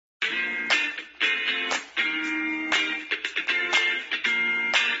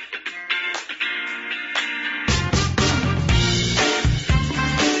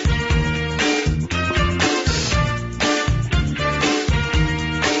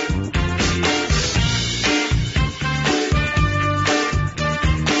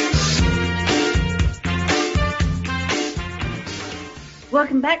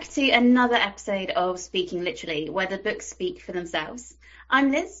welcome back to another episode of Speaking Literally, where the books speak for themselves.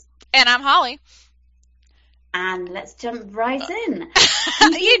 I'm Liz. And I'm Holly. And let's jump right in.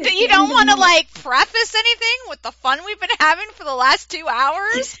 You don't want to, like, preface anything with the fun we've been having for the last 2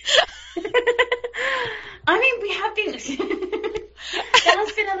 hours? I mean, we have been... There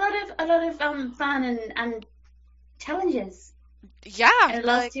has been a lot of fun and challenges. Yeah. In the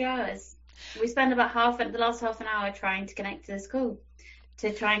last 2 hours. We spent about the last half an hour trying to connect to this call,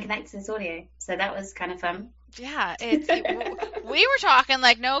 to try and connect to this audio. So that was kind of fun. Yeah, we were talking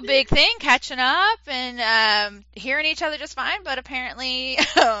like no big thing, catching up and hearing each other just fine. But apparently,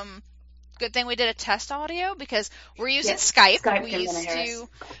 good thing we did a test audio because we're using Skype.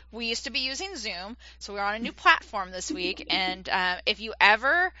 We used to be using Zoom, so we're on a new platform this week. And if you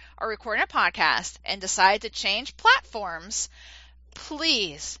ever are recording a podcast and decide to change platforms,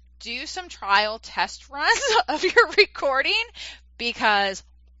 please do some trial test runs of your recording because,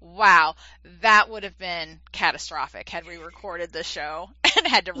 wow, that would have been catastrophic had we recorded the show and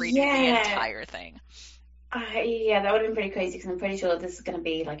had to redo the entire thing. Yeah, that would have been pretty crazy because I'm pretty sure this is going to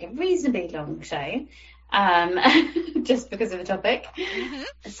be like a reasonably long show, just because of the topic. Mm-hmm.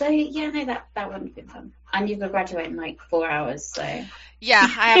 So, yeah, no, that wouldn't have been fun. And you've got to graduate in like 4 hours, so... Yeah,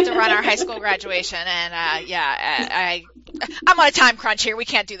 I have to run our high school graduation, and I'm on a time crunch here. We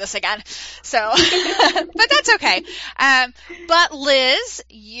can't do this again, so but that's okay. But Liz,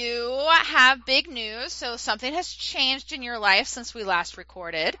 you have big news. So something has changed in your life since we last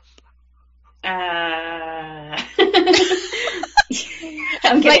recorded. I'm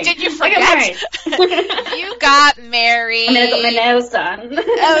kidding. Like, did you forget? You got married. I mean, I got my nails done.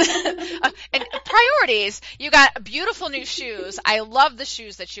 And priorities. You got beautiful new shoes. I love the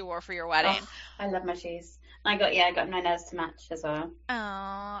shoes that you wore for your wedding. Oh, I love my shoes. I got my nails to match as well.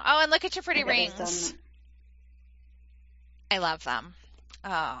 Oh, and look at your pretty rings. I love them.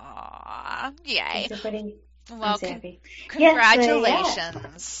 Oh, yay. They're pretty. Well, congratulations.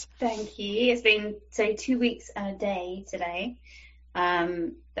 Yes, Thank you. It's been 2 weeks and a day today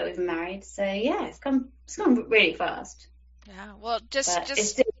that we've been married. So yeah, it's gone really fast. Yeah. Well, just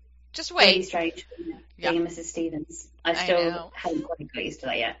wait. Really strange being Mrs. Stevens. I still haven't quite got used to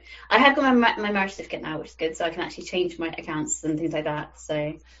that yet. I have got my marriage certificate now, which is good, so I can actually change my accounts and things like that.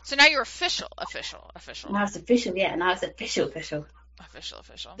 So now you're official. Now it's official, yeah. Now it's official. Official.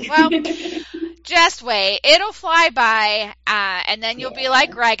 Well, just wait. It'll fly by, and then you'll be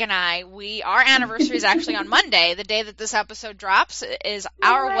like Greg and I. Our anniversary is actually on Monday. The day that this episode drops is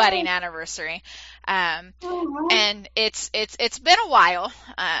our wedding anniversary. And it's been a while.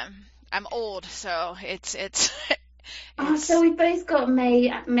 I'm old, so it's so we both got May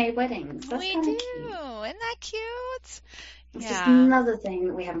weddings. That's we do. Cute. Isn't that cute? It's just another thing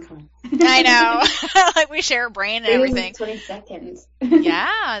that we have in common. I know. Like we share a brain and everything. 22nd.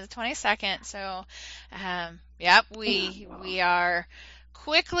 Yeah, the 22nd. So, we are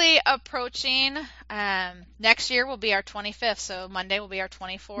quickly approaching. Next year will be our 25th, so Monday will be our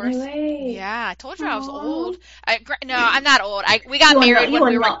 24th. No way. Yeah, I told you I was old. No, I'm not old. We got married when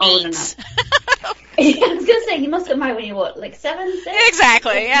we were 8. I was going to say, you must get married when you were, 7, 6?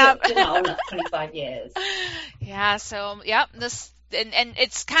 Exactly, yeah. You're not old enough, 25 years. Yeah, so, yep, this... And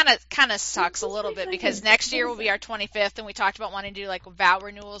it's kind of sucks a little bit because next year will be our 25th, and we talked about wanting to do like vow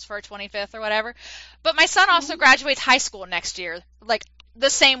renewals for our 25th or whatever. But my son also graduates high school next year, like the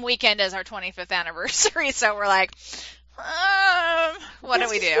same weekend as our 25th anniversary. So we're like, what do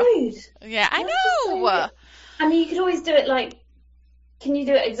we do? Yeah, I know. I mean, you could always do it can you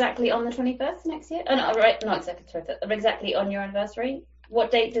do it exactly on the 21st next year? Oh no, right, not exactly on your anniversary. What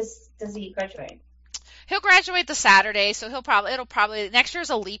date does he graduate? He'll graduate the Saturday, so it'll probably next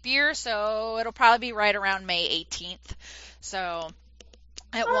year's a leap year, so it'll probably be right around May 18th. So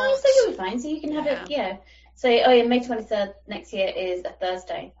it won't. So you'll be fine. So you can have it, yeah. So May 23rd next year is a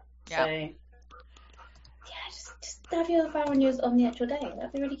Thursday. Yeah. So just have your vow renewals on the actual day.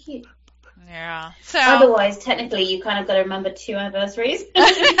 That'd be really cute. Yeah. So otherwise, technically, you kind of got to remember 2 anniversaries.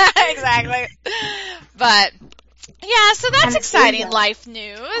 Exactly. But yeah, so that's exciting life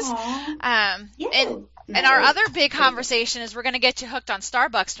news. And our other big conversation is we're going to get you hooked on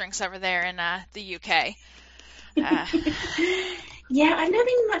Starbucks drinks over there in the UK. Yeah, I've never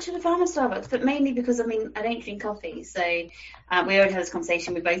been much of a fan of Starbucks, but mainly because, I don't drink coffee. So we already had this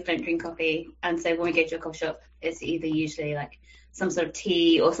conversation. We both don't drink coffee. And so when we go to a coffee shop, it's either usually like some sort of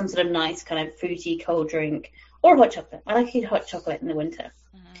tea or some sort of nice kind of fruity cold drink or hot chocolate. I like hot chocolate in the winter.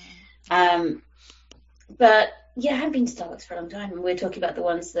 But yeah, I haven't been to Starbucks for a long time, and we're talking about the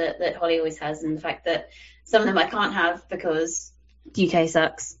ones that Holly always has, and the fact that some of them I can't have because the UK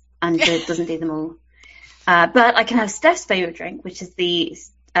sucks and doesn't do them all. But I can have Steph's favourite drink, which is the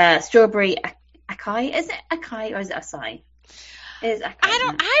strawberry acai. Is it acai or is it acai? It is acai.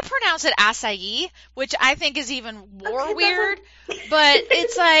 I pronounce it acai, which I think is even more weird. But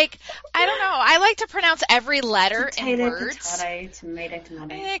it's like, I don't know. I like to pronounce every letter in words. Tomato.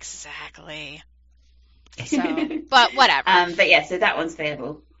 Exactly. So, but whatever. But yeah, so that one's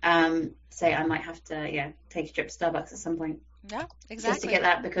available. So I might have to, take a trip to Starbucks at some point. Yeah, exactly. Just to get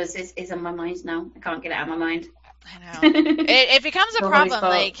that, because it's on my mind now. I can't get it out of my mind. I know. It becomes a problem.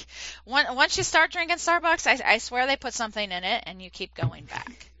 Like, once you start drinking Starbucks, I swear they put something in it, and you keep going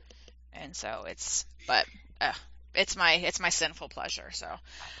back. And so it's my sinful pleasure. So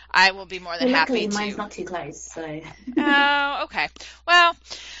I will be more than happy to. Mine's not too close, so. Oh, okay. Well,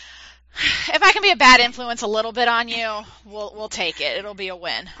 if I can be a bad influence a little bit on you, we'll take it. It'll be a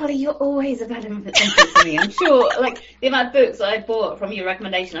win. Holly, you're always a bad influence to me. I'm sure, like, the amount of books that I bought from your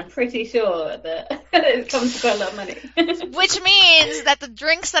recommendation, I'm pretty sure that it comes to quite a lot of money. Which means that the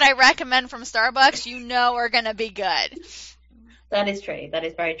drinks that I recommend from Starbucks, are going to be good. That is true. That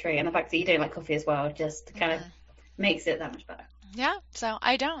is very true. And the fact that you don't like coffee as well just kind of makes it that much better. Yeah, so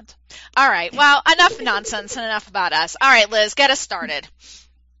I don't. All right. Well, enough nonsense and enough about us. All right, Liz, get us started.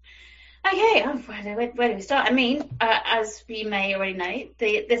 Okay, where do we start? I mean, as we may already know,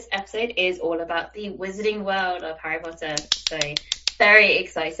 this episode is all about the wizarding world of Harry Potter. So, very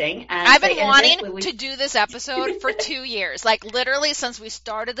exciting. And I've been wanting to do this episode for 2 years. Like, literally since we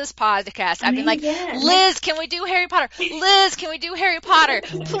started this podcast. I've been like, Liz, can we do Harry Potter? Liz, can we do Harry Potter?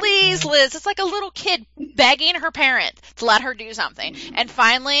 Please, Liz. It's like a little kid begging her parent to let her do something. And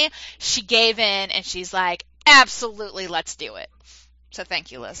finally, she gave in, and she's like, absolutely, let's do it. So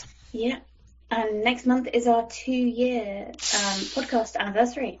thank you, Liz. Yeah, and next month is our 2-year podcast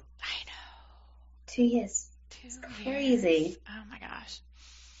anniversary. I know. 2 years. It's crazy. Oh my gosh.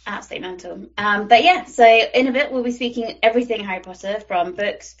 Absolutely mental. But yeah, so in a bit we'll be speaking everything Harry Potter, from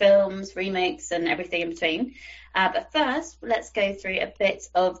books, films, remakes, and everything in between. But first, let's go through a bit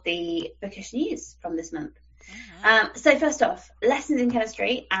of the bookish news from this month. Mm-hmm. So first off, Lessons in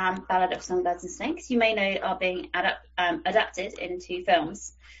Chemistry and Ballad of Songbirds and Snakes, you may know, are being adapted into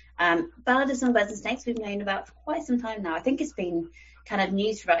films. Ballad of Songbirds and Snakes we've known about for quite some time now. I think it's been kind of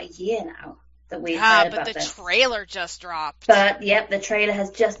news for about a year now that we've heard about this. But the trailer just dropped. But, yep, the trailer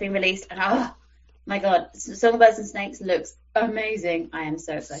has just been released, and oh my god, Songbirds and Snakes looks amazing. I am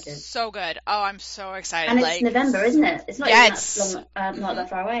so excited. So good. Oh, I'm so excited. And it's November, isn't it? It's not even that long, not that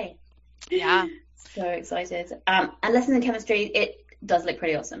far away. Yeah. So excited. And Lessons in Chemistry, it does look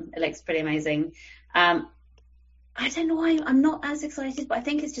pretty awesome. It looks pretty amazing. I don't know why I'm not as excited, but I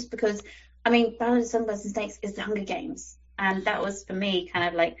think it's just because, Ballad of Songbirds and Snakes is the Hunger Games. And that was, for me, kind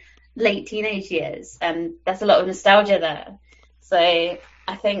of like late teenage years. And there's a lot of nostalgia there. So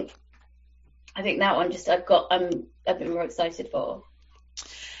I think that one I'm a bit more excited for.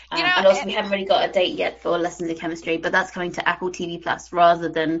 And also we haven't really got a date yet for Lessons in Chemistry, but that's coming to Apple TV Plus rather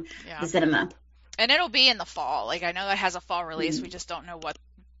than the cinema. And it'll be in the fall. Like, I know that has a fall release. We just don't know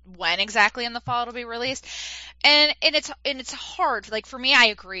when exactly in the fall it'll be released. And it's hard. Like, for me, I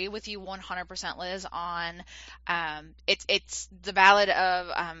agree with you 100%, Liz, on it's the Ballad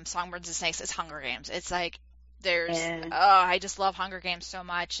of Songbirds and Snakes is Hunger Games. It's like I just love Hunger Games so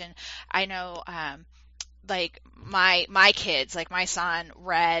much, and I know like my kids, like my son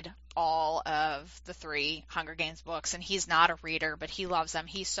read all of the 3 Hunger Games books, and he's not a reader, but he loves them.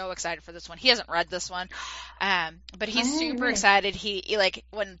 He's so excited for this one. He hasn't read this one, but he's super excited. He like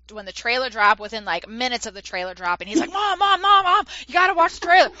when the trailer dropped, within like minutes of the trailer drop, and he's like, Mom, you gotta watch the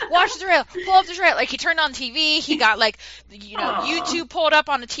trailer. Pull up the trailer. Like, he turned on TV. He got like YouTube pulled up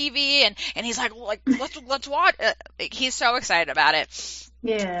on the TV, and he's like let's watch. He's so excited about it.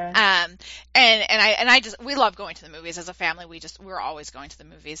 Yeah. We love going to the movies as a family. We're always going to the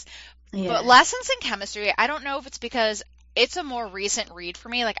movies. Yeah. But Lessons in Chemistry, I don't know if it's because it's a more recent read for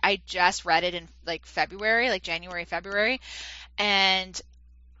me. Like, I just read it in like February, like January, February, and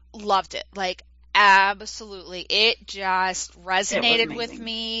loved it. Like, absolutely. It just resonated with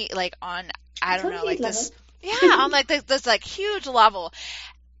me, like, on, I don't know, like this, on like this like huge level.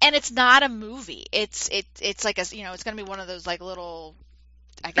 And it's not a movie. It's like it's going to be one of those like little,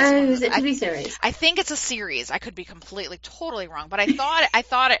 I guess. Is it a TV series? I think it's a series. I could be totally wrong, but I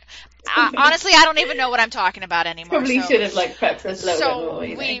thought it. Honestly, I don't even know what I'm talking about anymore. Probably should have like prepped us a little bit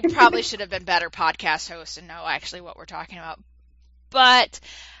more. We probably should have been better podcast hosts and know actually what we're talking about. But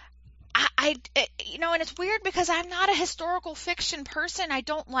I and it's weird because I'm not a historical fiction person. I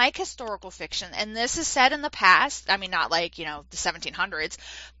don't like historical fiction, and this is set in the past. I mean, not like the 1700s,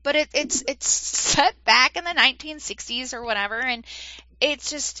 but it's set back in the 1960s or whatever, and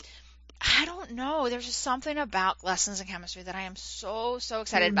it's just, I don't know. There's just something about Lessons in Chemistry that I am so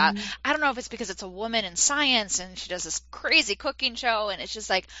excited about. I don't know if it's because it's a woman in science and she does this crazy cooking show, and it's just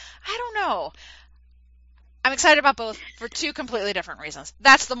like, I don't know. I'm excited about both for two completely different reasons.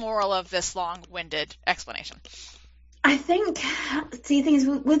 That's the moral of this long-winded explanation. I think, see, the thing is,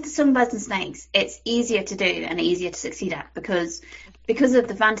 with Songbirds and Snakes, it's easier to do and easier to succeed at because of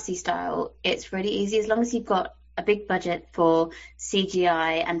the fantasy style. It's really easy as long as you've got a big budget for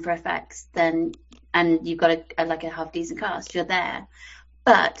CGI and for effects, and you've got a half decent cast, you're there.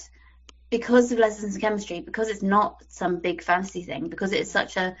 But because of Lessons in Chemistry, because it's not some big fantasy thing, because it's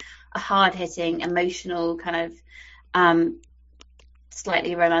such a hard-hitting, emotional kind of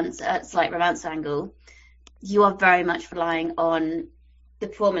slight romance angle, you are very much relying on the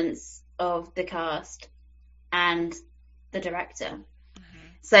performance of the cast and the director. Mm-hmm.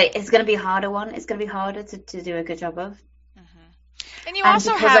 So it's going to be a harder one. It's going to be harder to do a good job of. Mm-hmm. And you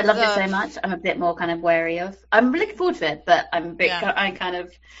also because have I love it so much, I'm a bit more kind of wary of. I'm looking forward to it, but I'm a bit. Yeah.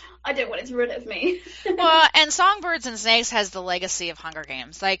 I don't want it to ruin it for me. Well, and Songbirds and Snakes has the legacy of Hunger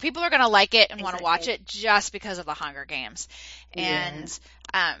Games. Like, people are going to like it and want to watch it just because of the Hunger Games. And,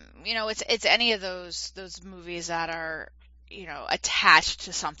 it's any of those movies that are, attached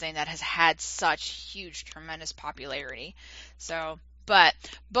to something that has had such huge, tremendous popularity. So, but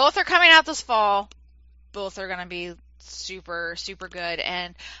both are coming out this fall. Both are going to be super, super good.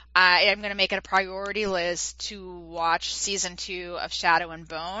 And I am going to make it a priority, Liz, to watch season 2 of Shadow and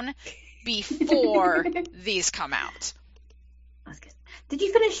Bone before these come out. That's good. Did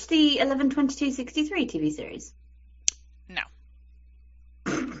you finish the 11/22/63 TV series? No.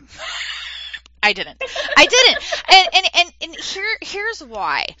 I didn't. And here's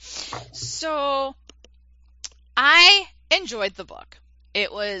why. So I enjoyed the book.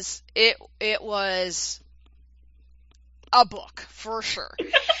 It was a book for sure.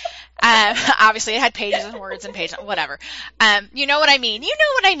 Obviously, it had pages and words and pages, whatever. You know what I mean?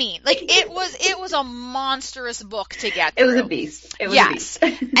 Like, it was a monstrous book to get through. It was a beast. Yes.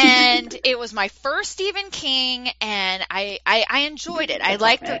 And it was my first Stephen King, and I enjoyed it. I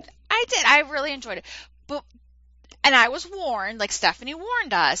liked it. I did. I really enjoyed it. And I was warned, like Stephanie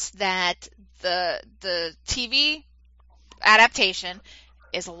warned us, that the TV adaptation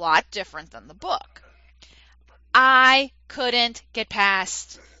is a lot different than the book. I just couldn't get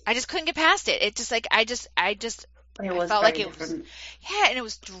past it. It just like, I felt like it was, and it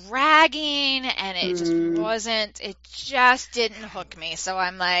was dragging, and it just didn't hook me. So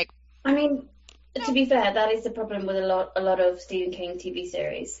I'm like, I mean, to be fair, that is the problem with a lot of Stephen King TV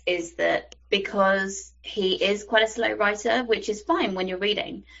series, is that because he is quite a slow writer, which is fine when you're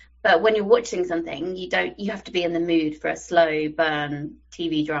reading, but when you're watching something, you have to be in the mood for a slow burn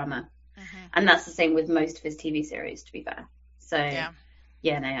TV drama. Mm-hmm. And that's the same with most of his TV series, to be fair. So,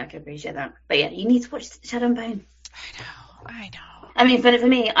 yeah, no, I can appreciate that. But yeah, you need to watch Shadow and Bone. I know. I mean, for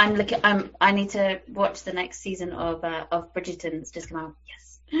me, I need to watch the next season of Bridgerton. It's just come out.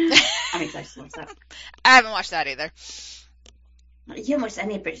 Yes. I'm excited to watch that. I haven't watched that either. You haven't watched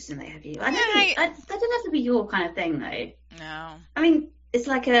any of Bridgerton, though, have you? That doesn't have to be your kind of thing, though. No. I mean, it's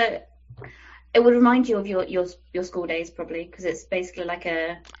like it would remind you of your school days, probably, because it's basically like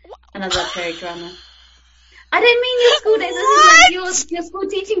another period drama. I don't mean your school days. This is like your school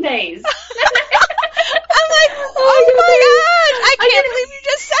teaching days. I'm like, oh my gosh, I can't believe you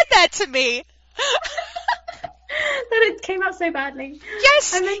just said that to me. That it came out so badly.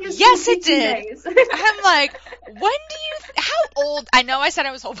 Yes, it did. Days. I'm like, how old? I know I said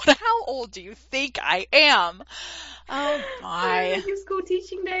I was old, but how old do you think I am? Oh my. Your school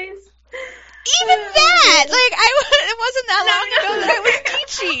teaching days. Even that, it wasn't that long ago that I was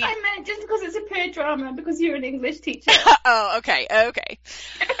teaching. I meant just because it's a period drama, because you're an English teacher. Oh, okay.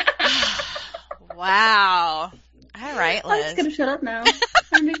 Wow. All right, Liz. I'm just gonna shut up now.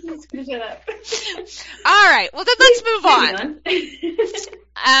 I'm just gonna shut up. All right. Well, then let's move on.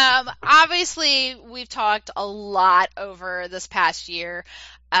 Obviously, we've talked a lot over this past year,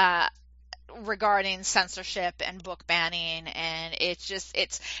 regarding censorship and book banning, and it's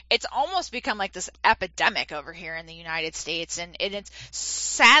almost become like this epidemic over here in the United States, and it's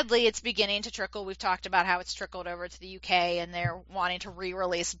sadly it's beginning to trickle. We've talked about how it's trickled over to the UK, and they're wanting to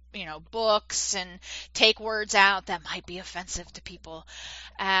re-release books and take words out that might be offensive to people,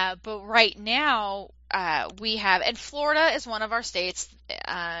 but right now we have, and Florida is one of our states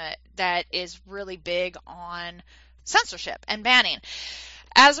that is really big on censorship and banning.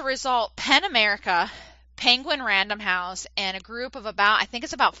 As a result, PEN America, Penguin Random House, and a group of about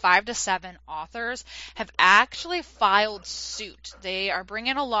 5 to 7 authors have actually filed suit. They are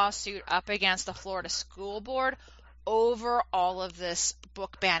bringing a lawsuit up against the Florida School Board over all of this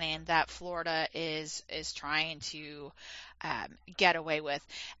book banning that Florida is trying to get away with.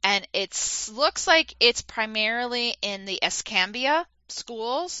 And it looks like it's primarily in the Escambia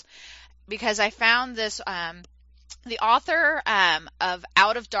schools, because I found this, the author of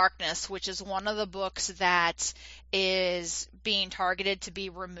Out of Darkness, which is one of the books that is being targeted to be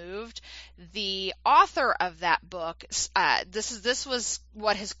removed. The author of that book, this was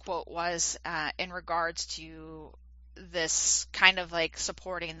what his quote was in regards to this kind of like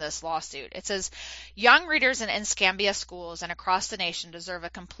supporting this lawsuit. It says, young readers in Escambia schools and across the nation deserve a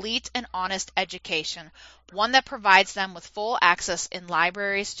complete and honest education, one that provides them with full access in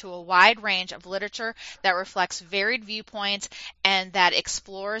libraries to a wide range of literature that reflects varied viewpoints and that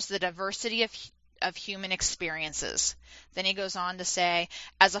explores the diversity of human experiences. Then he goes on to say,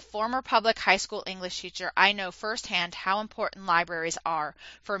 as a former public high school English teacher, I know firsthand how important libraries are.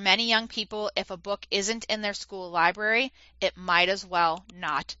 For many young people, if a book isn't in their school library, it might as well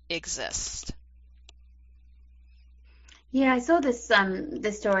not exist. Yeah, I saw this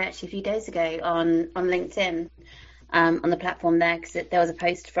story actually a few days ago on LinkedIn, on the platform there, because there was a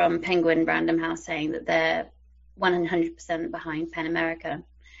post from Penguin Random House saying that they're 100% behind PEN America.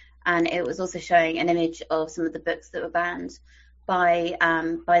 And it was also showing an image of some of the books that were banned by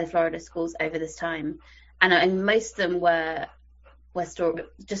the Florida schools over this time, and most of them were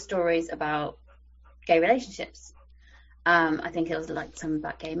just stories about gay relationships. I think it was like some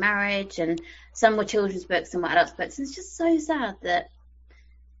about gay marriage, and some were children's books, some were adults books. And it's just so sad that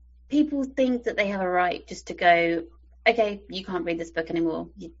people think that they have a right just to go, okay, you can't read this book anymore.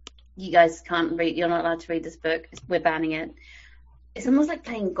 You guys can't read. You're not allowed to read this book. We're banning it. It's almost like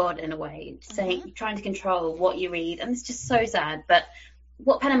playing God in a way, saying, trying to control what you read, and it's just so sad. But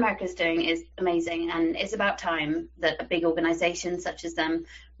what PEN America is doing is amazing, and it's about time that a big organisation such as them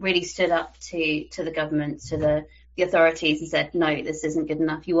really stood up to the government, to the authorities, and said, no, this isn't good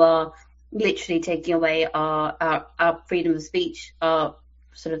enough. You are literally taking away our freedom of speech, our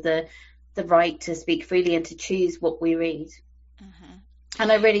sort of the right to speak freely and to choose what we read. Mm-hmm.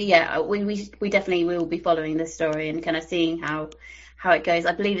 And I really, we definitely will be following this story and kind of seeing how it goes.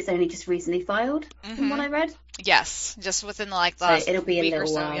 I believe it's only just recently filed, from what I read. Yes, just within the last it'll be week a little or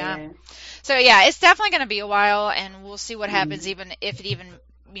so, while, yeah. So yeah, it's definitely going to be a while, and we'll see what happens, even if it even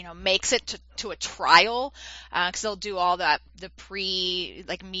makes it to a trial, because they'll do all the pre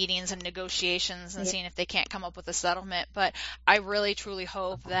meetings and negotiations and seeing if they can't come up with a settlement. But I really truly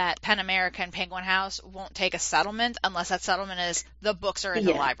hope that PEN America and Penguin House won't take a settlement unless that settlement is the books are in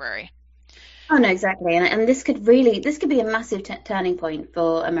the library. Oh no, exactly, and this could be a massive turning point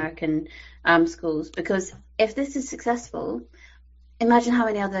for American schools, because if this is successful, imagine how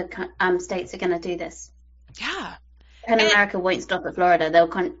many other states are going to do this. Yeah. PEN America won't stop at Florida.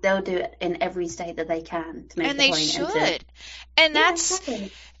 They'll do it in every state that they can to make and the point. And they should. And that's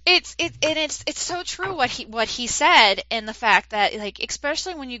exactly. It's so true what he said, and the fact that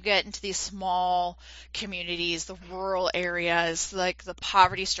especially when you get into these small communities, the rural areas, the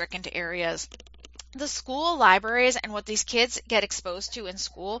poverty-stricken areas, the school libraries and what these kids get exposed to in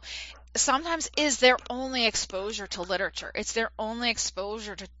school sometimes is their only exposure to literature. It's their only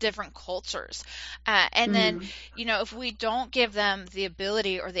exposure to different cultures. And then, if we don't give them the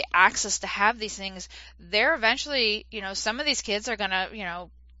ability or the access to have these things, they're eventually, some of these kids are going to,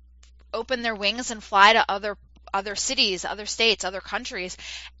 open their wings and fly to other cities, other states, other countries,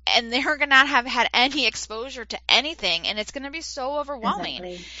 and they're going to not have had any exposure to anything, and it's going to be so overwhelming.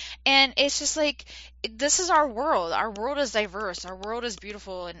 Exactly. And it's just this is our world. Our world is diverse. Our world is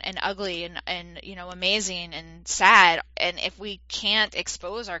beautiful and ugly and amazing and sad. And if we can't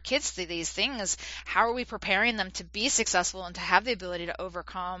expose our kids to these things, how are we preparing them to be successful and to have the ability to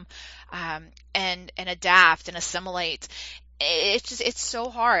overcome and adapt and assimilate? It's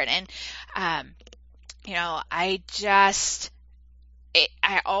so hard. And I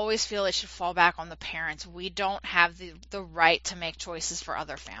always feel it should fall back on the parents. We don't have the right to make choices for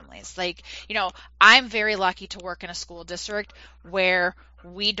other families. I'm very lucky to work in a school district where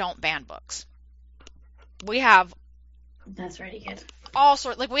we don't ban books. We have. That's really good. All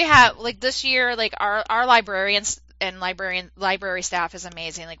sorts. We have, this year, our librarians and library staff is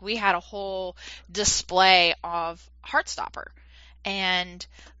amazing. We had a whole display of Heartstopper. And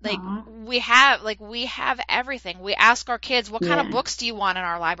we have everything. We ask our kids, what kind of books do you want in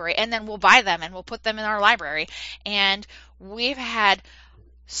our library? And then we'll buy them and we'll put them in our library. And we've had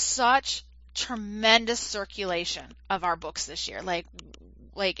such tremendous circulation of our books this year.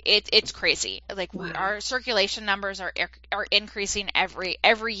 It's crazy. Our circulation numbers are increasing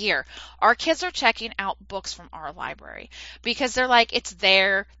every year. Our kids are checking out books from our library because they're it's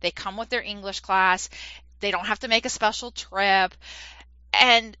there. They come with their English class. They don't have to make a special trip.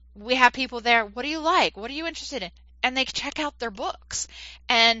 And we have people there. What do you like? What are you interested in? And they check out their books.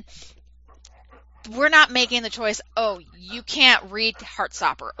 And we're not making the choice, oh, you can't read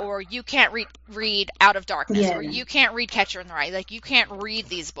Heartstopper, or you can't read Out of Darkness, or you can't read Catcher in the Rye. Like, you can't read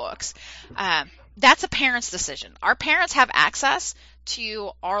these books. That's a parent's decision. Our parents have access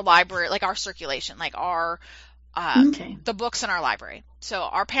to our library, like our circulation, like our the books in our library. So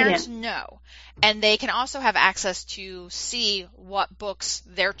our parents know, and they can also have access to see what books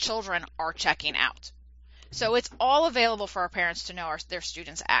their children are checking out. So it's all available for our parents to know their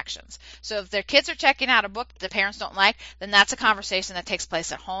students' actions. So if their kids are checking out a book that the parents don't like, then that's a conversation that takes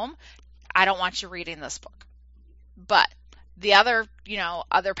place at home. I don't want you reading this book. But the other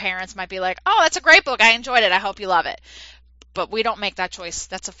parents might be like, oh, that's a great book. I enjoyed it. I hope you love it. But we don't make that choice.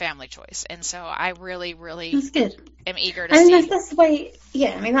 That's a family choice. And so I really, really am eager to see. That's the way,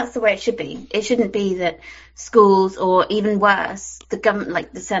 that's the way it should be. It shouldn't be that schools, or even worse, the government,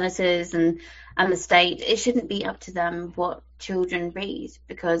 like the senators and the state, it shouldn't be up to them what children read,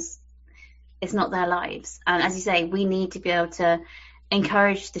 because it's not their lives. And as you say, we need to be able to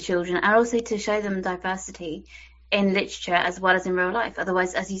encourage the children, and also to show them diversity in literature as well as in real life.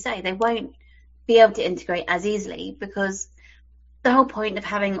 Otherwise, as you say, they won't be able to integrate as easily, because the whole point of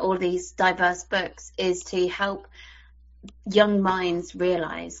having all these diverse books is to help young minds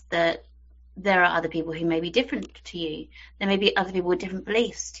realize that there are other people who may be different to you. There may be other people with different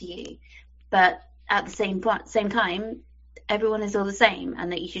beliefs to you. But at the same time, everyone is all the same,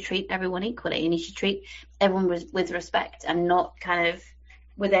 and that you should treat everyone equally, and you should treat everyone with respect, and not kind of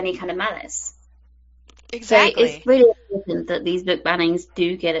with any kind of malice. Exactly. So it's really important that these book bannings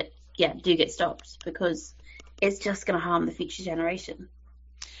do get stopped, because it's just going to harm the future generation.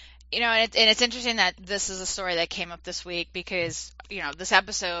 And it's interesting that this is a story that came up this week, because this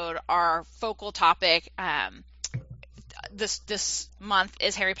episode, our focal topic this month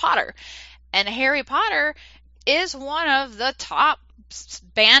is Harry Potter. And Harry Potter is one of the top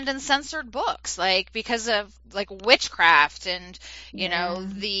banned and censored books, like, because of like witchcraft and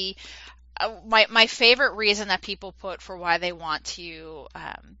the my favorite reason that people put for why they want to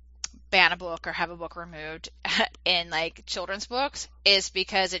ban a book or have a book removed in like children's books is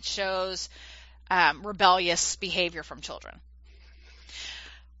because it shows rebellious behavior from children.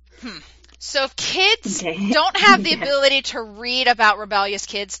 So if kids don't have the ability to read about rebellious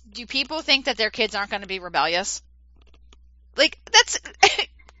kids, do people think that their kids aren't going to be rebellious? Like, that's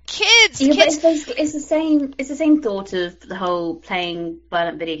kids. Yeah, kids. But it's the same thought of the whole playing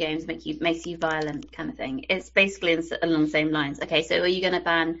violent video games makes you violent kind of thing. It's basically along the same lines. Okay, so are you going to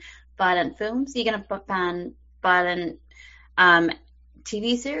ban violent films? Are you going to ban violent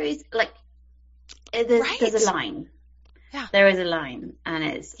TV series? Like, there's a line. Yeah. There is a line, and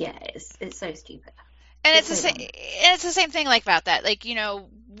it's so stupid. And it's the same thing like about that. Like,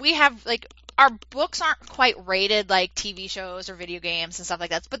 we have like our books aren't quite rated like TV shows or video games and stuff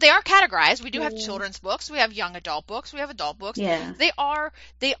like that, but they are categorized. We do have children's books, we have young adult books, we have adult books. Yeah. They are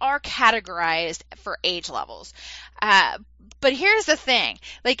categorized for age levels. But here's the thing.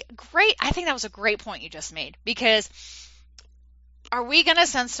 Like, I think that was a great point you just made, because are we going to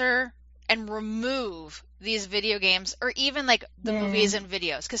censor and remove these video games, or even like the movies and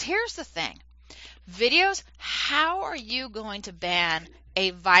videos? Because here's the thing. Videos, how are you going to ban a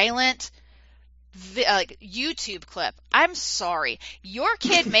violent like YouTube clip? I'm sorry. Your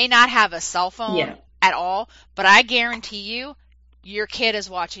kid may not have a cell phone at all, but I guarantee you your kid is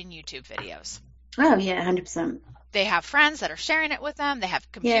watching YouTube videos. Oh, yeah, 100%. They have friends that are sharing it with them. They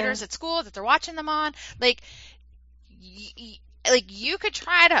have computers at school that they're watching them on. Like, you could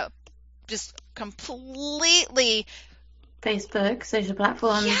try to just completely Facebook, social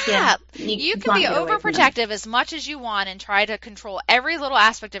platforms. Yeah. You can be overprotective as much as you want and try to control every little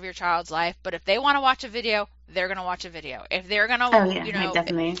aspect of your child's life. But if they want to watch a video, they're going to watch a video. If they're going to,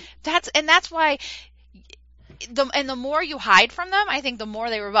 definitely. That's why. The more you hide from them, I think the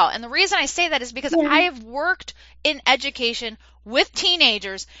more they rebel. And the reason I say that is because I have worked in education with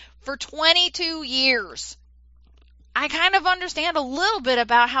teenagers for 22 years. I kind of understand a little bit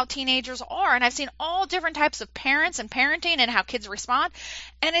about how teenagers are, and I've seen all different types of parents and parenting and how kids respond.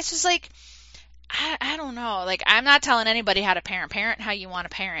 And it's just like, I don't know. Like, I'm not telling anybody how to parent how you want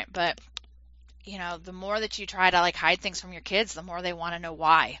to parent, but the more that you try to like hide things from your kids, the more they want to know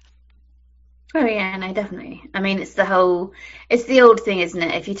why. Oh yeah, no, definitely. I mean, it's the old thing, isn't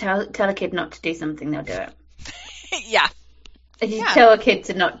it? If you tell a kid not to do something, they'll do it. Yeah. If you tell a kid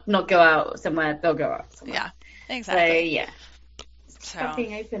to not go out somewhere, they'll go out somewhere. Yeah, exactly. So yeah, it's about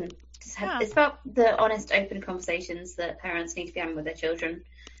being open. It's about the honest, open conversations that parents need to be having with their children,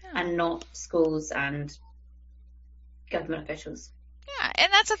 and not schools and government officials. Yeah,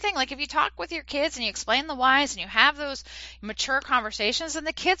 and that's the thing. Like, if you talk with your kids and you explain the whys and you have those mature conversations, then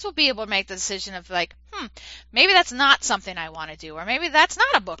the kids will be able to make the decision of like, maybe that's not something I want to do, or maybe that's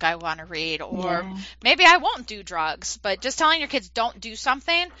not a book I want to read, or maybe I won't do drugs. But just telling your kids don't do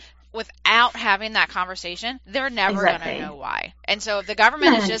something without having that conversation, they're never going to know why. And so if the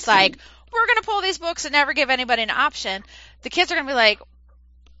government is just like, we're going to pull these books and never give anybody an option, the kids are going to be like,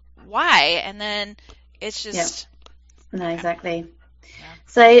 why? And then it's just... No, exactly.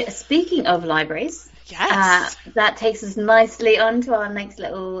 So speaking of libraries, that takes us nicely on to our next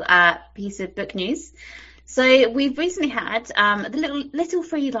little piece of book news. So we've recently had the little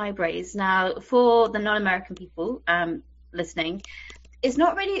free libraries. Now, for the non-American people listening, it's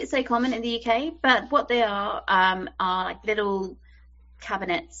not really so common in the UK, but what they are like little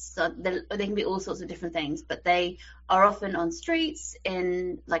cabinets. So they can be all sorts of different things, but they are often on streets,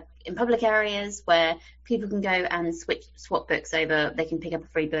 in public areas where people can go and swap books over. They can pick up a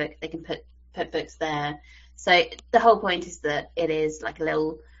free book. They can put books there. So the whole point is that it is like a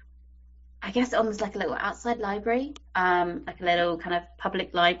little, I guess almost like a little outside library, like a little kind of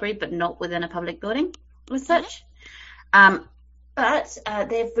public library, but not within a public building as such. But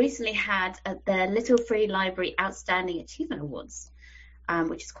they've recently had their Little Free Library Outstanding Achievement Awards,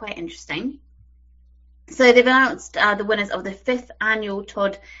 which is quite interesting. So they've announced the winners of the 5th Annual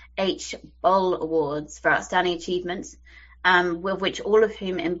Todd H. Boll Awards for Outstanding Achievement, with which all of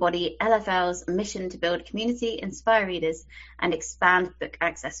whom embody LFL's mission to build community, inspire readers, and expand book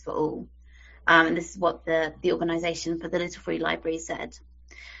access for all. And this is what the organisation for the Little Free Library said.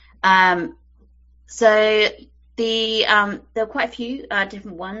 So there were quite a few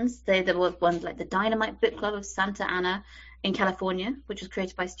different ones. There was ones like the Dynamite Book Club of Santa Ana in California, which was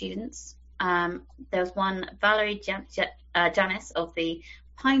created by students. There was one, Valerie Janis of the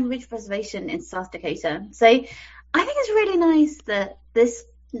Pine Ridge Reservation in South Dakota. So I think it's really nice that this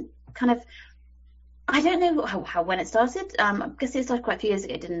kind of, I don't know when it started. I guess it started quite a few years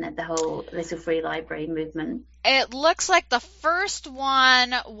ago, didn't it? The whole Little Free Library movement. It looks like the first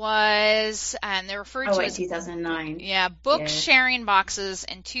one was, and they referred to as 2009. Yeah, book sharing boxes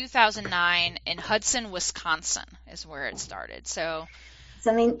in 2009 in Hudson, Wisconsin is where it started. So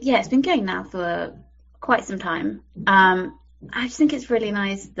I mean, it's been going now for quite some time. I just think it's really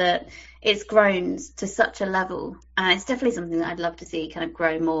nice that it's grown to such a level, and it's definitely something that I'd love to see kind of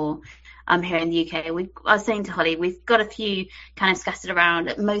grow more here in the UK. I was saying to Holly, we've got a few kind of scattered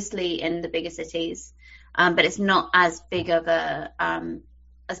around, mostly in the bigger cities, but it's not as big of a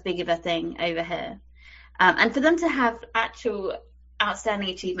thing over here. And for them to have actual outstanding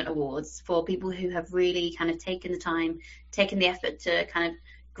achievement awards for people who have really kind of taken the time, taken the effort to kind of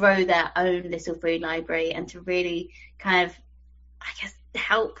grow their own Little Free Library, and to really kind of, I guess,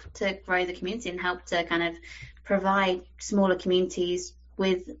 help to grow the community and help to kind of provide smaller communities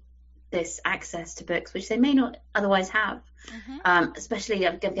with this access to books, which they may not otherwise have, especially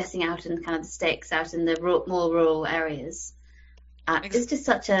I'm guessing out in kind of the sticks, out in the more rural areas. It's just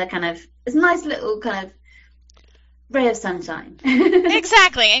such a kind of, it's a nice little kind of ray of sunshine.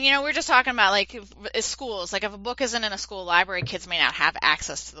 Exactly. And, we're just talking about, like, schools. Like, if a book isn't in a school library, kids may not have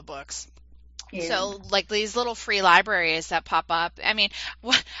access to the books. Yeah. So, like, these little free libraries that pop up, I mean,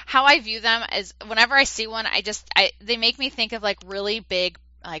 how I view them is whenever I see one, they make me think of, like, really big,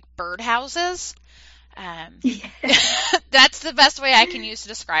 like, birdhouses. That's the best way I can use to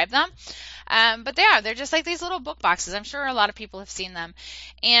describe them. But they're just like these little book boxes. I'm sure a lot of people have seen them.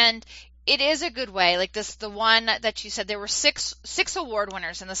 And it is a good way. Like the one that you said, there were six award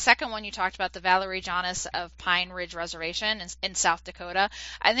winners, and the second one you talked about, the Valerie Janis of Pine Ridge Reservation in South Dakota,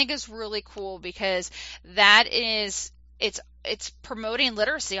 I think is really cool, because it's promoting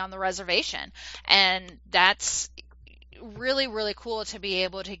literacy on the reservation, and that's really, really cool to be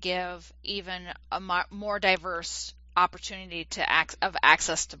able to give even a more diverse opportunity of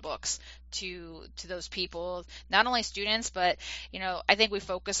access to books to those people, not only students, but I think we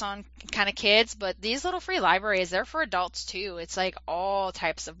focus on kind of kids, but these little free libraries, they're for adults too. It's like all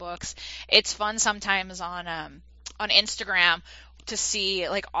types of books. It's fun sometimes on Instagram to see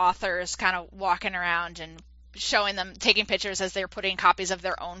like authors kind of walking around and showing them, taking pictures as they're putting copies of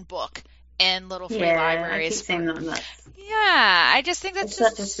their own book in little free libraries. I keep saying that. Yeah, I just think that's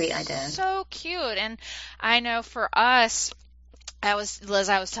such a sweet idea. So cute. And I know for us, Liz,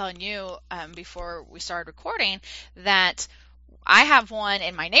 I was telling you before we started recording that I have one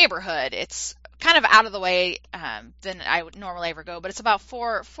in my neighborhood. It's kind of out of the way. than I would normally ever go, but it's about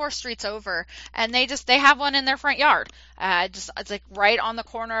four streets over, and they have one in their front yard. It's like right on the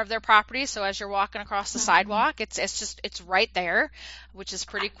corner of their property. So as you're walking across the sidewalk, it's right there, which is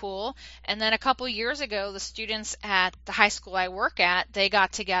pretty cool. And then a couple years ago, the students at the high school I work at, they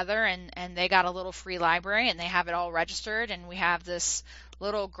got together and they got a little free library, and they have it all registered, and we have this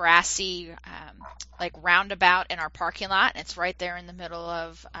little grassy like roundabout in our parking lot, and it's right there in the middle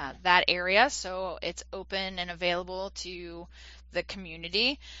of that area, so it's open and available to the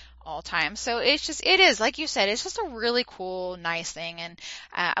community all time. So it is like you said, it's just a really cool, nice thing.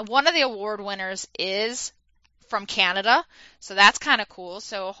 And one of the award winners is from Canada, so that's kind of cool.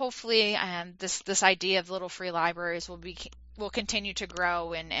 So hopefully this idea of little free libraries will continue to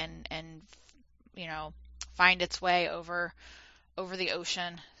grow and you know, find its way over the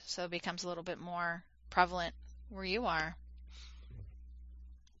ocean, so it becomes a little bit more prevalent where you are.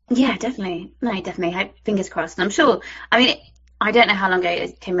 Yeah, definitely. No, definitely. Fingers crossed. And I'm sure, I mean, I don't know how long ago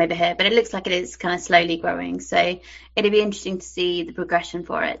it came over here, but it looks like it is kind of slowly growing. So it'd be interesting to see the progression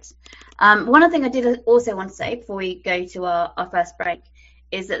for it. One other thing I did also want to say before we go to our first break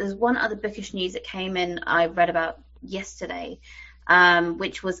is that there's one other bookish news that came in I read about yesterday,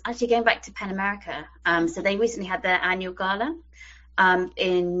 which was actually going back to PEN America. So they recently had their annual gala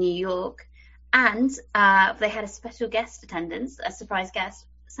in New York, and they had a special guest attendance, a surprise guest,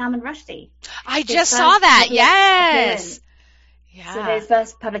 Salman Rushdie. I just saw that. Yes. Yeah. So his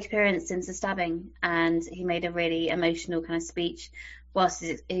first public appearance since the stabbing, and he made a really emotional kind of speech whilst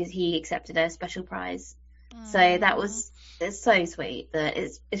he accepted a special prize. So it's so sweet that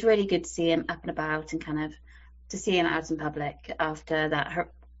it's really good to see him up and about and kind of to see him out in public after that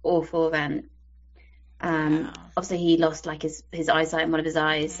awful event. Obviously he lost like his eyesight in one of his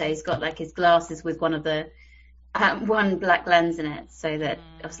eyes, so he's got like his glasses with one of the one black lens in it, so that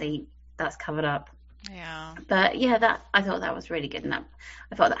obviously that's covered up. Yeah. But yeah, I thought that was really good, and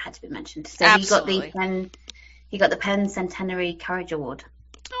I thought that had to be mentioned. So Absolutely. he got the PEN Centenary Courage Award.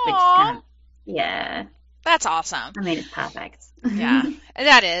 Aww. Which is kind of, yeah. That's awesome. I mean, it's perfect. Yeah,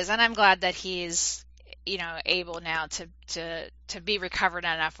 that is, and I'm glad that he's, you know, able now to be recovered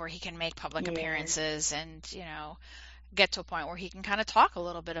enough where he can make public appearances and, you know, get to a point where he can kind of talk a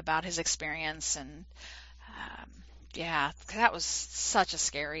little bit about his experience. And yeah, that was such a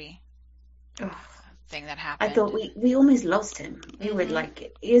scary thing that happened. I thought we almost lost him. We were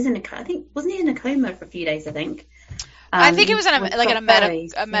like, he was wasn't he in a coma for a few days, I think. I think it was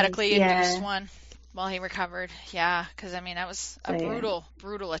a medically induced one while he recovered. Yeah, because I mean that was a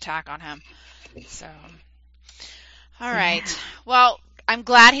brutal attack on him. So, all right. Yeah. Well, I'm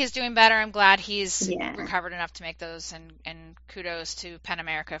glad he's doing better. I'm glad he's recovered enough to make those, and kudos to PEN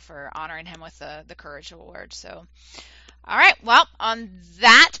America for honoring him with the Courage Award. So, all right. Well, on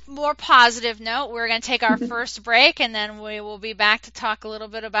that more positive note, we're going to take our first break, and then we will be back to talk a little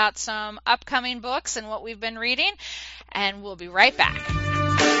bit about some upcoming books and what we've been reading, and we'll be right back.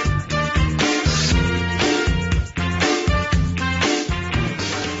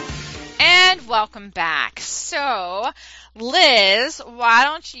 And welcome back. So, Liz, why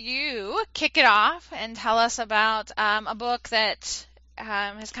don't you kick it off and tell us about a book that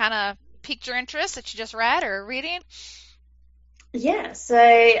has kind of piqued your interest that you just read or are reading? Yeah, so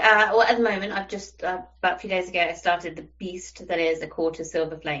at the moment, I've just, about a few days ago, I started The Beast That Is A Court of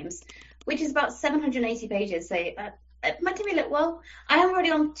Silver Flames, which is about 780 pages. So it might take me a little while. I am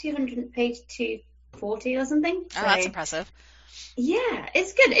already on page 240 or something. So, that's impressive. Yeah,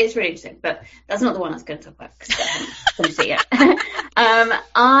 it's good. It's really interesting, but that's not the one I was going to talk about because I haven't finished it yet.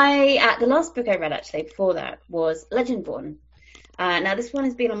 The last book I read actually before that was Legendborn. Now this one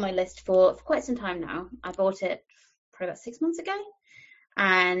has been on my list for quite some time now. I bought it probably about 6 months ago,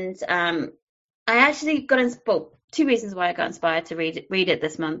 and I actually got inspired. Two reasons why I got inspired to read it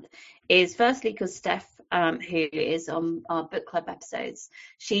this month is firstly because Steph, who is on our book club episodes,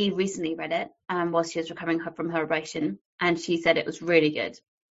 she recently read it while she was recovering from her operation, and she said it was really good.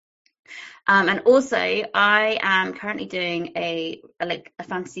 And also, I am currently doing a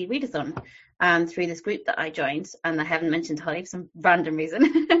fantasy readathon through this group that I joined, and I haven't mentioned Holly for some random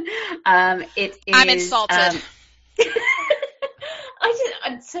reason. I'm insulted.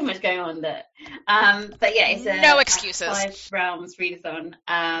 I so much going on there. But yeah, it's no excuses. 5 rounds readathon.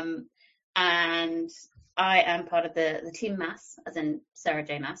 And I am part of the team Mass, as in Sarah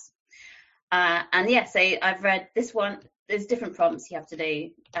J. Mass. And yeah, so I've read this one. There's different prompts you have to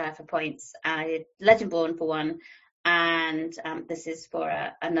do for points. I did Legendborn for one, and this is for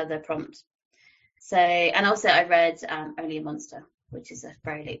another prompt. So, and also I read Only a Monster, which is a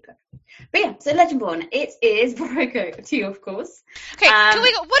very late book. But yeah, so Legendborn, it is before I go to you, of course. Okay, can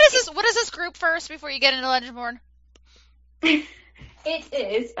we go? What is this group first before you get into Legendborn? It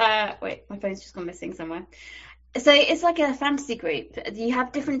is. Wait, my phone's just gone missing somewhere. So it's like a fantasy group. You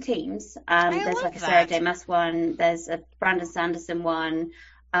have different teams. There's like a Sarah J. Maas one. There's a Brandon Sanderson one.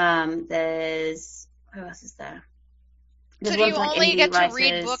 There's who else is there? So do you only get to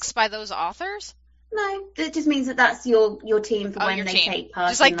read books by those authors? No, it just means that that's your team for when they take part.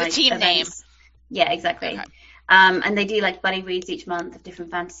 Just like in, the team events. Name. Yeah, exactly. Okay. And they do like buddy reads each month of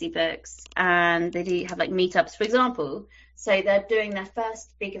different fantasy books, and they do have like meetups, for example. So they're doing their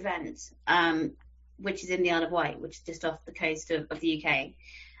first big event, which is in the Isle of Wight, which is just off the coast of the UK.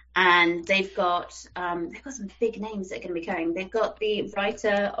 And they've got some big names that are going to be going. They've got the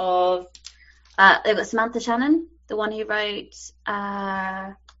writer of, they've got Samantha Shannon, the one who wrote,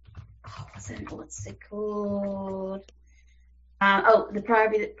 what's it called? The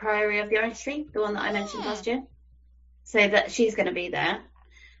Priory of the Orange Tree, the one that I mentioned last year. So that she's going to be there.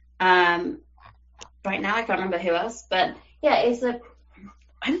 Right now, I can't remember who else, but yeah,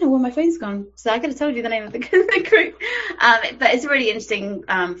 I don't know where my phone's gone, so I could have told you the name of the group. But it's a really interesting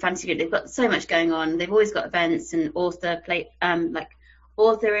fantasy group. They've got so much going on. They've always got events and author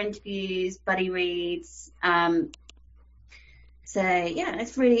interviews, buddy reads. So yeah,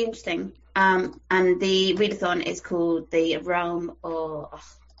 it's really interesting. And the readathon is called the Realm, or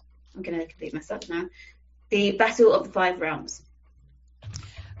I'm going to complete myself now. The Battle of the Five Realms.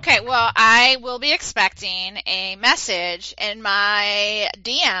 Okay, well, I will be expecting a message in my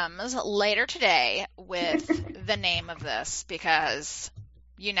DMs later today with the name of this, because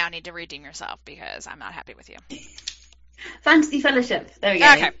you now need to redeem yourself, because I'm not happy with you. Fantasy Fellowship. There we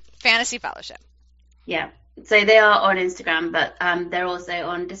go. Okay, Fantasy Fellowship. Yeah. So they are on Instagram, but they're also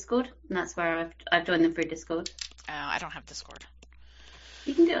on Discord, and that's where I've joined them through Discord. Oh, I don't have Discord.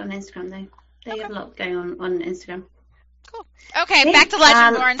 You can do it on Instagram, though. They have a lot going on Instagram. Cool. Okay, back to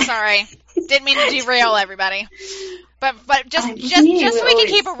Legendborn. Sorry, didn't mean to derail everybody, but just so we can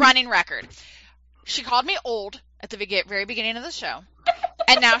keep a running record. She called me old at the very beginning of the show,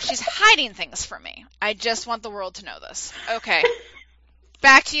 and now she's hiding things from me. I just want the world to know this. Okay,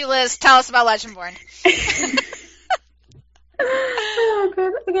 back to you, Liz. Tell us about Legendborn. Oh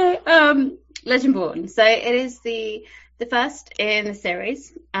god. Okay. Legendborn. So it is the first in the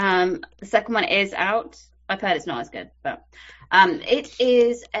series. The second one is out. I've heard it's not as good, but it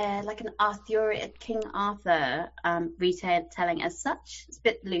is like a King Arthur retelling as such. It's a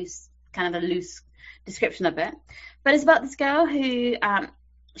bit loose, kind of a loose description of it. But it's about this girl who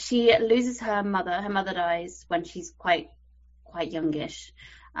she loses her mother. Her mother dies when she's quite youngish,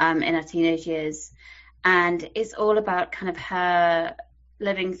 in her teenage years. And it's all about kind of her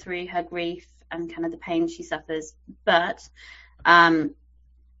living through her grief and kind of the pain she suffers. But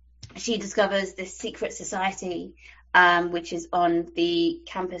she discovers this secret society, which is on the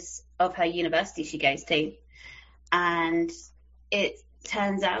campus of her university she goes to. And it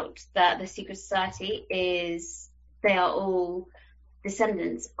turns out that the secret society they are all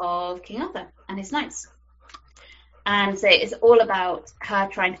descendants of King Arthur and his knights. And so it's all about her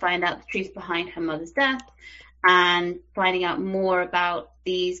trying to find out the truth behind her mother's death and finding out more about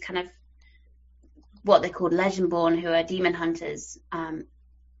these kind of what they called Legendborn, who are demon hunters.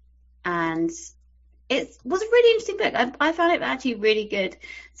 And it was a really interesting book. I found it actually really good.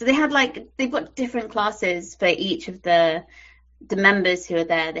 So they've got different classes for each of the members who are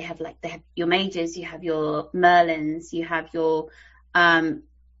there. They have your mages, you have your Merlins, you have your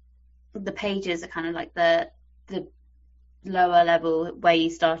the pages are kind of like the lower level where you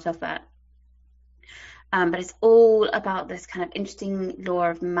start off at. But it's all about this kind of interesting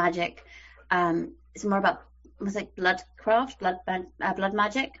lore of magic. It's more about blood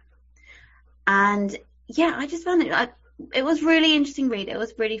magic. And yeah, I just found it was really interesting read. It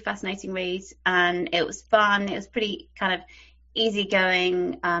was really fascinating read, and it was fun. It was pretty kind of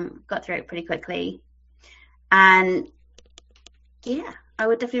easygoing. Got through it pretty quickly, and yeah, I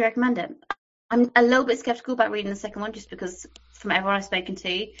would definitely recommend it. I'm a little bit skeptical about reading the second one, just because from everyone I've spoken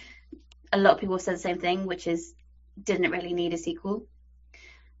to, a lot of people have said the same thing, which is didn't really need a sequel.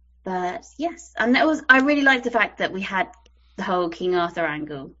 But yes, and I really liked the fact that we had the whole King Arthur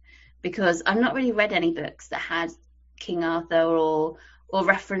angle, because I've not really read any books that had King Arthur or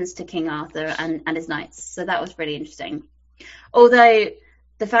reference to King Arthur and his knights. So that was really interesting. Although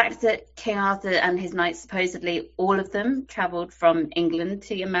the fact that King Arthur and his knights, supposedly all of them travelled from England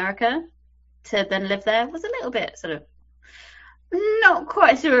to America to then live there, was a little bit sort of not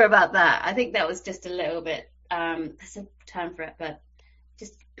quite sure about that. I think that was just a little bit, there's a term for it, but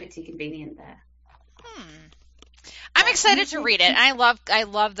just a bit too convenient there. I'm excited to read it. And I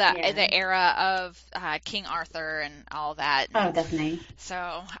love the era of King Arthur and all that. Oh, definitely.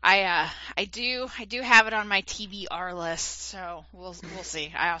 So I do have it on my TBR list. So we'll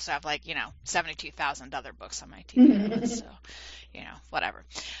see. I also have 72,000 other books on my TBR list. So whatever.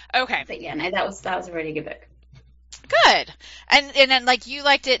 Okay. But yeah, no, that was a really good book. Good. And then you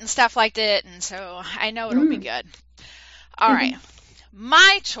liked it and Steph liked it, and so I know it'll be good. All right.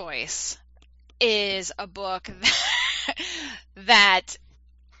 My choice is a book that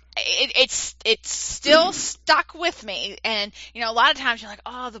it's still stuck with me. And, a lot of times you're like,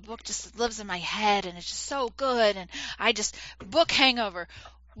 oh, the book just lives in my head and it's just so good. And book hangover.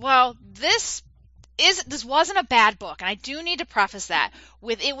 Well, this wasn't a bad book. And I do need to preface that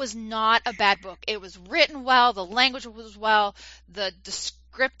with it was not a bad book. It was written well. The language was well. The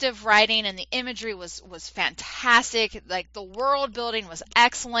descriptive writing and the imagery was fantastic. The world building was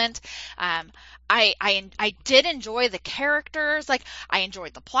excellent. I did enjoy the characters. I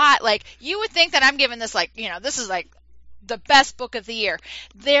enjoyed the plot. You would think that I'm giving this this is the best book of the year.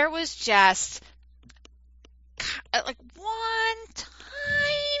 There was just one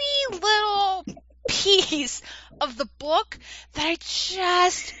tiny little piece of the book that I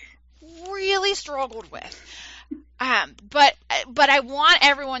just really struggled with. But I want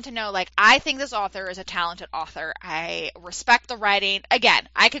everyone to know, I think this author is a talented author. I respect the writing. Again,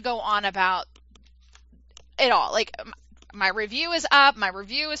 I could go on about it all. My review is up, my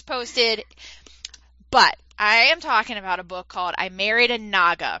review is posted, but I am talking about a book called I Married a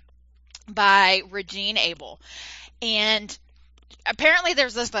Naga by Regine Abel. And apparently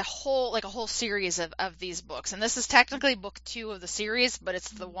there's a whole series of these books, and this is technically book 2 of the series, but it's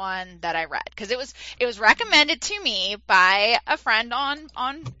the one that I read because it was recommended to me by a friend on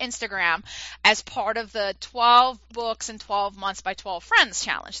Instagram as part of the 12 books in 12 months by 12 friends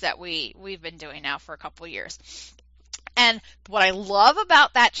challenge that we've been doing now for a couple of years. And what I love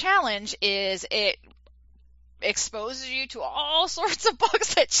about that challenge is it exposes you to all sorts of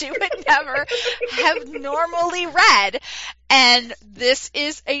books that you would never have normally read. And this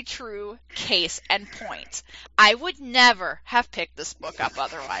is a true case and point. I would never have picked this book up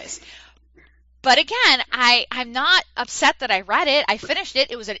otherwise. But again, I'm not upset that I read it. I finished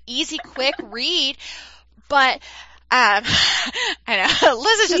it. It was an easy, quick read. But I know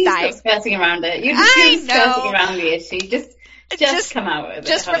Liz is just dying. Skirting around it. You're just skirting around the issue. Just come out with it.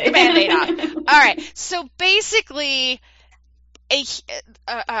 Just rip the Band-Aid off. All right. So basically,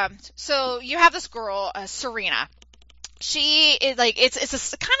 so you have this girl, Serena. She is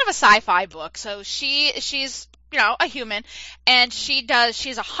it's a kind of a sci-fi book. So she's a human, and she's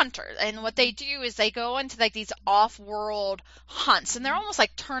a hunter. And what they do is they go into these off-world hunts, and they're almost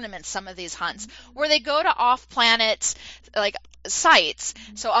like tournaments, some of these hunts, where they go to off-planet sites,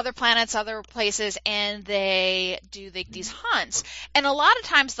 so other planets, other places, and they do these hunts. And a lot of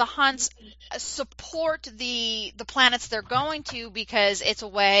times the hunts support the planets they're going to, because it's a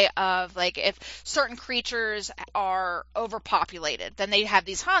way of if certain creatures are overpopulated, then they have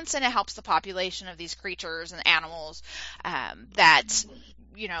these hunts, and it helps the population of these creatures and animals that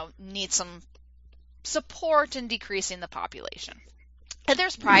need some support in decreasing the population. And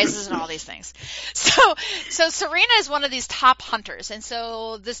there's prizes and all these things. So Serena is one of these top hunters. And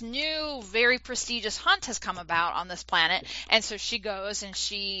so this new, very prestigious hunt has come about on this planet. And so she goes, and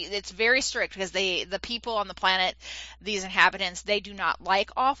it's very strict because the people on the planet, these inhabitants, they do not like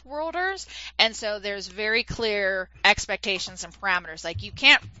off-worlders. And so there's very clear expectations and parameters. You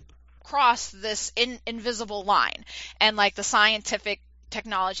can't cross this invisible line. And the scientific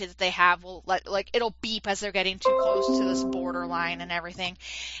technology that they have will it'll beep as they're getting too close to this borderline and everything.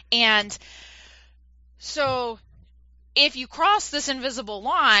 And so if you cross this invisible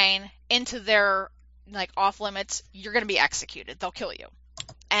line into their off limits, you're going to be executed. They'll kill you.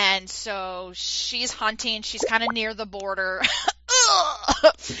 And so she's hunting. She's kind of near the border.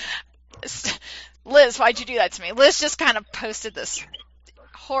 Liz, why'd you do that to me? Liz just kind of posted this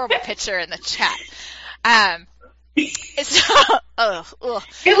horrible picture in the chat. It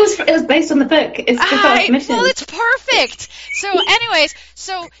was based on the book. It's the well, it's perfect. So anyways,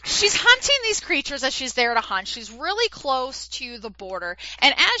 so she's hunting these creatures as she's there to hunt. She's really close to the border,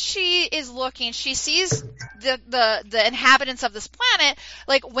 and as she is looking, she sees the inhabitants of this planet,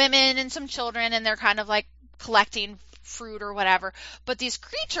 women and some children, and they're kind of collecting fruit or whatever. But these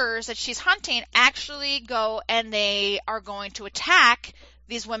creatures that she's hunting actually go, and they are going to attack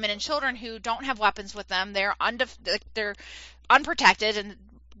these women and children who don't have weapons with them. They're unprotected, and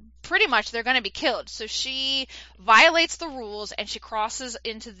pretty much they're going to be killed. So she violates the rules, and she crosses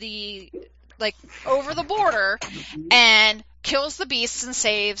into over the border and kills the beasts and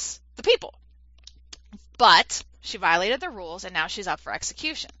saves the people. But She violated the rules, and now she's up for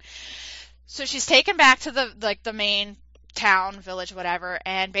execution. So she's taken back to the main town, village, whatever,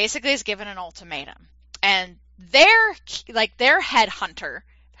 and basically is given an ultimatum. And their head hunter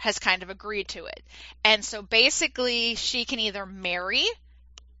has kind of agreed to it. And so basically she can either marry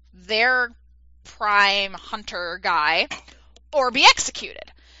their prime hunter guy or be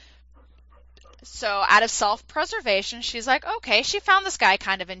executed. So out of self-preservation, she's like, okay, she found this guy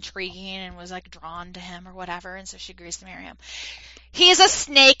kind of intriguing and was like drawn to him or whatever, and so she agrees to marry him. He's a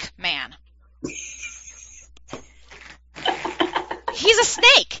snake man. He's a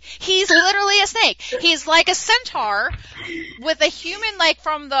snake. He's literally a snake. He's like a centaur with a human, like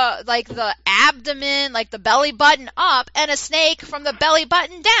from the abdomen, like the belly button up, and a snake from the belly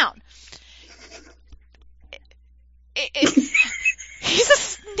button down. He's a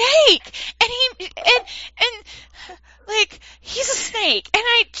snake, and he's a snake, and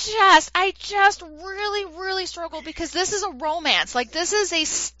I just really, really struggle because this is a romance. Like, this is a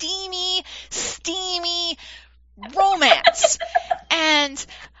steamy romance, and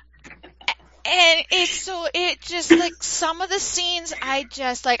it just, like, some of the scenes I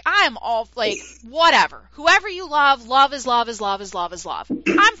just, like, I'm all, like, whatever. Whoever you love is love is love is love is love.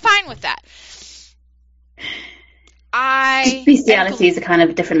 I'm fine with that. Bestiality is a kind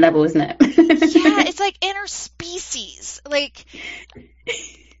of different level, isn't it? Yeah, it's like interspecies. Like,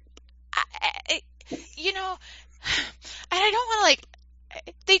 you know, and I don't want to, like,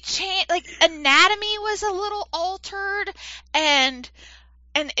 they changed, like, anatomy was a little altered, and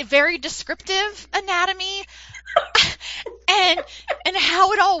very descriptive anatomy, and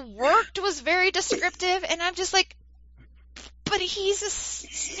how it all worked was very descriptive, and I'm just like, but he's a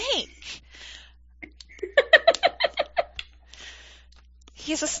snake.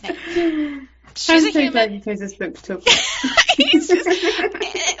 He's a snake. She's a human. Glad you chose this book to talk about. He's just,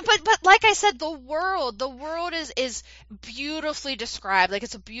 but like I said, the world is beautifully described. Like,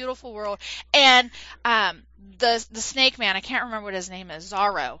 it's a beautiful world. And the snake man, I can't remember what his name is,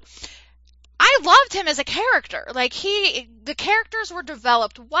 Zorro. I loved him as a character. Like, the characters were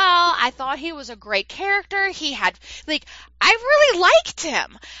developed well. I thought he was a great character. He had, like, I really liked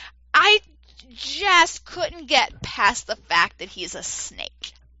him. I just couldn't get past the fact that he's a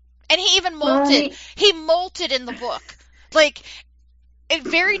snake. And he even molted. Right. He molted in the book. Like, it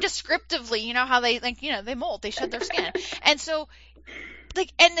very descriptively, you know how they, like, you know, they molt, they shed their skin. And so,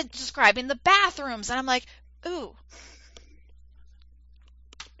 like, and describing the bathrooms, and I'm like, ooh.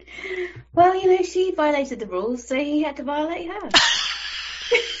 Well, you know, she violated the rules, so he had to violate her.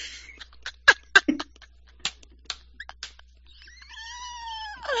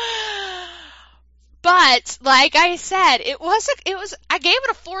 But like I said, it was I gave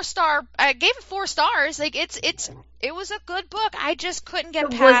it 4 stars. Like, it was a good book. I just couldn't get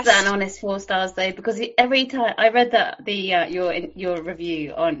past. Was that an honest 4 stars though? Because every time I read your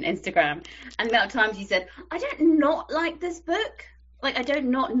review on Instagram, and the amount of times you said, I don't not like this book. Like, I don't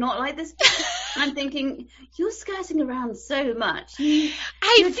not like this book. And I'm thinking, you're skirting around so much. I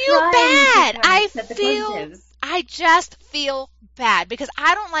feel bad. I just feel bad because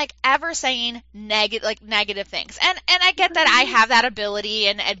I don't like ever saying negative things. And I get that I have that ability,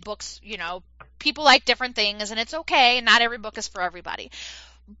 and books, you know, people like different things, and it's okay, and not every book is for everybody.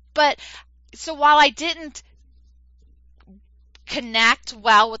 But so while I didn't connect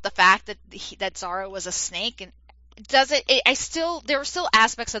well with the fact that Zorro was a snake, and there were still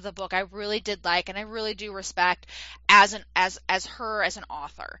aspects of the book I really did like, and I really do respect as her as an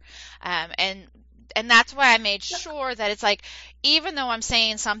author. And that's why I made sure that it's like, even though I'm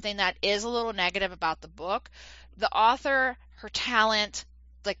saying something that is a little negative about the book, the author, her talent,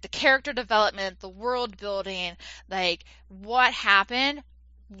 like the character development, the world building, like what happened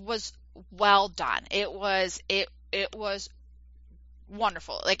was well done. It was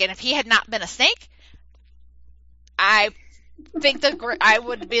wonderful. Like, and if he had not been a snake, I think I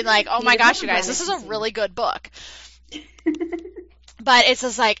would be like, oh my gosh, you guys, this is a really good book. But it's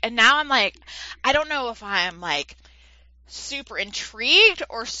just like, and now I'm like, I don't know if I'm like super intrigued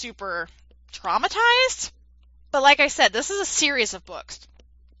or super traumatized. But like I said, this is a series of books.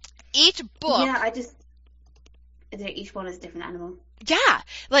 Each book. Yeah, each one is a different animal. Yeah,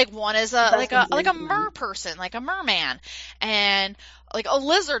 like one is like a mer person, like a merman, and like a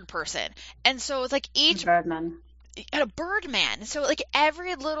lizard person, and so it's like each birdman. And a birdman. So like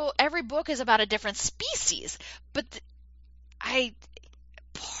every book is about a different species, but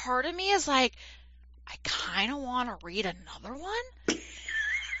part of me is like, I kind of want to read another one.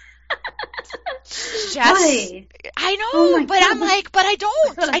 Why? I know, but I'm like, but I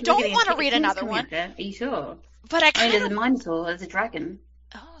don't want to read another one. Are you sure? But I kind of. There's a minotaur, there's a dragon.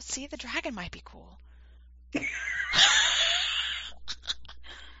 Oh, see, the dragon might be cool.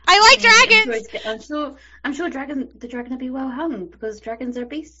 I like dragons. I'm sure the dragon will be well hung because dragons are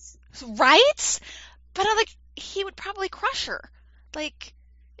beasts. Right? But I'm like, he would probably crush her. Like,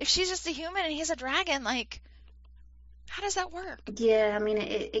 if she's just a human and he's a dragon, like, how does that work? Yeah, I mean,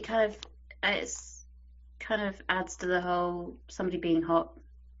 it kind of adds to the whole somebody being hot.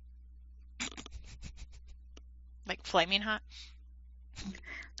 Like flaming hot?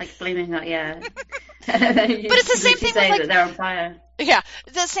 Like flaming hot, yeah. But it's the same thing with like that they're on fire. Yeah,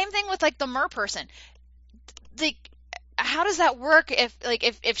 the same thing with like the mer person. Like, how does that work if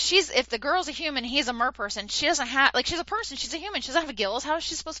the girl's a human, he's a mer person, she doesn't have, like, she's a person, she's a human, she doesn't have gills, how is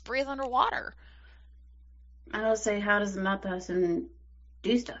she supposed to breathe underwater? And also, how does a mer person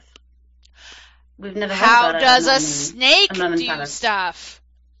do stuff? We've never heard How about does it. a snake do phallus. stuff?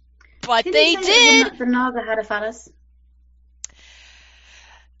 But Didn't they you say did. The Naga had a phallus.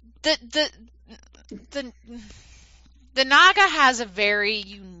 The Naga has a very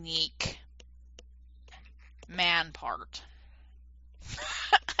unique man part.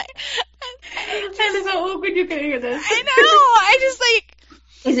 Tell us how awkward you're getting at this. I know. I just like.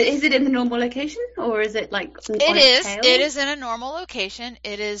 Is it in the normal location or is it like? It is. It is in a normal location.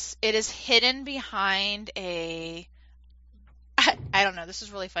 It is hidden behind a. I don't know. This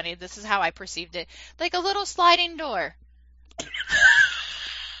is really funny. This is how I perceived it. Like a little sliding door.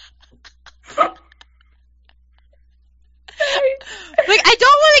 Like, I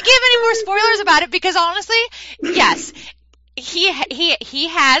don't want to give any more spoilers about it because honestly, yes, he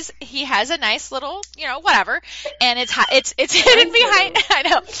has a nice little, whatever, and it's hidden behind. I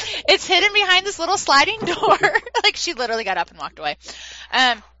know, it's hidden behind this little sliding door. Like, she literally got up and walked away.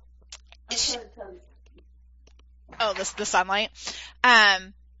 The sunlight.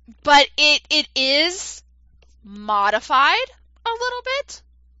 But it is modified a little bit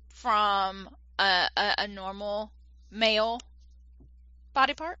from a normal male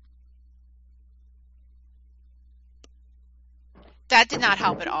body part. That did not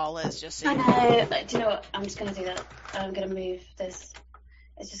help at all, Liz, just so I know. Do you know what? I'm just going to do that. I'm going to move this.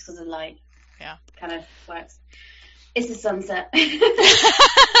 It's just because of the light. Yeah. Kind of works. It's the sunset.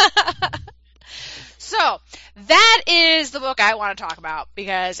 So, that is the book I want to talk about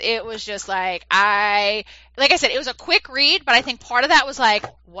because it was just like I said, it was a quick read, but I think part of that was like,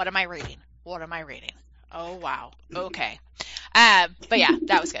 what am I reading? What am I reading? Oh, wow. Okay. But yeah,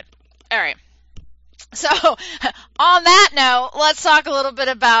 that was good. All right. So, on that note, let's talk a little bit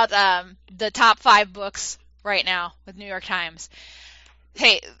about the top 5 books right now with New York Times.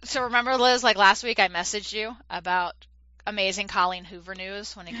 Hey, so remember, Liz, like last week I messaged you about amazing Colleen Hoover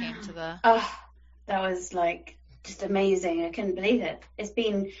news when it came to the... Oh, that was like just amazing. I couldn't believe it. It's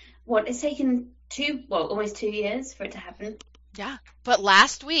been, it's taken almost 2 years for it to happen. Yeah, but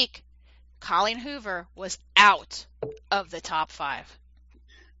last week, Colleen Hoover was out of the top 5.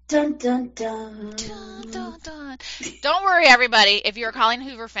 Dun, dun, dun. Dun, dun, dun. Don't worry, everybody. If you're a Colleen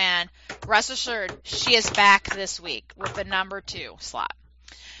Hoover fan, rest assured, she is back this week with the number 2 slot.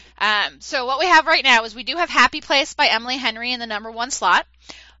 So what we have right now is we do have Happy Place by Emily Henry in the number 1 slot.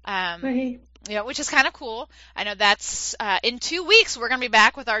 Right. Which is kind of cool. I know that's in 2 weeks we're going to be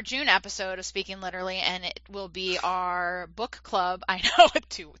back with our June episode of Speaking Literally, and it will be our book club. I know,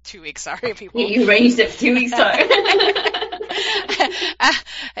 2 weeks. Sorry, people. You arranged it for 2 weeks time.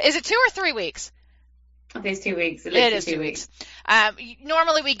 Is it 2 or 3 weeks? I think it's 2 weeks. It is 2 weeks.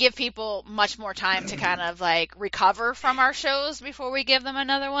 Normally we give people much more time to kind of like recover from our shows before we give them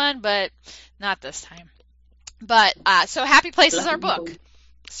another one, but not this time. But so Happy Place is our book.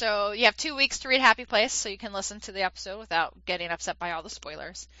 So you have 2 weeks to read Happy Place, so you can listen to the episode without getting upset by all the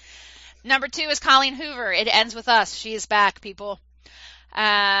spoilers. Number 2 is Colleen Hoover. It Ends With Us. She is back, people.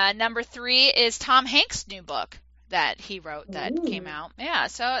 Number 3 is Tom Hanks' new book that he wrote that came out. Yeah,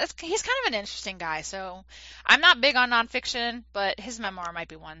 so he's kind of an interesting guy. So I'm not big on nonfiction, but his memoir might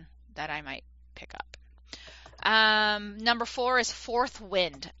be one that I might pick up. Number 4 is Fourth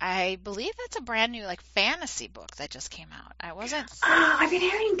Wind. I believe that's a brand new fantasy book that just came out. I've been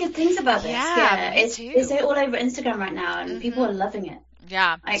hearing good things about this. Yeah, it's all over Instagram right now, and people are loving it.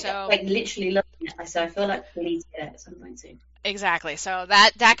 Yeah, literally loving it. So I feel like we need to get it at some point soon. Exactly. So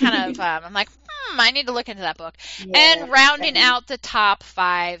that kind of I'm like, I need to look into that book. Yeah, and rounding out the top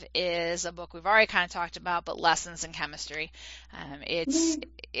 5 is a book we've already kind of talked about, but Lessons in Chemistry.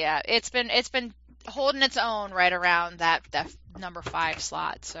 It's been holding its own right around that number 5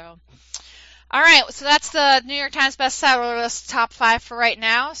 slot. So, all right. So that's the New York Times bestseller list top 5 for right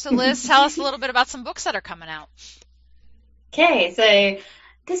now. So Liz, tell us a little bit about some books that are coming out. Okay. So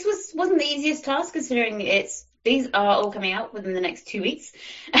this wasn't the easiest task considering it's these are all coming out within the next 2 weeks,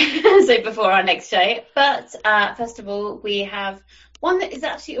 so before our next show. But first of all, we have one that is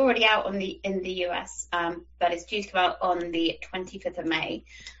actually already out in the US, but it's due to come out on the 25th of May,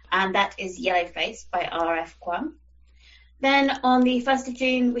 and that is Yellowface by R.F. Kuang. Then on the 1st of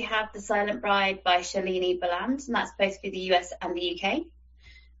June, we have The Silent Bride by Shalini Boland, and that's both for the US and the UK.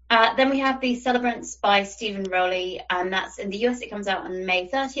 Then we have The Celebrants by Stephen Rowley, and that's in the US. It comes out on May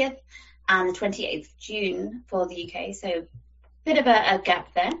 30th and the 28th of June for the UK, so a bit of a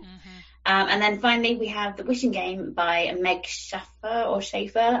gap there. Mm-hmm. And then finally, we have The Wishing Game by Meg Schaefer,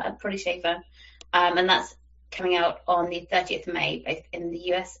 probably Schaefer, and that's coming out on the 30th of May, both in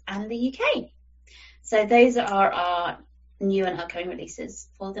the US and the UK. So those are our new and upcoming releases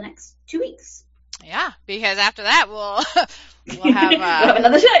for the next 2 weeks. Yeah, because after that we'll have we'll have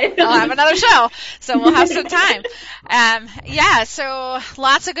another show. I'll have another show, so we'll have some time. So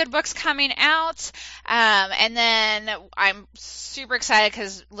lots of good books coming out, and then I'm super excited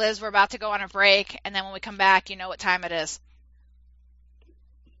because Liz, we're about to go on a break, and then when we come back, you know what time it is.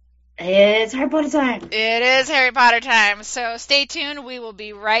 It's Harry Potter time. It is Harry Potter time. So stay tuned. We will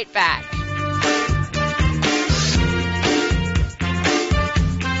be right back.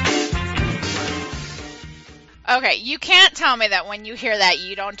 Okay, you can't tell me that when you hear that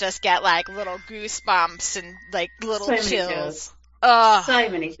you don't just get like little goosebumps and like little chills. So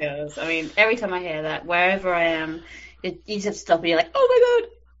many chills. I mean, every time I hear that, wherever I am, you just have to stop and you're like, oh my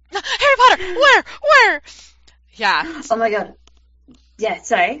god! Harry Potter! Where? Yeah. Oh my god. Yeah,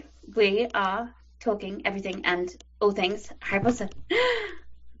 so we are talking everything and all things Harry Potter.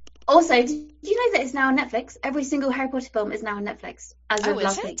 Also, did you know that it's now on Netflix? Every single Harry Potter film is now on Netflix as of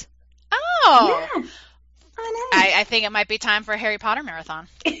last week. Oh! Yeah. I know. I think it might be time for a Harry Potter marathon.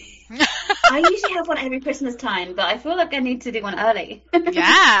 I usually have one every Christmas time, but I feel like I need to do one early.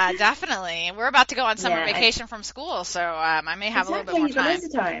 Yeah, definitely. We're about to go on summer vacation from school, so I may have a little bit more time. Loads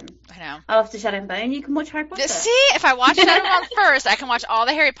of time. I know. After Shadow and Bone, you can watch Harry Potter. See, if I watch Shadow and Bone first, I can watch all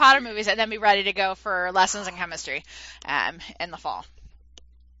the Harry Potter movies and then be ready to go for lessons in chemistry in the fall.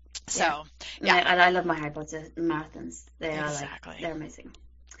 So, yeah. I love my Harry Potter marathons. They are they're amazing.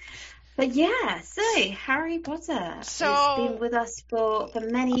 But yeah, so Harry Potter has been with us for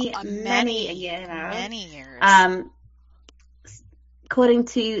many a year now. Many years. According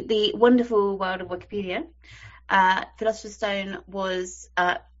to the wonderful world of Wikipedia, Philosopher's Stone was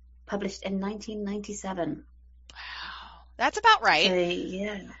published in 1997. Wow, that's about right. So,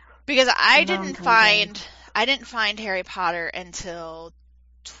 yeah. Because I didn't find Harry Potter until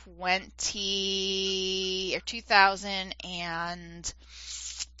 2000 and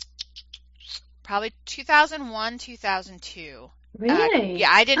probably 2001, 2002. Really? Yeah,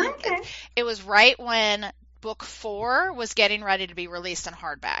 I didn't. Okay. It was right when book 4 was getting ready to be released in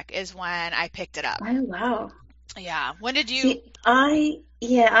hardback is when I picked it up. Oh, wow. Yeah. When did you? See, I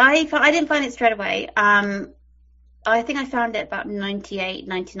didn't find it straight away. I think I found it about 98,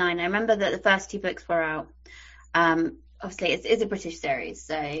 99. I remember that the first 2 books were out. Obviously, it's a British series,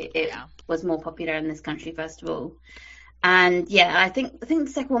 so it was more popular in this country, first of all. And yeah, I think the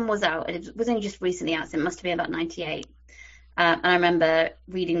second one was out. It was only just recently out, so it must have been about 98. And I remember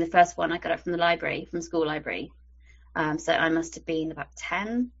reading the first one. I got it from the library, from school library. So I must have been about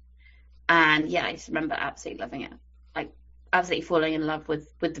 10. And yeah, I just remember absolutely loving it. Like, absolutely falling in love with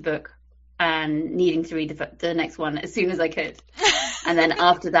the book and needing to read the next one as soon as I could. And then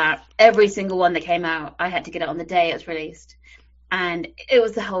after that, every single one that came out, I had to get it on the day it was released. And it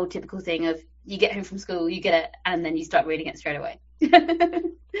was the whole typical thing of you get home from school, you get it, and then you start reading it straight away.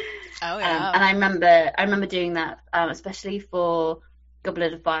 Oh yeah. And I remember doing that, especially for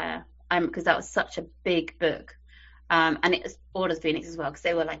Goblet of Fire, because that was such a big book. And it was Order of the Phoenix as well, because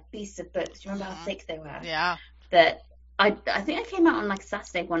they were like beasts of books. Do you remember how thick they were? Yeah. That I think I came out on like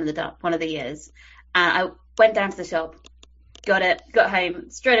Saturday one of the years, and I went down to the shop, got it, got home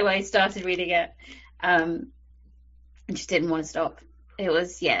straight away, started reading it, and just didn't want to stop. It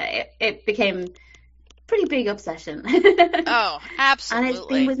was it became a pretty big obsession. Oh, absolutely. And it's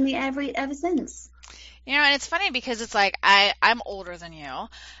been with me ever since. You know, and it's funny because it's like I'm older than you,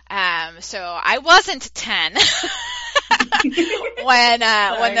 so I wasn't 10 when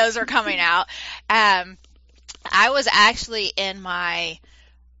those were coming out. I was actually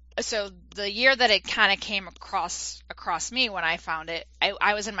so the year that it kind of came across me when I found it,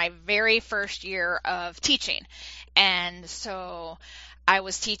 I was in my very first year of teaching, and so I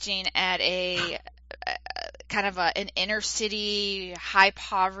was teaching at a kind of an inner city, high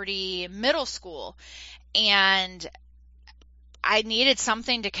poverty middle school, and I needed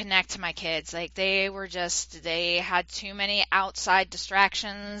something to connect to my kids. Like they had too many outside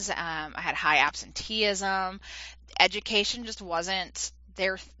distractions. I had high absenteeism. Education just wasn't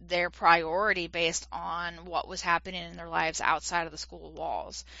their priority based on what was happening in their lives outside of the school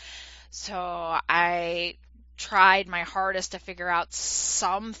walls. So I tried my hardest to figure out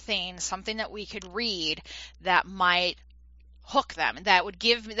something that we could read that might hook them, that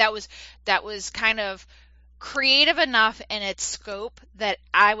was kind of creative enough in its scope that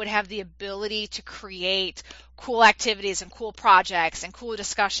I would have the ability to create cool activities and cool projects and cool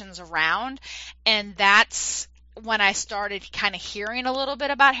discussions around. And that's when I started kind of hearing a little bit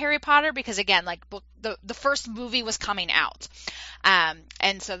about Harry Potter, because again, like the first movie was coming out.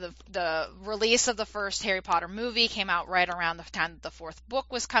 And so the release of the first Harry Potter movie came out right around the time that the fourth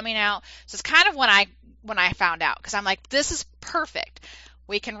book was coming out. So it's kind of when I found out, because I'm like, this is perfect.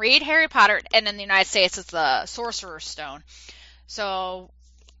 We can read Harry Potter, and in the United States, it's the Sorcerer's Stone. So,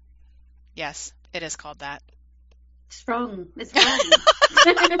 yes, it is called that. Strong. It's wrong.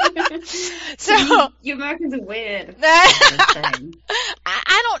 So you Americans are weird.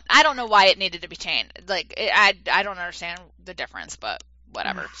 I don't know why it needed to be changed. Like, I don't understand the difference, but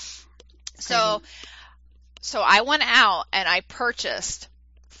whatever. So I went out and I purchased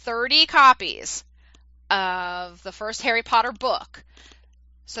 30 copies of the first Harry Potter book,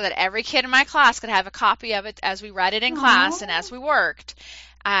 so that every kid in my class could have a copy of it as we read it in class and as we worked.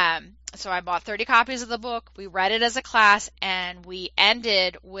 So I bought 30 copies of the book. We read it as a class, and we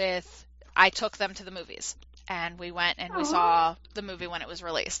ended with, I took them to the movies. And we went and we saw the movie when it was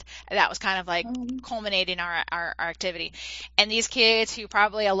released. And that was kind of like culminating our activity. And these kids, who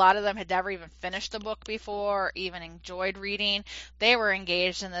probably a lot of them had never even finished the book before or even enjoyed reading, they were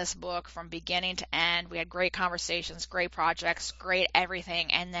engaged in this book from beginning to end. We had great conversations, great projects, great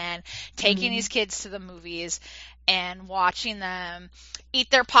everything. And then taking these kids to the movies and watching them eat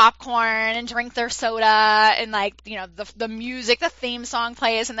their popcorn and drink their soda, and like, you know, the music, the theme song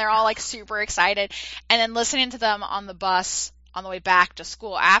plays, and they're all like super excited, and then listening to them on the bus on the way back to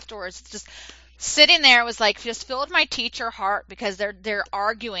school afterwards, just sitting there was like, just filled my teacher heart, because they're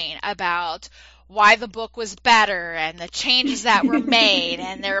arguing about why the book was better and the changes that were made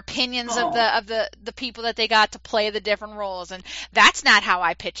and their opinions of the people that they got to play the different roles. And that's not how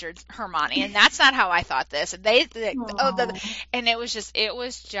I pictured Hermione, and that's not how I thought this. And and it was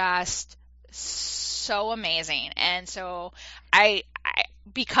just so amazing. And so I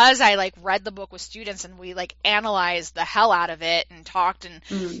because I like read the book with students and we like analyzed the hell out of it and talked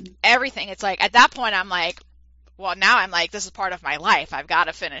and everything, it's like at that point I'm like, well, now I'm like, this is part of my life. I've got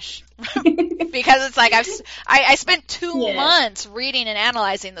to finish. Because it's like I spent 2 months reading and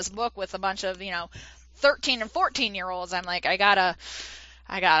analyzing this book with a bunch of, 13 and 14-year-olds. I'm like,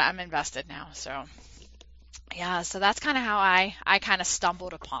 I'm invested now. So, yeah, so that's kind of how I kind of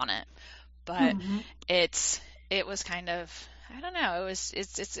stumbled upon it. But it was kind of, I don't know,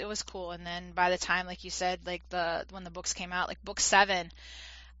 it was cool. And then by the time, like you said, like when the books came out, like book 7,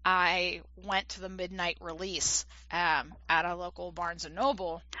 I went to the midnight release at a local Barnes &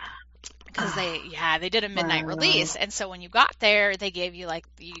 Noble, because they did a midnight release. And so when you got there, they gave you like,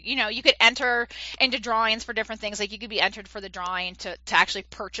 you could enter into drawings for different things. Like you could be entered for the drawing to actually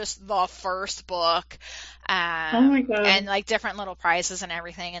purchase the first book. Oh my God. And like different little prizes and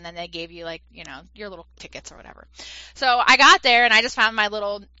everything. And then they gave you like, your little tickets or whatever. So I got there and I just found my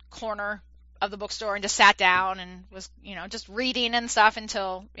little corner of the bookstore and just sat down and was, just reading and stuff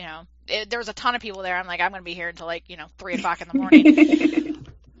until, there was a ton of people there. I'm like, I'm going to be here until like, 3 o'clock in the morning.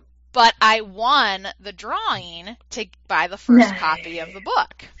 But I won the drawing to buy the first copy of the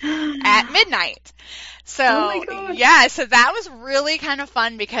book at midnight. So, so that was really kind of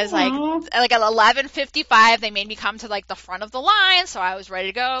fun, because like at 11:55, they made me come to like the front of the line. So I was ready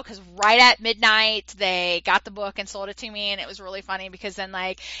to go, because right at midnight, they got the book and sold it to me. And it was really funny, because then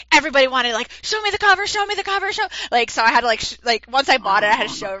like everybody wanted like, show me the cover. So I had to like once I bought it, I had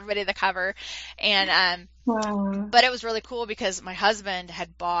to show everybody the cover. And, but it was really cool, because my husband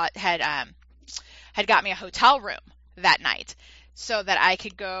had got me a hotel room that night, so that I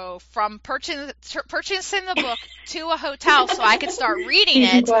could go from purchasing the book to a hotel, so I could start reading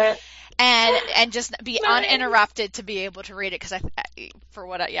it and just be uninterrupted to be able to read it. Because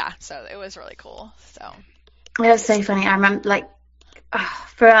so it was really cool. So it was so funny. I remember like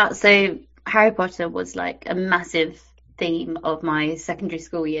throughout. So Harry Potter was like a massive theme of my secondary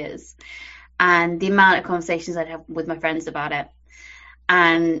school years. And the amount of conversations I'd have with my friends about it.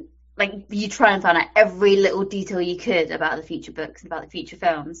 And, like, you try and find out every little detail you could about the future books and about the future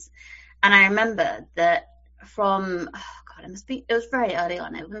films. And I remember that it was very early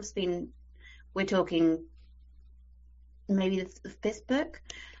on. It must have been, we're talking maybe the fifth book,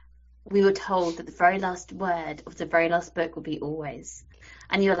 we were told that the very last word of the very last book would be always.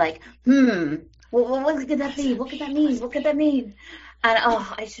 And you're like, what could that be? What could that mean? What could that mean? And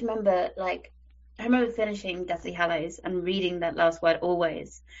I just remember, like, I remember finishing Deathly Hallows and reading that last word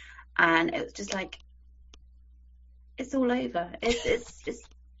always. And it was just like, it's all over.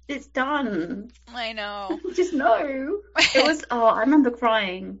 It's done. I know. Just no. It was, I remember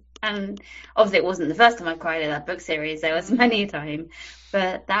crying. And obviously it wasn't the first time I cried in that book series. There was many a time.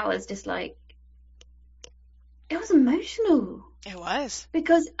 But that was just like, it was emotional. It was.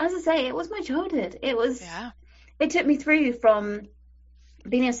 Because, as I say, it was my childhood. It was, Yeah. It took me through from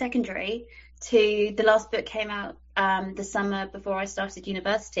being a secondary to the last book came out the summer before I started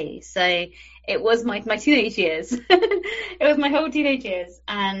university. So it was my teenage years. It was my whole teenage years.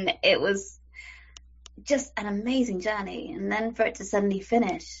 And it was just an amazing journey. And then for it to suddenly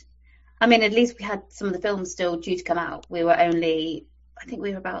finish. I mean, at least we had some of the films still due to come out. We were only, I think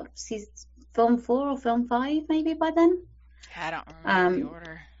we were about film 4 or film 5 maybe by then. I don't remember the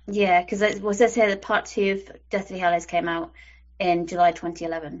order. Yeah, because it was says here that part 2 of Deathly Hallows came out in July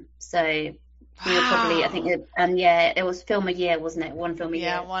 2011. So we were probably, I think, it was film a year, wasn't it? One film a year.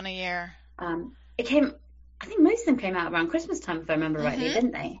 Yeah, one a year. It came, I think most of them came out around Christmas time, if I remember rightly,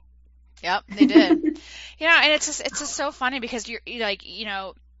 didn't they? Yep, they did. And it's just so funny because you're like,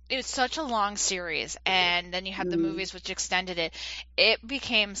 it was such a long series, and then you had the movies which extended it. It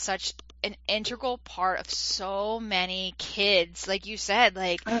became such an integral part of so many kids, like you said,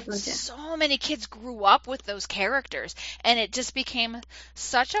 so many kids grew up with those characters, and it just became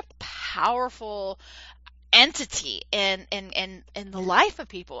such a powerful entity in the life of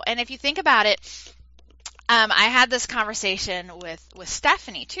people. And if you think about it, I had this conversation with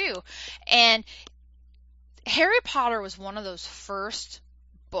Stephanie too, and Harry Potter was one of those first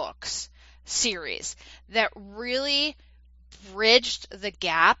books series that really bridged the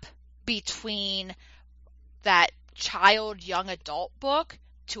gap between that child young adult book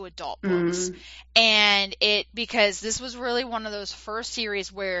to adult books. And because this was really one of those first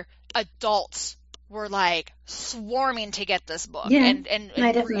series where adults were like swarming to get this book and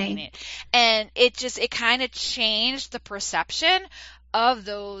reading it. And it kind of changed the perception of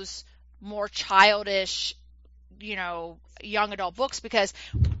those more childish, young adult books, because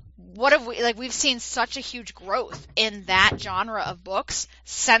what have we've seen such a huge growth in that genre of books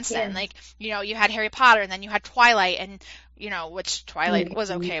since then. Like, you had Harry Potter, and then you had Twilight, and which Twilight was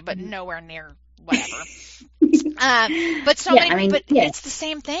okay, but nowhere near whatever. But so many, it's the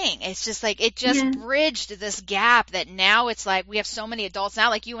same thing. It's just like, it just bridged this gap that now it's like we have so many adults now,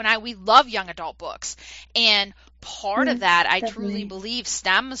 like you and I, we love young adult books. And part of that, I truly believe,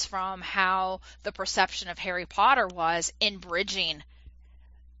 stems from how the perception of Harry Potter was in bridging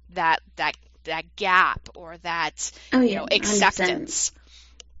that gap, or that, acceptance. 100%.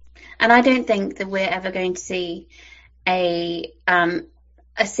 And I don't think that we're ever going to see a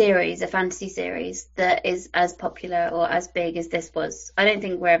fantasy series that is as popular or as big as this was. I don't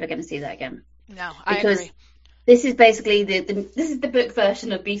think we're ever going to see that again. No, I agree. This is basically this is the book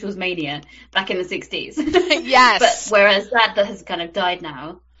version of Beatles Mania back in the 60s. Yes. But whereas that has kind of died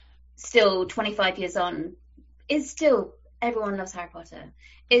now, still 25 years on, is still, everyone loves Harry Potter.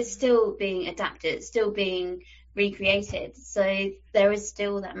 It's still being adapted. It's still being recreated. So there is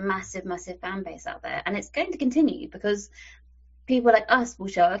still that massive, massive fan base out there. And it's going to continue because people like us will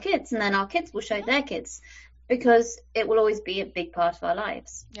show our kids, and then our kids will show their kids, because it will always be a big part of our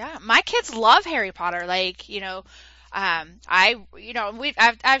lives. Yeah, my kids love Harry Potter. Like, I've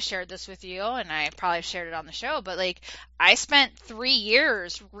shared this with you, and I probably shared it on the show, but like, I spent 3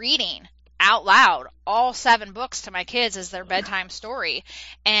 years reading out loud all 7 books to my kids as their bedtime story,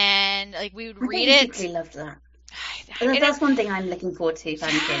 and like, we would read it. I loved that. That's one thing I'm looking forward to for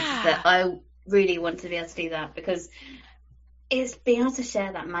my kids, that I really want to be able to do that, because it's being able to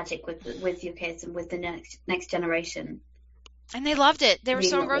share that magic with your kids and with the next generation. And they loved it. They were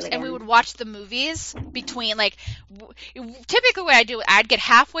so engrossed. And we would watch the movies between, like, typically what I do, I'd get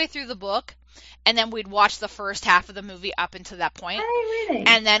halfway through the book, and then we'd watch the first half of the movie up until that point. Oh, really?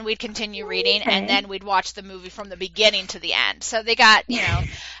 And then we'd continue reading, and then we'd watch the movie from the beginning to the end. So they got,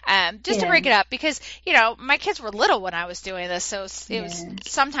 just to break it up, because, my kids were little when I was doing this, so it was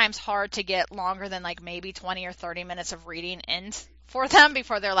sometimes hard to get longer than, like, maybe 20 or 30 minutes of reading in for them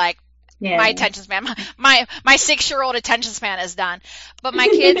before they're like, my attention span, my 6-year-old attention span is done. But my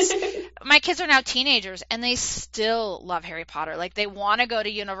kids are now teenagers, and they still love Harry Potter. Like, they want to go to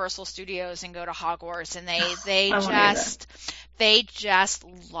Universal Studios and go to Hogwarts, and they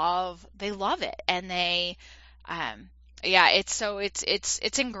love it. And they,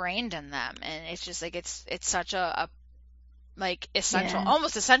 it's ingrained in them. And it's just like, it's such a like essential, Yeah.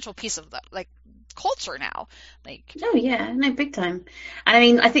 almost essential piece of the like culture now. Like, Oh yeah, no, big time. And I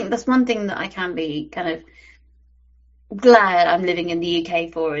mean, I think that's one thing that I can be kind of glad I'm living in the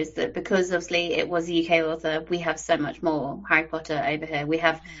UK for, is that because obviously it was a UK author, we have so much more Harry Potter over here. We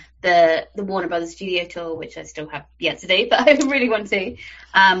have the Warner Brothers Studio Tour, which I still have yet to do, but I really want to.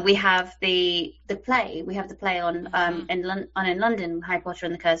 We have the play. We have the play on in London, Harry Potter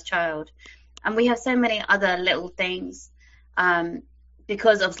and the Cursed Child, and we have so many other little things.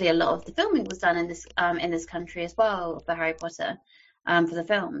 Because obviously a lot of the filming was done in this country as well for Harry Potter, for the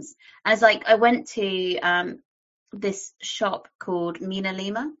films. And it's like I went to this shop called Mina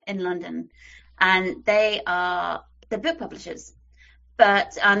Lima in London, and they're book publishers,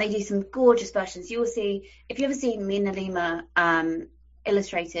 but they do some gorgeous versions. You will see, if you ever seen Mina Lima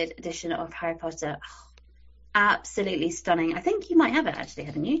illustrated edition of Harry Potter, absolutely stunning. I think you might have it actually,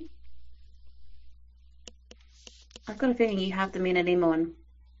 haven't you? I've got a feeling you have the Mina Lima one.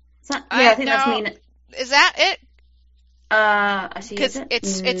 I think that's Mina. Is that it? Actually, because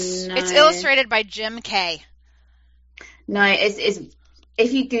it's illustrated by Jim Kay. No, it's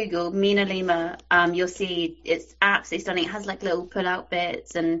if you Google Mina Lima, you'll see it's absolutely stunning. It has like little pull-out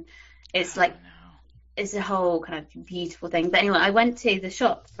bits, and it's like it's a whole kind of beautiful thing. But anyway, I went to the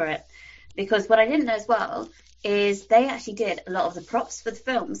shop for it because what I didn't know as well is they actually did a lot of the props for the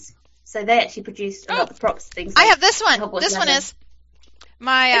films. So they actually produced a lot of the props things. Like I have this one. Hogwarts this Leather. one is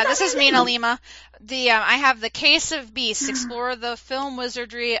my. This is Mina Lima. I have the Case of Beasts. Explore the film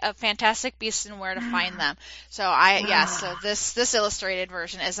wizardry of fantastic beasts and where to find them. So So this illustrated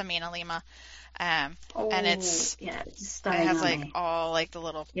version is a Mina Lima, and it's stunning. It has like all like the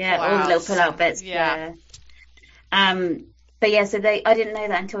little all the little pull-out bits. Yeah. But yeah, so I didn't know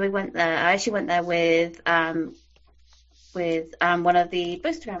that until we went there. I actually went there with one of the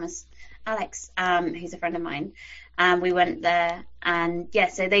Bookstagrammers, Alex, who's a friend of mine. We went there, and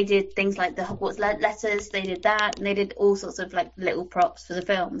so they did things like the Hogwarts letters. They did that, and they did all sorts of like little props for the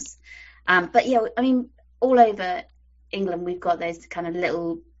films. But yeah, I mean, all over England, we've got those kind of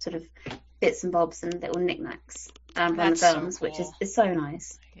little sort of bits and bobs and little knickknacks from the films, so cool. Which is so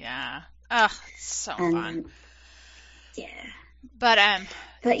nice. Yeah. Oh, it's so fun. Yeah. But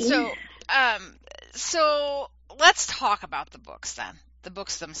yeah. So let's talk about the books then. The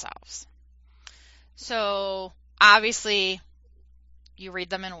books themselves. So obviously, you read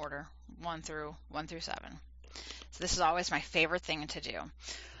them in order, 1 through 7. So this is always my favorite thing to do.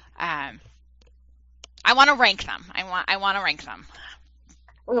 I want to rank them. I want to rank them.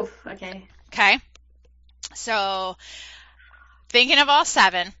 Oh, okay. Okay. So thinking of all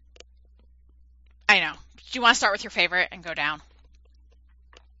 7, I know. Do you want to start with your favorite and go down?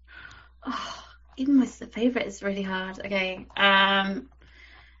 Oh, even with the favorite, it's really hard. Okay.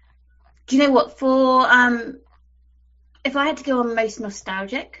 Do you know what? For if I had to go on most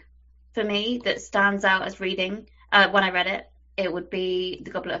nostalgic, for me, that stands out as reading when I read it, it would be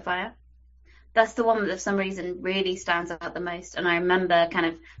The Goblet of Fire. That's the one that for some reason really stands out the most. And I remember kind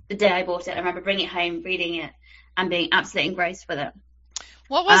of the day I bought it, I remember bringing it home, reading it, and being absolutely engrossed with it.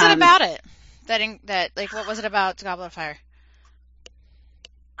 What was it about it? What was it about The Goblet of Fire?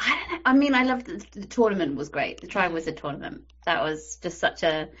 I don't know. I mean, I loved the tournament was great. The Triwizard Tournament. That was just such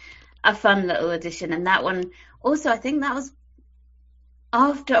a fun little addition. And that one, also, I think that was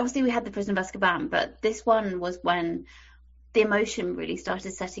after, obviously we had The Prisoner of Azkaban, but this one was when the emotion really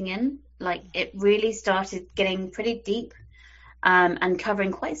started setting in. Like, it really started getting pretty deep, and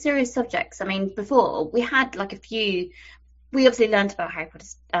covering quite serious subjects. I mean, before, we had like we obviously learned about Harry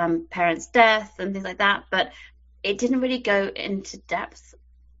Potter's parents' death and things like that, but it didn't really go into depth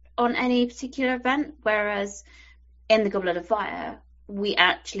on any particular event, whereas in The Goblet of Fire, we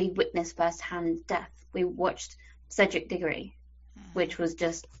actually witnessed first-hand death. We watched Cedric Diggory, which was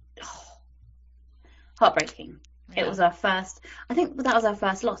just heartbreaking. Yeah. It was our first, I think that was our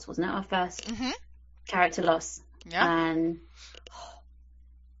first loss, wasn't it? Our first character loss. Yeah. And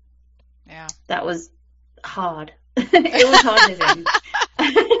that was hard. It was hard living.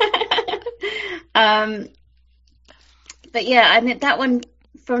 But yeah, I mean, that one,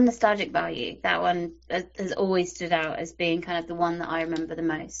 from nostalgic value, that one has always stood out as being kind of the one that I remember the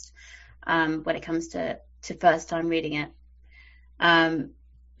most, when it comes to first time reading it.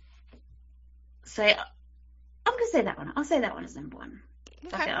 So I'm going to say that one. I'll say that one as number 1.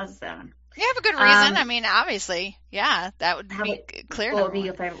 Okay, I'll just say that one. You have a good reason. I mean, obviously, that would be clear. What would be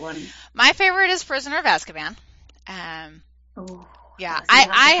your favorite one? My favorite is Prisoner of Azkaban. Yeah,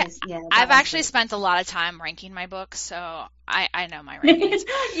 I've actually spent a lot of time ranking my books, so I know my rankings.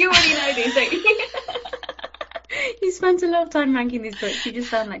 You already know these, don't you? You spent a lot of time ranking these books. You just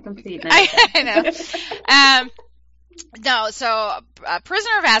sound like complete nerds. I know. No, so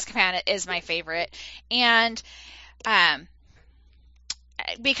Prisoner of Azkaban is my favorite, and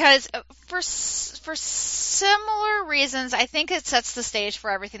because for similar reasons, I think it sets the stage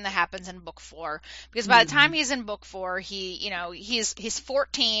for everything that happens in book 4. Because by the time he's in book 4, he's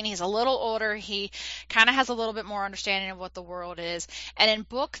 14, he's a little older, he kind of has a little bit more understanding of what the world is, and in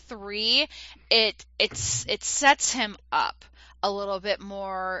book 3, it sets him up a little bit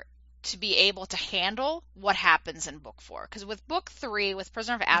more to be able to handle what happens in book 4. Because with book 3, with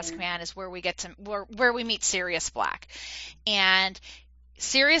Prisoner of Azkaban, is where we get to where we meet Sirius Black, and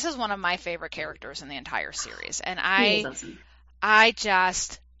Sirius is one of my favorite characters in the entire series, and I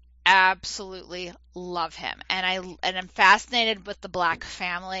just absolutely love him, and I'm fascinated with the Black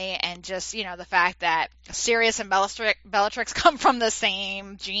family, and just, you know, the fact that Sirius and Bellatrix come from the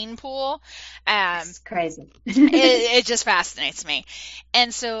same gene pool. It's crazy. it just fascinates me,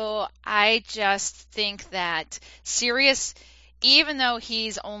 and so I just think that Sirius, even though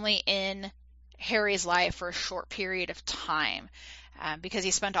he's only in Harry's life for a short period of time, because he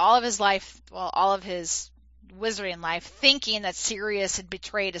spent all of his wizarding life thinking that Sirius had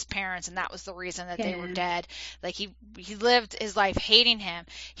betrayed his parents, and that was the reason that they were dead. Like, he lived his life hating him.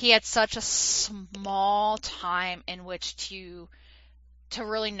 He had such a small time in which to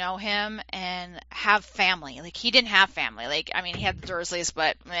really know him and have family. Like, he didn't have family. Like, I mean, he had the Dursleys,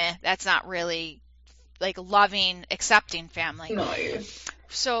 but that's not really like loving, accepting family. No.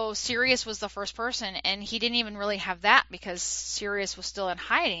 So Sirius was the first person, and he didn't even really have that because Sirius was still in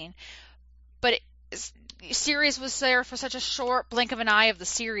hiding. But Sirius was there for such a short blink of an eye of the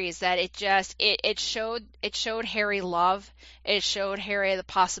series that it showed Harry love. It showed Harry the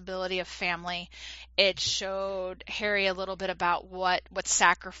possibility of family. It showed Harry a little bit about what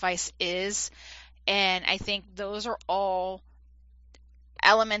sacrifice is. And I think those are all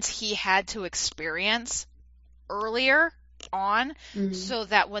elements he had to experience earlier on, so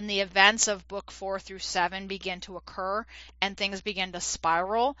that when the events of book 4 through 7 begin to occur and things begin to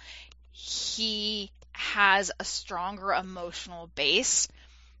spiral, he has a stronger emotional base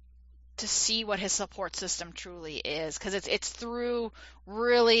to see what his support system truly is, because it's through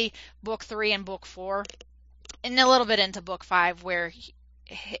really book 3 and book 4 and a little bit into book 5 where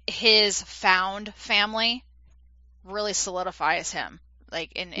his found family really solidifies him,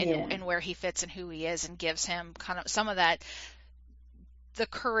 like in where he fits and who he is, and gives him kind of some of that, the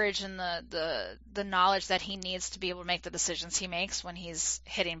courage and the knowledge that he needs to be able to make the decisions he makes when he's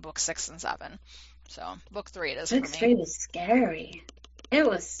hitting book 6 and 7. So book 3 it is for me. Book 3 was scary. It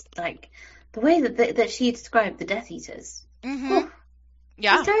was like the way that she described the Death Eaters. Mm-hmm.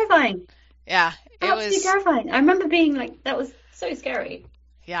 Yeah, it was terrifying. Yeah, it was terrifying. I remember being like, that was so scary.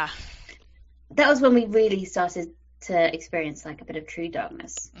 Yeah, that was when we really started to experience like a bit of true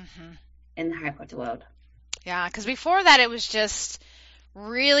darkness in the Harry Potter world. Yeah, because before that it was just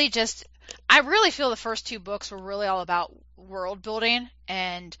really just, I really feel the first 2 books were really all about world building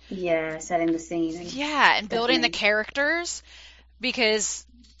and setting the scene. And building the characters, because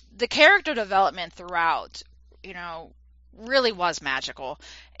the character development throughout, you know, really was magical.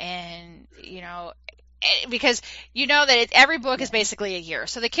 And, you know, because you know that every book is basically a year.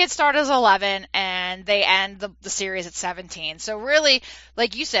 So the kids start as 11 and they end the series at 17. So really,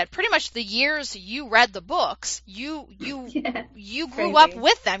 like you said, pretty much the years you read the books, you grew up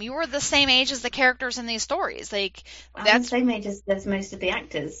with them. You were the same age as the characters in these stories. Like, that's the same age as most of the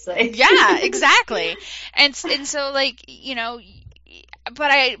actors. So. Yeah, exactly. And so, like, you know, but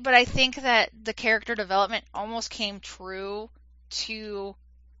I think that the character development almost came true to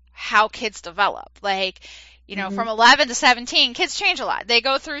how kids develop. Like, you know, from 11 to 17, kids change a lot. They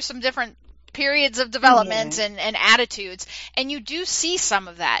go through some different periods of development and attitudes, and you do see some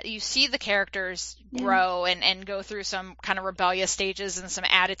of that. You see the characters grow and go through some kind of rebellious stages and some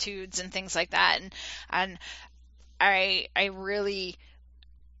attitudes and things like that. And I really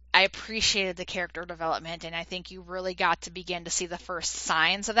appreciated the character development, and I think you really got to begin to see the first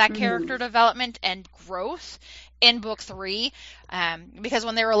signs of that character development and growth in book 3, because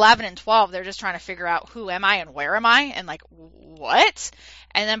when they were 11 and 12, they're just trying to figure out who am I and where am I and like what?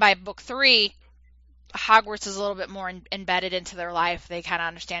 And then by book 3, Hogwarts is a little bit more embedded into their life. They kind of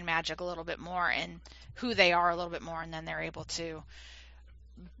understand magic a little bit more and who they are a little bit more, and then they're able to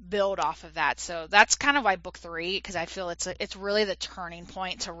build off of that. So that's kind of why book 3, because I feel it's really the turning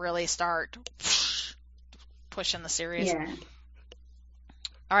point to really start pushing the series. Yeah.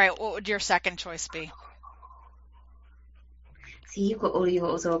 All right, what would your second choice be? See, you've got all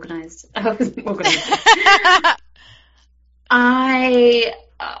yours organised. I wasn't organised.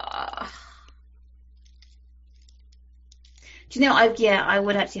 Do you know, I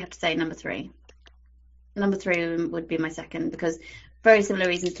would actually have to say number 3. number 3 would be my second, because very similar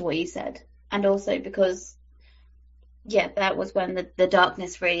reasons to what you said, and also because that was when the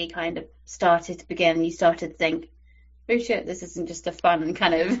darkness really kind of started to begin. You started to think, oh shit, this isn't just a fun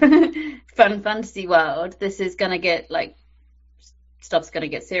kind of fun fantasy world. This is gonna get stuff's gonna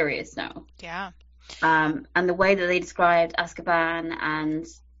get serious now. Yeah. And the way that they described Azkaban and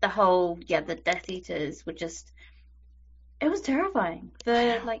the whole the Death Eaters were just, it was terrifying.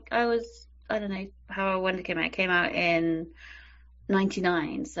 I don't know when it came out. It came out in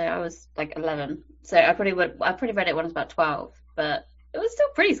 99, so I was like 11. So I probably read it when I was about 12, but it was still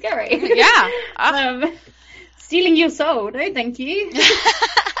pretty scary. Yeah. Stealing your soul, no thank you.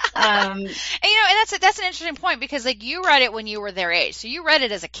 And that's an interesting point, because like you read it when you were their age, so you read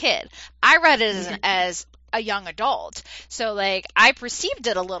it as a kid. I read it as a young adult, so like I perceived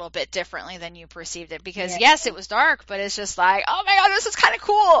it a little bit differently than you perceived it, because yes, it was dark, but it's just like, oh my god, this is kind of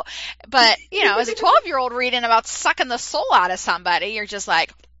cool. But as a 12-year-old reading about sucking the soul out of somebody, you're just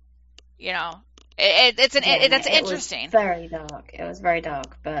like, that's interesting. It was very dark. It was very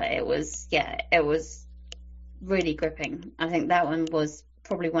dark, but it was really gripping. I think that one was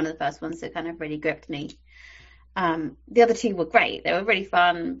probably one of the first ones that kind of really gripped me. The other two were great. They were really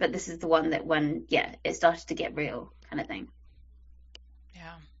fun, but this is the one that when it started to get real kind of thing.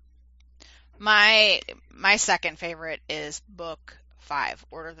 Yeah. My second favorite is book 5,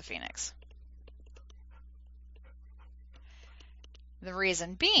 Order of the Phoenix. The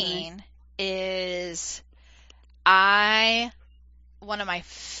reason being is one of my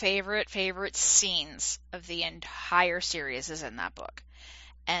favorite scenes of the entire series is in that book.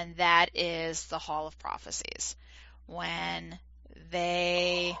 And that is the Hall of Prophecies. When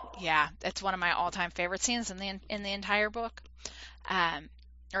it's one of my all-time favorite scenes in the entire book,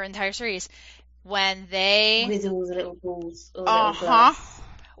 or entire series. When they with all the little balls,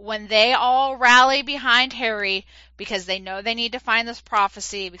 when they all rally behind Harry because they know they need to find this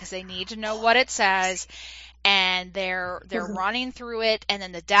prophecy, because they need to know what it says. And they're running through it, and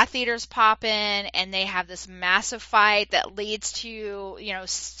then the Death Eaters pop in, and they have this massive fight that leads to,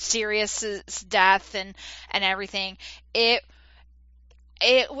 Sirius's death and everything. It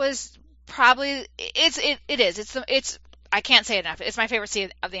was probably it's I can't say it enough. It's my favorite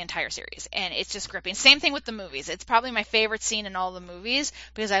scene of the entire series, and it's just gripping. Same thing with the movies. It's probably my favorite scene in all the movies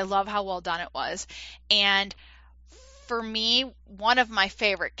because I love how well done it was. And for me, one of my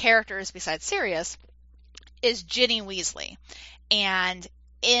favorite characters besides Sirius is Ginny Weasley. And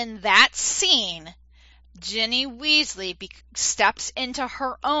in that scene, Ginny Weasley steps into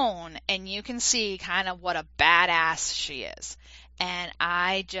her own, and you can see kind of what a badass she is. And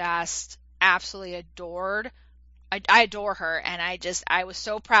I just absolutely I adore her, and I was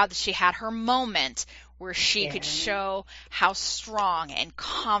so proud that she had her moment where she could show how strong and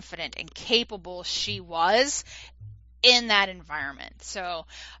confident and capable she was in that environment. So,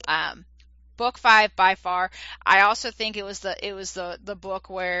 book 5 by far. I also think it was the book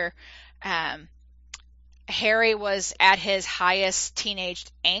where Harry was at his highest teenage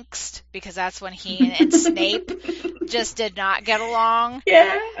angst, because that's when he and Snape just did not get along.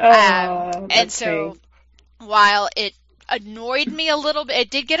 And so while it annoyed me a little bit, it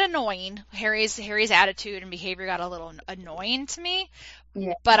did get annoying. Harry's attitude and behavior got a little annoying to me.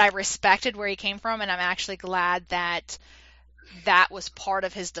 Yeah. But I respected where he came from, and I'm actually glad that was part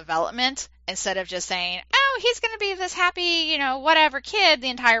of his development, instead of just saying, oh, he's going to be this happy, whatever kid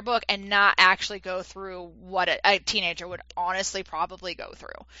the entire book, and not actually go through what a teenager would honestly probably go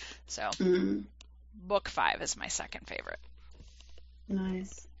through. So, book 5 is my second favorite.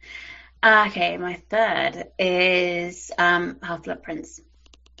 Nice. Okay, my third is Half-Blood Prince.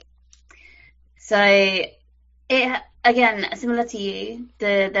 So, it again, similar to you,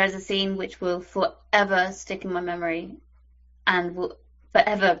 there's a scene which will forever stick in my memory and will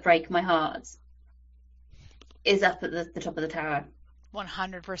forever break my heart, is up at the top of the tower.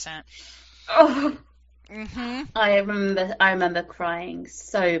 100%. Oh, Mm-hmm. I remember crying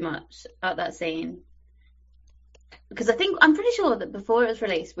so much at that scene, because I'm pretty sure that before it was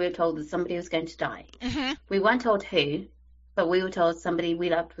released, we were told that somebody was going to die. Mm-hmm. We weren't told who, but we were told somebody we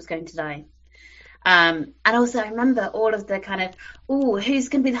loved was going to die. And also I remember all of the kind of, who's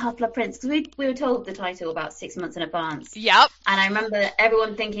going to be the Half-Blood Prince? Because we were told the title about 6 months in advance. Yep. And I remember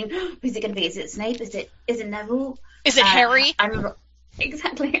everyone thinking, who's it going to be? Is it Snape? Is it Neville? Is it Harry? I remember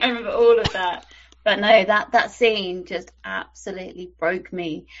all of that. But no, that scene just absolutely broke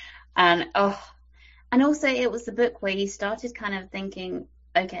me. And also it was the book where you started kind of thinking,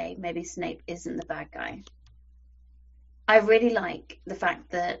 okay, maybe Snape isn't the bad guy. I really like the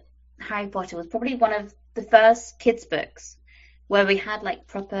fact that Harry Potter was probably one of the first kids' books where we had like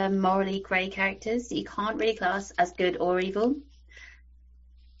proper morally grey characters that you can't really class as good or evil,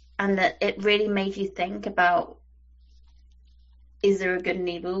 and that it really made you think about, is there a good and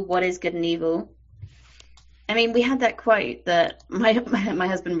evil? What is good and evil? I mean, we had that quote that my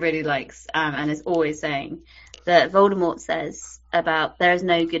husband really likes, and is always saying, that Voldemort says about, there is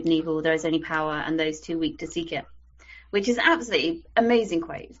no good and evil, there is only power, and those too weak to seek it, which is absolutely amazing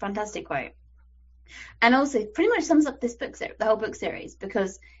quote, fantastic quote, and also pretty much sums up this book, the whole book series,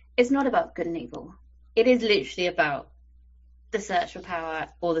 because it's not about good and evil. It is literally about the search for power,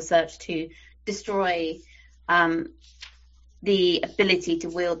 or the search to destroy the ability to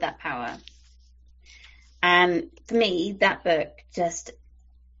wield that power. And for me, that book just,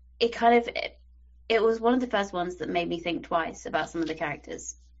 it was one of the first ones that made me think twice about some of the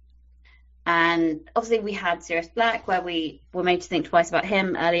characters. And obviously we had Sirius Black, where we were made to think twice about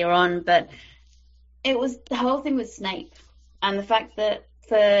him earlier on, but it was the whole thing with Snape, and the fact that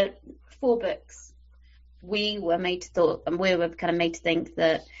for 4 books, we were kind of made to think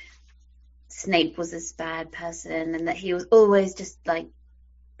that Snape was this bad person, and that he was always just like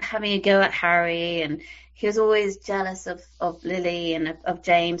having a go at Harry, and he was always jealous of Lily and of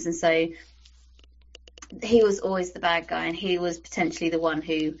James, and so he was always the bad guy, and he was potentially the one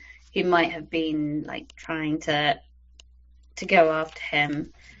who might have been like trying to go after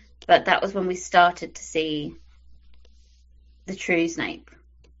him. But that was when we started to see the true Snape,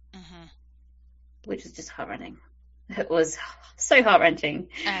 which was just heart-wrenching. It was so heart-wrenching.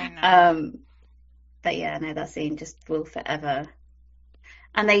 I know. But yeah, no, that scene just will forever.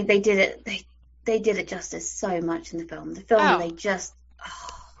 And they did it. They did it justice so much in the film. They just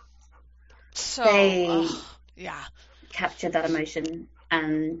yeah, captured that emotion,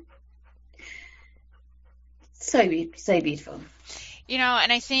 and so beautiful. You know,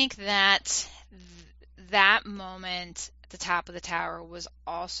 and I think that that moment at the top of the tower was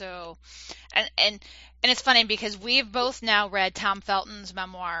also, and it's funny because we've both now read Tom Felton's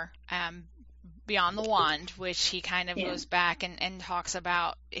memoir, Beyond the Wand, which he kind of goes back and talks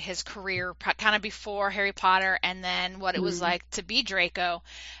about his career kind of before Harry Potter, and then what it was like to be Draco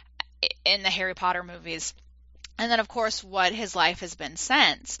in the Harry Potter movies, and then of course what his life has been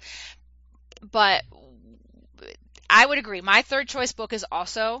since. But I would agree, my third choice book is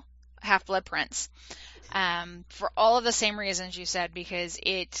also Half-Blood Prince, for all of the same reasons you said, because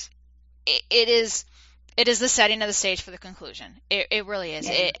it is the setting of the stage for the conclusion. It really is.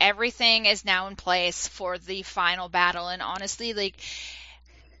 Yeah. Everything is now in place for the final battle. And honestly, like,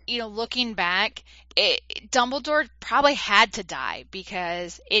 you know, looking back, Dumbledore probably had to die,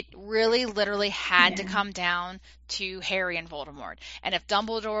 because it really literally had to come down to Harry and Voldemort. And if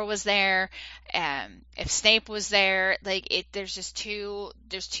Dumbledore was there, if Snape was there, like, there's too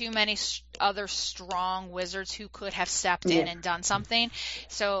many other strong wizards who could have stepped in and done something.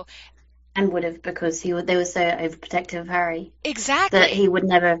 So. And would have, because they were so overprotective of Harry. Exactly. That he would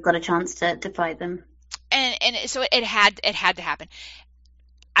never have got a chance to fight them. And so it had to happen.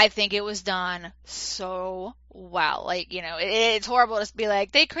 I think it was done so well. Like, you know, it's horrible to be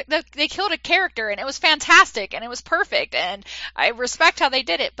like, they killed a character and it was fantastic and it was perfect, and I respect how they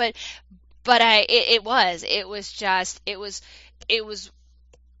did it, but it was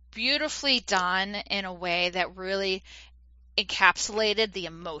beautifully done in a way that really encapsulated the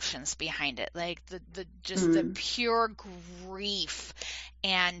emotions behind it, like the pure grief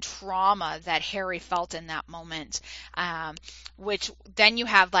and trauma that Harry felt in that moment, which then you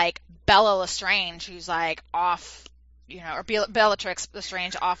have like Bella Lestrange, who's like off, you know, or Bellatrix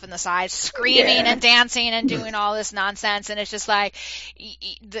Lestrange off in the side, screaming and dancing and doing all this nonsense, and it's just like,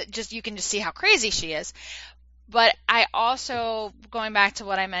 you can just see how crazy she is. But I also, going back to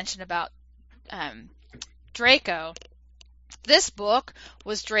what I mentioned about Draco, this book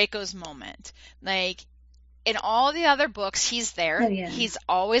was Draco's moment. Like, in all the other books, he's there. Oh, yeah. He's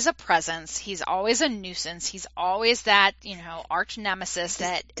always a presence. He's always a nuisance. He's always that, you know, arch nemesis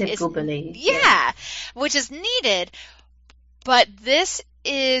that typical bully. Yeah, which is needed. But this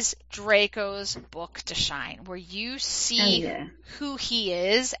is Draco's book to shine, where you see who he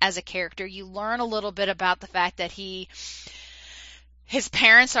is as a character. You learn a little bit about the fact that his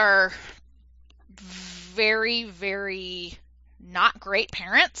parents are very, very not great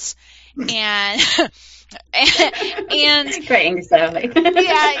parents, and great English family. Yeah, they're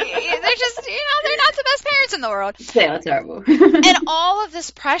just, you know, they're not the best parents in the world. They are terrible. And all of this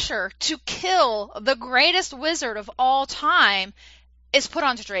pressure to kill the greatest wizard of all time is put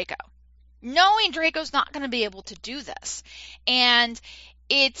onto Draco, knowing Draco's not going to be able to do this. And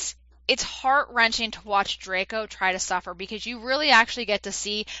it's it's heart-wrenching to watch Draco try to suffer, because you really actually get to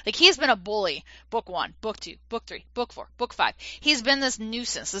see, like, he's been a bully. Book 1, Book 2, Book 3, Book 4, Book 5. He's been this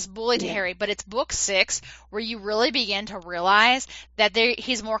nuisance, this bully to Harry, but it's Book 6 where you really begin to realize that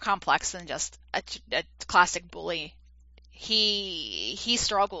he's more complex than just a classic bully. He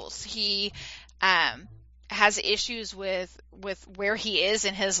struggles. He has issues with where he is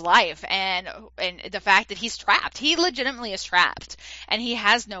in his life, and the fact that he's trapped. He legitimately is trapped, and he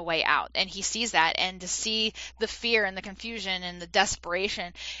has no way out, and he sees that. And to see the fear and the confusion and the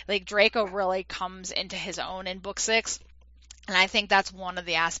desperation, like, Draco really comes into his own in Book 6, and I think that's one of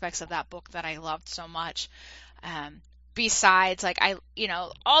the aspects of that book that I loved so much. Besides, like,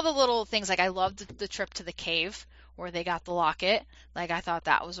 all the little things, like, I loved the trip to the cave where they got the locket. Like, I thought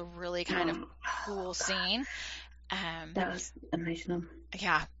that was a really kind of cool scene. That was emotional.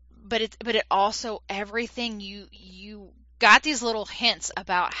 Yeah, but it also, everything, you got these little hints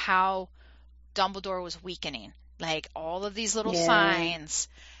about how Dumbledore was weakening. Like, all of these little signs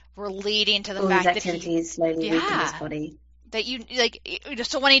were leading to the fact that activities slowly weakened his body. That you, like,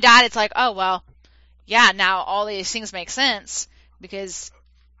 so when he died, it's like, oh well, yeah, now all these things make sense, because,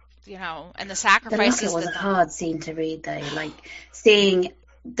 and the sacrifices. The Locket was a hard scene to read, though. Like, seeing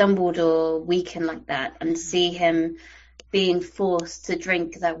Dumbledore weaken like that, and see him being forced to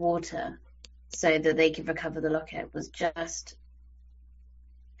drink that water so that they could recover the Locket, was just...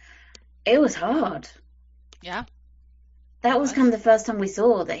 It was hard. Yeah. That was kind of the first time we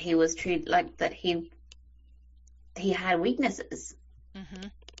saw that he was treated like that. He had weaknesses. Mm-hmm.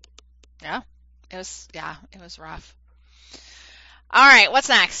 Yeah. It was rough. All right, what's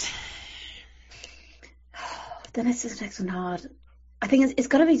next? The next one hard. I think it's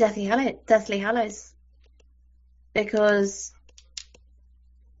got to be Deathly Hallows, because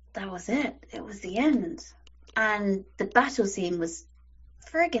that was it. It was the end, and the battle scene was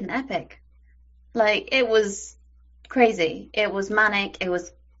friggin' epic. Like, it was crazy. It was manic. It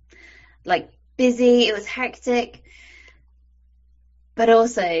was, like, busy. It was hectic, but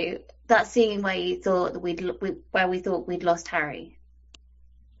also that scene where we thought we'd lost Harry,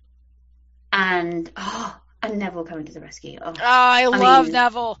 and Neville coming to the rescue. I love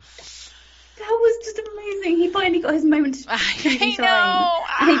Neville. That was just amazing. He finally got his moment to shine.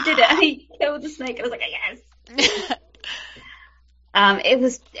 And he did it. And he killed the snake. And I was like, yes. It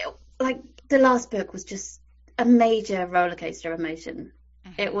was like, the last book was just a major roller coaster of emotion.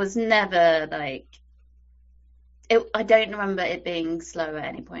 Mm-hmm. It was never like, I don't remember it being slow at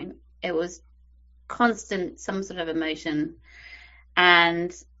any point. It was constant, some sort of emotion,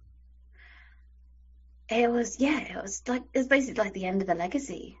 and it was basically like the end of a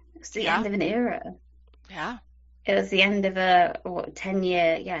legacy. It was the end of an era. Yeah. It was the end of a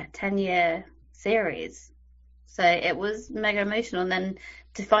 10-year series. So it was mega emotional, and then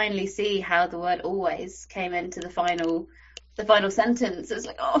to finally see how the word always came into the final sentence, it was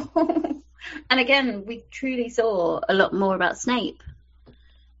like, oh. And again, we truly saw a lot more about Snape.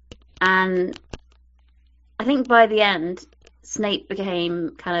 And I think by the end, Snape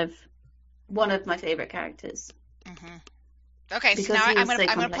became kind of one of my favourite characters. Mm-hmm. Okay, because so now I'm going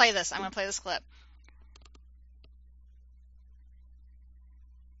to play this. I'm going to play this clip.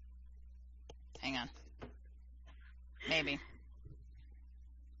 Hang on. Maybe.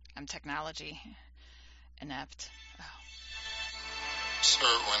 I'm technology inept. Oh. So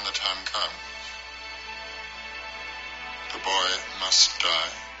when the time comes, the boy must die.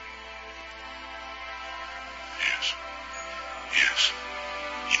 Yes,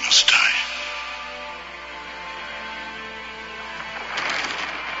 he must die.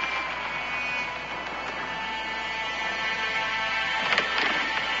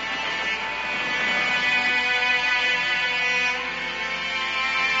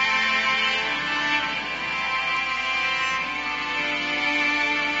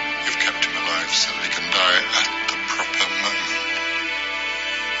 You've kept him alive so that he can die at the proper moment.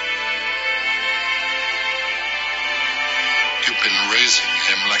 You've been raising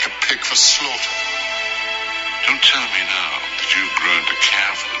him like a pig for slaughter. Don't tell me now that you've grown to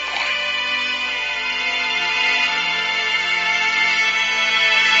care for the boy.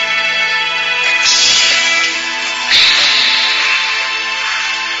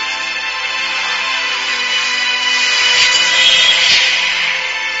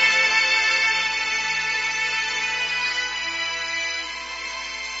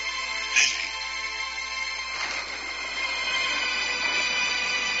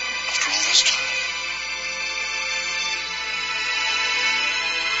 After all this time.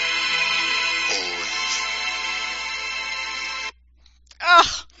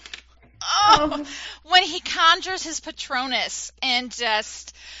 When he conjures his Patronus and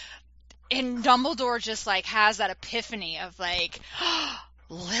just And Dumbledore just like has that epiphany of like,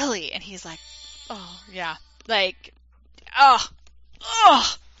 Lily, and he's like, oh yeah, like, oh.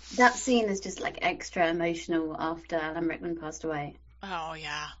 That scene is just like extra emotional after Alan Rickman passed away. Oh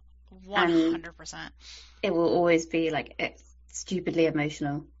yeah, 100%. It will always be like stupidly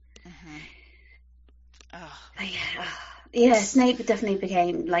emotional. Yeah, Snape definitely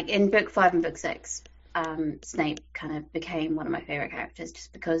became, like, in book 5 and book 6, Snape kind of became one of my favorite characters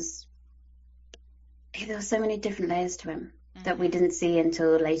just because there were so many different layers to him that we didn't see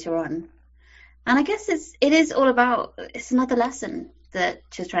until later on. And I guess it is all about, it's another lesson that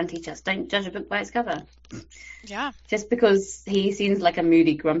she's trying to teach us. Don't judge a book by its cover. Yeah. Just because he seems like a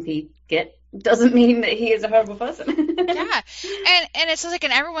moody, grumpy git doesn't mean that he is a horrible person. Yeah. And it's like,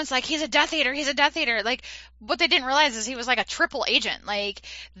 and everyone's like, he's a Death Eater. Like, what they didn't realize is he was like a triple agent. Like,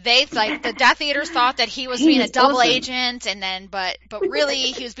 the Death Eaters thought that he was being a double agent, and then, but really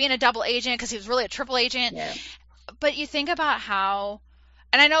he was being a double agent because he was really a triple agent. Yeah. But you think about how,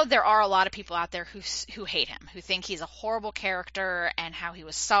 and I know there are a lot of people out there who hate him, who think he's a horrible character and how he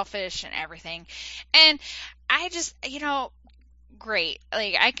was selfish and everything. And I just, great.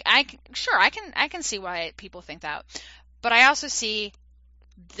 Like, I can see why people think that. But I also see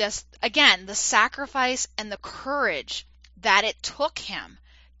this, again, the sacrifice and the courage that it took him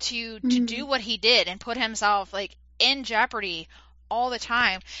to do what he did and put himself, like, in jeopardy all the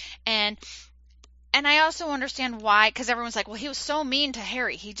time. And I also understand why, because everyone's like, well, he was so mean to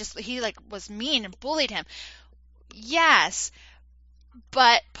Harry. He was mean and bullied him. Yes,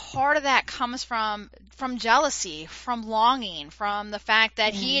 but part of that comes from jealousy, from longing, from the fact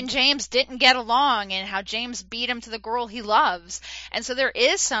that he and James didn't get along and how James beat him to the girl he loves. And so there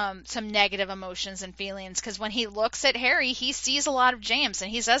is some negative emotions and feelings, because when he looks at Harry, he sees a lot of James,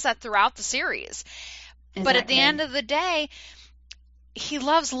 and he says that throughout the series. Exactly. But at the end of the day, he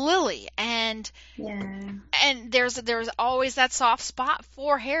loves Lily, and there's always that soft spot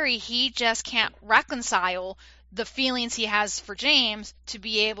for Harry. He just can't reconcile the feelings he has for James to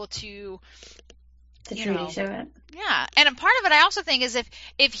be able to truly show it. Yeah, and a part of it I also think is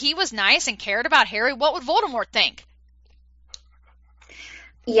if he was nice and cared about Harry, what would Voldemort think?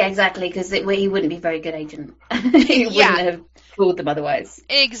 Yeah, exactly, because he wouldn't be a very good agent. He wouldn't have fooled them otherwise.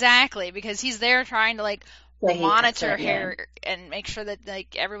 Exactly, because he's there trying to, like, monitor Harry and make sure that,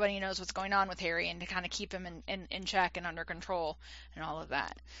 like, everybody knows what's going on with Harry and to kind of keep him in check and under control and all of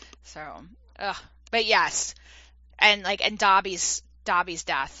that. So, but yes, and Dobby's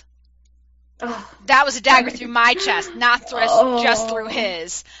death. Oh, that was a dagger through my chest, not just through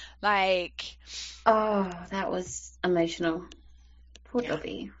his. Like, that was emotional. Poor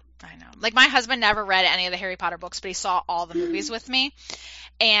Dobby. I know. Like, my husband never read any of the Harry Potter books, but he saw all the movies with me,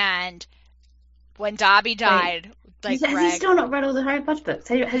 and when Dobby died, has he still not read all the Harry Potter books?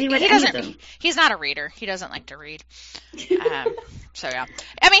 Has he read any of them? He's not a reader. He doesn't like to read. So yeah.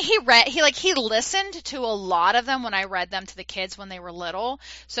 I mean, he listened to a lot of them when I read them to the kids when they were little.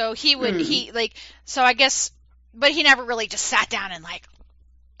 So he would, so I guess, but he never really just sat down and like,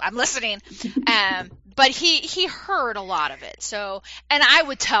 I'm listening. But he heard a lot of it. So, and I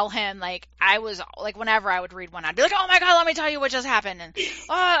would tell him, like, I was, like, whenever I would read one, I'd be like, oh my God, let me tell you what just happened. And,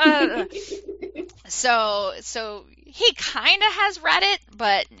 so he kind of has read it,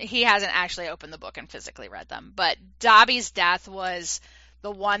 but he hasn't actually opened the book and physically read them. But Dobby's death was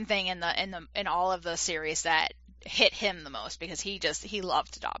the one thing in all of the series that hit him the most, because he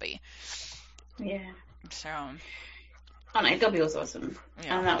loved Dobby. Yeah. So. Oh no, Dobby was awesome.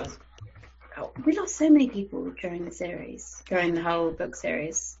 Yeah. And that was. Oh, we lost so many people during the whole book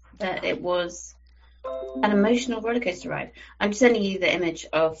series, that it was an emotional rollercoaster ride. I'm sending you the image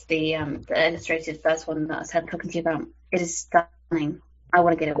of the illustrated first one that I was talking to you about. It is stunning. I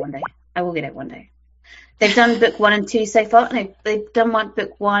want to get it one day. I will get it one day. They've done book 1 and 2 so far. No, they've done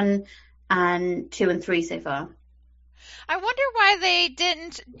book 1 and 2 and 3 so far. I wonder why they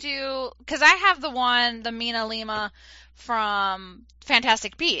didn't do, because I have the Mina Lima from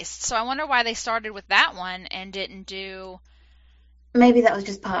Fantastic Beasts, so I wonder why they started with that one and didn't do. Maybe that was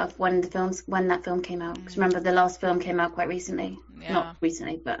just part of when that film came out. Because remember, the last film came out quite recently. Yeah. Not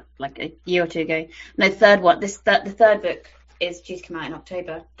recently, but like a year or two ago. No, the third one. The third book is due to come out in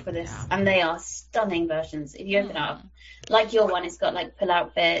October for this, and they are stunning versions. If you open it up, like your one, it's got like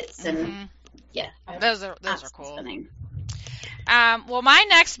pull-out bits and those are cool. Stunning. Well, my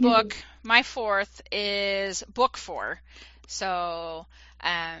next book, my fourth, is book 4. So,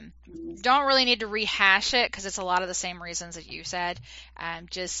 don't really need to rehash it because it's a lot of the same reasons that you said. I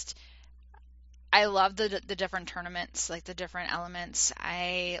love the different tournaments, like the different elements.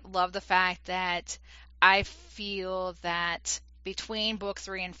 I love the fact that I feel that between book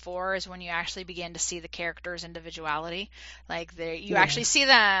 3 and 4 is when you actually begin to see the characters' individuality. Like you actually see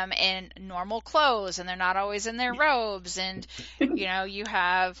them in normal clothes, and they're not always in their robes. And you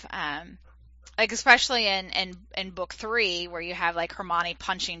have like especially in book 3 where you have like Hermione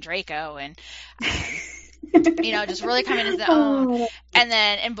punching Draco and just really coming into their own. And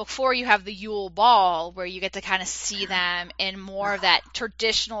then in book 4 you have the Yule Ball where you get to kind of see them in more of that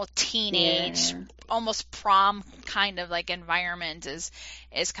traditional teenage, almost prom kind of like environment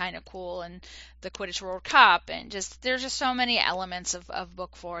is kind of cool. And the Quidditch World Cup, and there's just so many elements of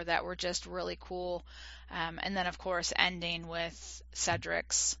book 4 that were just really cool. And then of course ending with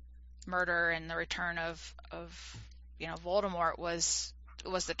Cedric's murder and the return of Voldemort was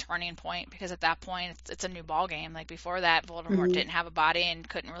the turning point, because at that point it's a new ball game. Like before that, Voldemort didn't have a body and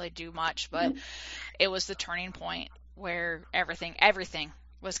couldn't really do much, but it was the turning point where everything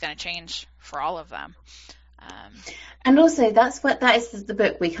was going to change for all of them. And also that is the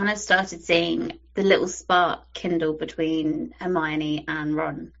book we kind of started seeing the little spark kindle between Hermione and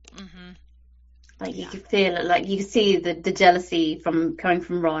Ron. Like you could feel it, like you could see the jealousy coming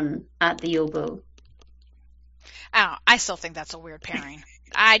from Ron at the Yule Ball. I still think that's a weird pairing.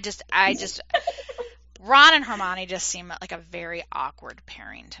 I just Ron and Hermione just seem like a very awkward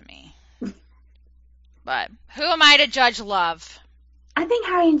pairing to me. But who am I to judge love? I think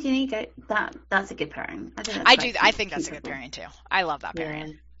Harry and Ginny that's a good pairing. I think that's a good pairing too. I love that pairing.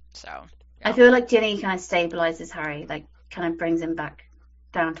 Yeah. So I feel like Ginny kind of stabilizes Harry, like kind of brings him back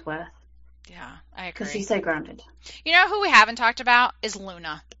down to earth. Yeah, I agree. Because she's so grounded. You know who we haven't talked about is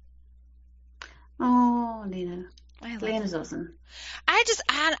Luna. Oh, Luna. Luna's awesome.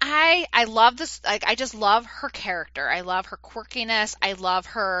 I love this. Like, I just love her character. I love her quirkiness. I love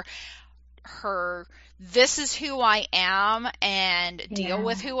her. This is who I am, and deal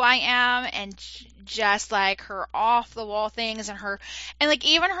with who I am, and just like her off the wall things, and like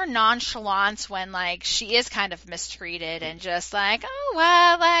even her nonchalance when like she is kind of mistreated, and just like, oh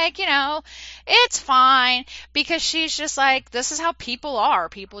well, like it's fine, because she's just like, this is how people are.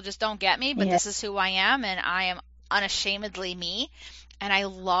 People just don't get me, but this is who I am, and I am unashamedly me. And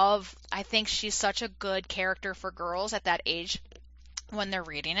I think she's such a good character for girls at that age when they're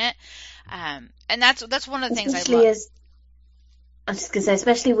reading it. And that's one of the things I love. I was just going to say,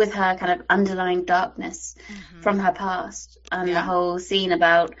 especially with her kind of underlying darkness from her past, and the whole scene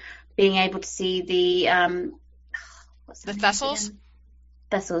about being able to see the Thestals?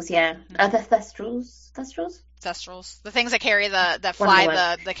 Thestals, yeah. The Thestrals? Thestrals. The things that carry that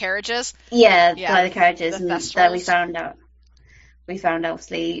fly the carriages? Yeah, fly the carriages. The and that we found out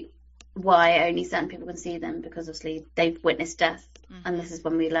obviously why only certain people can see them, because obviously they've witnessed death. And this is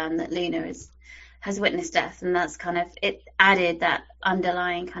when we learn that Luna has witnessed death, and that's kind of, it added that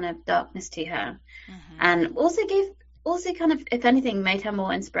underlying kind of darkness to her. And also kind of, if anything, made her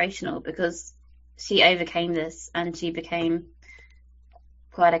more inspirational, because she overcame this and she became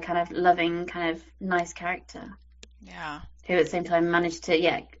quite a kind of loving, kind of nice character. Yeah. Who at the same time managed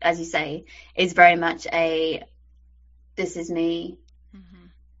to, as you say, is very much this is me.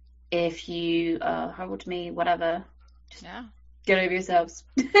 If you are horrible to me, whatever. Get over yourselves.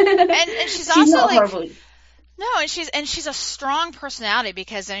 And she's also not like horrible. No, and she's a strong personality,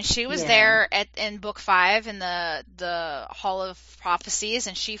 because she was there in book 5 in the Hall of Prophecies,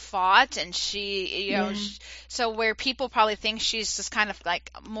 and she fought, and she so where people probably think she's just kind of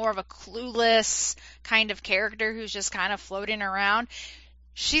like more of a clueless kind of character who's just kind of floating around,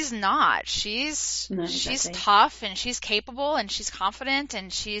 she's not. She's tough, and she's capable, and she's confident,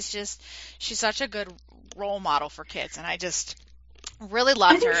 and she's such a good role model for kids, and I just really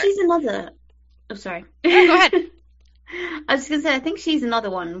loved her. She's another. Oh, sorry. No, go ahead. I was going to say, I think she's another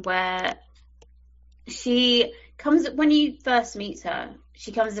one where she comes, when you first meet her,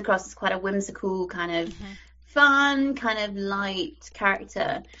 she comes across as quite a whimsical, kind of fun, kind of light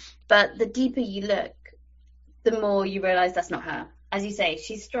character. But the deeper you look, the more you realise that's not her. As you say,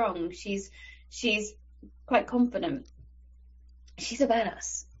 she's strong. She's quite confident. She's a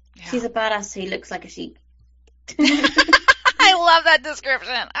badass. Yeah. She's a badass who looks like a sheep. I love that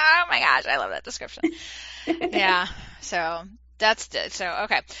description. Oh my gosh, I love that description. Yeah. So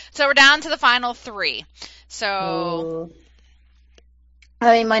okay. So we're down to the final 3. So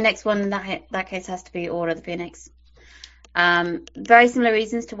I mean, my next one in that case has to be Order of the Phoenix. Very similar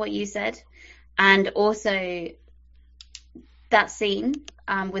reasons to what you said, and also that scene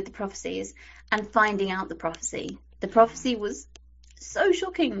with the prophecies and finding out the prophecy. The prophecy was so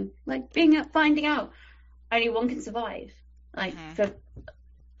shocking. Like finding out only one can survive. Like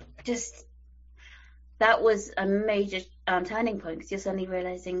that was a major turning point, because you're suddenly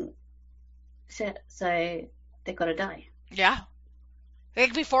realizing shit. So they've got to die. Yeah.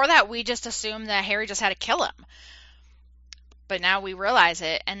 Like before that, we just assumed that Harry just had to kill him. But now we realize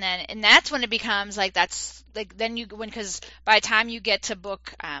it, and that's when it becomes like that's like then because by the time you get to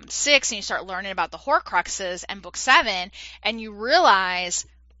book 6 and you start learning about the Horcruxes and book 7, and you realize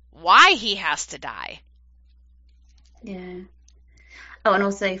why he has to die. Yeah. Oh, and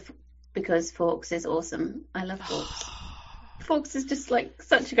also because Fawkes is awesome. I love Fawkes. Fawkes is just like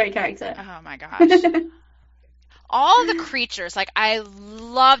such a great character. Oh my gosh. All the creatures, like I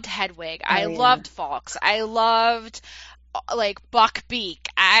loved Hedwig. I loved Fawkes. I loved like Buckbeak.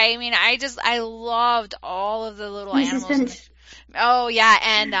 I mean, I loved all of the little animals. Finch. Oh yeah,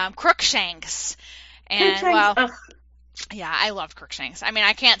 and Crookshanks. And yeah, I loved Crookshanks. I mean,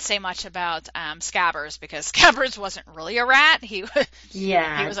 I can't say much about Scabbers because Scabbers wasn't really a rat. He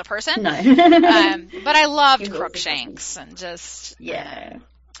was a person. No. But I loved Crookshanks and just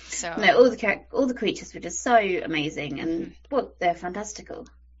So no, all the creatures were just so amazing, and they're fantastical.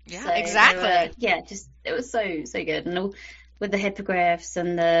 Yeah, so exactly. It was so good, and all with the hippogriffs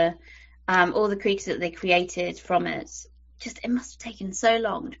and the all the creatures that they created from it. Just it must have taken so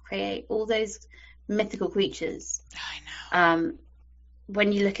long to create all those mythical creatures. I know.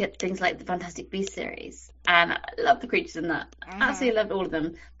 When you look at things like the Fantastic Beasts series, and I love the creatures in that. Absolutely loved all of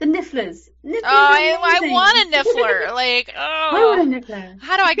them. The Nifflers. I want a Niffler. Like, I want a Niffler.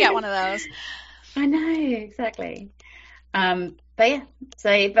 How do I get one of those? I know, exactly. But yeah,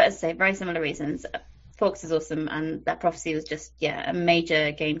 but as I say, very similar reasons. Fawkes is awesome, and that prophecy was just a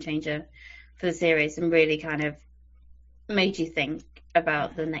major game changer for the series, and really kind of made you think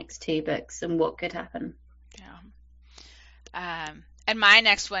about the next 2 books and what could happen. Yeah. And my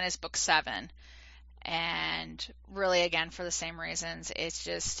next one is book 7, and really again for the same reasons. It's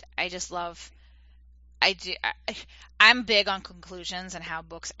just I'm big on conclusions and how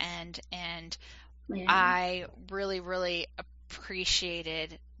books end, and I really, really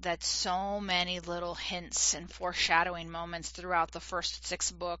appreciated that so many little hints and foreshadowing moments throughout the first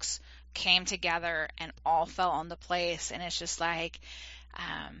 6 books came together and all fell into place, and it's just like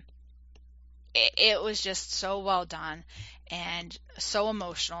it was just so well done and so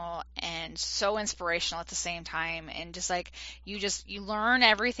emotional and so inspirational at the same time, and just like you learn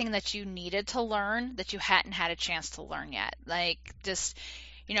everything that you needed to learn that you hadn't had a chance to learn yet. Like just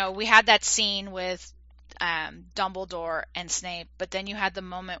we had that scene with Dumbledore and Snape, but then you had the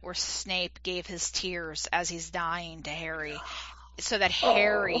moment where Snape gave his tears as he's dying to Harry so that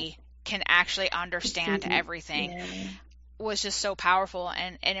Harry can actually understand everything. Was just so powerful,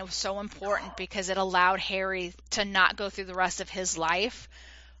 and it was so important because it allowed Harry to not go through the rest of his life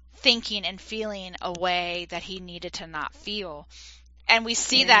thinking and feeling a way that he needed to not feel. And we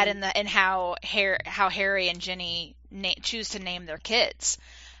see that in how Harry and Ginny choose to name their kids.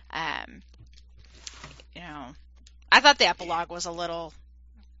 I thought the epilogue was a little,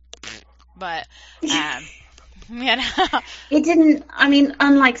 but it didn't. I mean,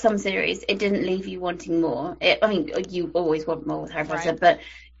 unlike some series, it didn't leave you wanting more. You always want more with Harry Potter, but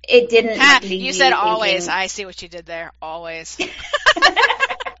it didn't. Leave you said always. I see what you did there. Always.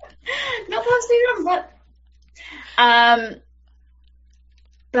 Not possibly wrong,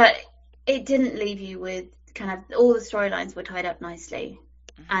 but it didn't leave you with kind of all the storylines were tied up nicely,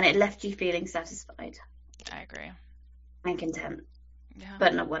 and it left you feeling satisfied. I agree. And content,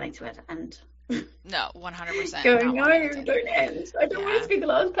 but not wanting to end. No, 100%. Going, no, don't end. I don't want it to be the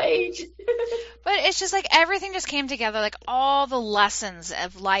last page. But it's just like everything just came together, like all the lessons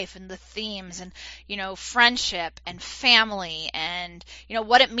of life and the themes and, friendship and family and,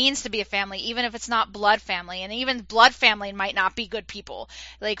 what it means to be a family, even if it's not blood family. And even blood family might not be good people.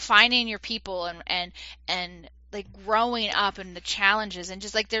 Like finding your people and like growing up and the challenges and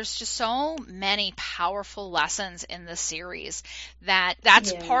just like there's just so many powerful lessons in the series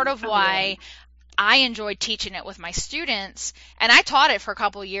that's part of why I enjoyed teaching it with my students, and I taught it for a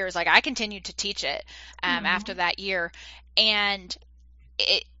couple of years. Like I continued to teach it after that year, and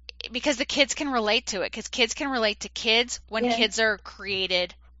because the kids can relate to it, because kids can relate to kids when kids are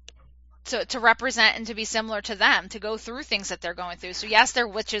created to represent and to be similar to them, to go through things that they're going through. So yes, they're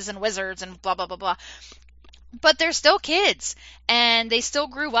witches and wizards and blah blah blah blah, but they're still kids and they still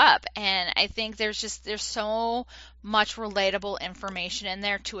grew up. And I think there's so much relatable information in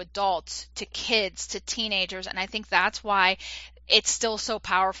there to adults, to kids, to teenagers. And I think that's why it's still so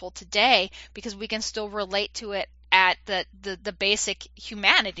powerful today, because we can still relate to it at the basic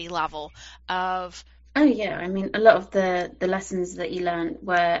humanity level of. Oh yeah. I mean, a lot of the lessons that you learned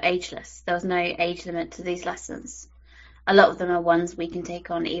were ageless. There was no age limit to these lessons. A lot of them are ones we can take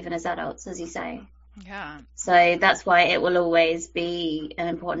on even as adults, as you say. Yeah. So that's why it will always be an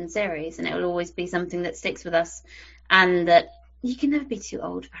important series, and it will always be something that sticks with us, and that You can never be too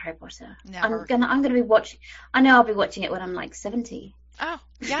old for Harry Potter. Never. I'm gonna be watching. I know I'll be watching it when I'm like 70. Oh,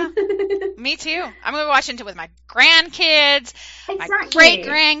 yeah. Me too. I'm going to be watching it with my grandkids, Exactly. my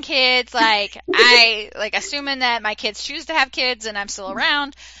great-grandkids. Like, assuming that my kids choose to have kids and I'm still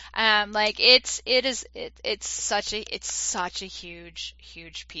around. It's such a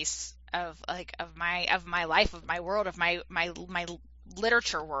huge piece of my life, of my world, of my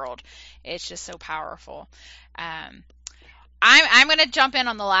literature world. It's just so powerful. I'm going to jump in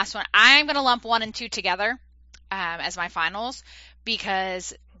on the last one. I'm going to lump 1 and 2 together, as my finals,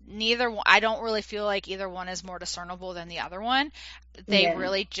 because I don't really feel like either one is more discernible than the other one. They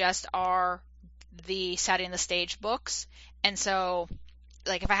really just are the setting the stage books. And so,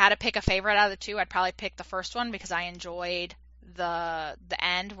 like, if I had to pick a favorite out of the two, I'd probably pick the first one because I enjoyed the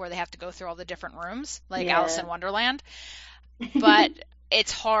end where they have to go through all the different rooms, like Alice in Wonderland. But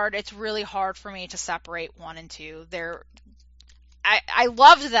it's really hard for me to separate 1 and 2. I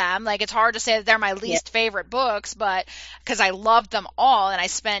loved them. Like, it's hard to say that they're my least favorite books, but because I loved them all, and I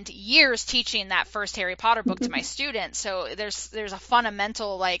spent years teaching that first Harry Potter book to my students. So there's a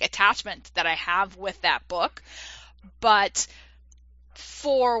fundamental, like, attachment that I have with that book. But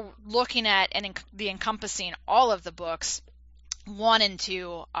for looking at the encompassing all of the books, 1 and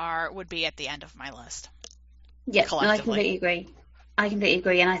 2 would be at the end of my list. Yeah, no, I completely agree.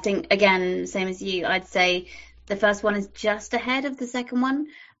 And I think, again, same as you, I'd say the first one is just ahead of the second one,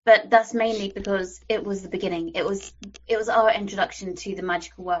 but that's mainly because it was the beginning. It was our introduction to the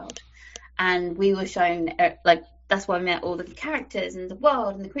magical world, and we were shown, like, that's why we met all the characters and the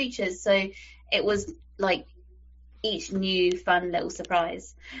world and the creatures. So it was like each new fun little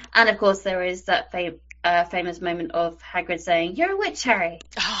surprise. And of course there is that famous moment of Hagrid saying, "You're a witch, Harry."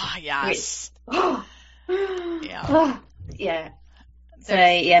 Oh, yes. Yeah. So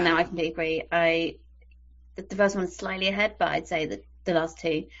yeah, no, I completely agree. The first one's slightly ahead, but I'd say that the last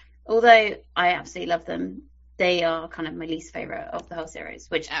two, although I absolutely love them, they are kind of my least favorite of the whole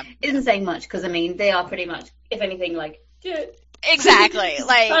series, which isn't saying much because, I mean, they are pretty much, if anything, like exactly,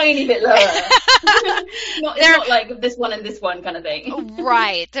 like tiny bit lower. It's not like this one and this one kind of thing.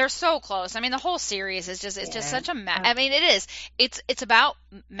 Right, they're so close. I mean, the whole series is just just such a I mean, it is. It's about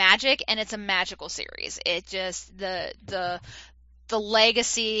magic, and it's a magical series. It just the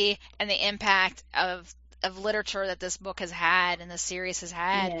legacy and the impact of literature that this book has had and the series has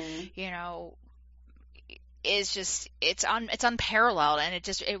had, is just it's unparalleled, and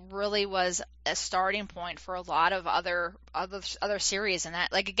it really was a starting point for a lot of other series, and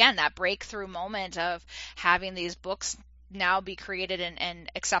that, like, again, that breakthrough moment of having these books now be created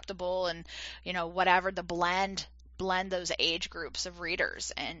and acceptable, and whatever, the blend those age groups of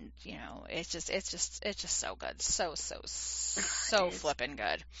readers, and it's just so good, so flippin'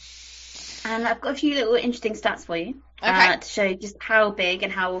 good. And I've got a few little interesting stats for you to show just how big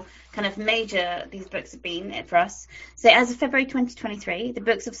and how kind of major these books have been for us. So as of February 2023, the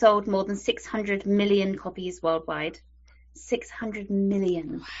books have sold more than 600 million copies worldwide. 600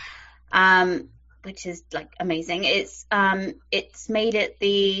 million, which is, like, amazing. It's made it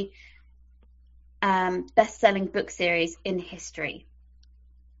the best-selling book series in history.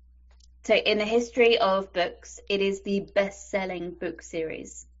 So in the history of books, it is the best-selling book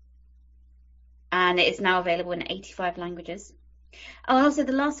series. And it is now available in 85 languages. Also,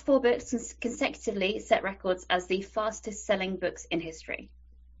 the last 4 books consecutively set records as the fastest selling books in history.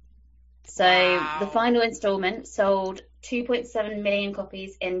 So the final installment sold 2.7 million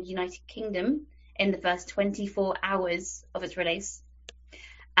copies in the United Kingdom in the first 24 hours of its release.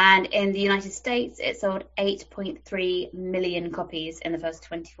 And in the United States, it sold 8.3 million copies in the first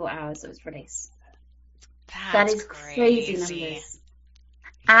 24 hours of its release. That is crazy numbers.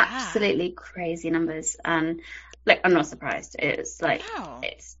 Absolutely crazy numbers, and, like, I'm not surprised. It's like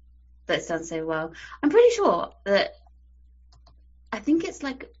it's done so well. I'm pretty sure that I think it's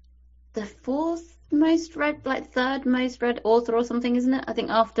like the 4th most read, like 3rd most read author or something, isn't it? I think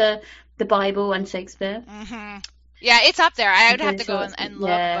after the Bible and Shakespeare. Mm-hmm. Yeah, it's up there. I would have to go and look,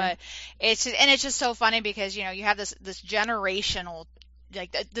 but it's just so funny because you have this generational,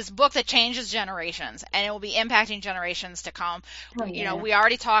 like, this book that changes generations, and it will be impacting generations to come. We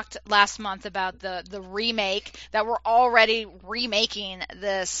already talked last month about the remake, that we're already remaking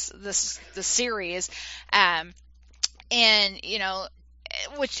this series, and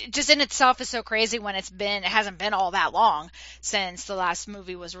which just in itself is so crazy when it hasn't been all that long since the last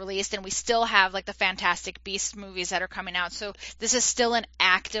movie was released, and we still have, like, the Fantastic Beasts movies that are coming out. So this is still an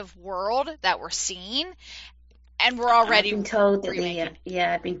active world that we're seeing. And we're already. I've been told that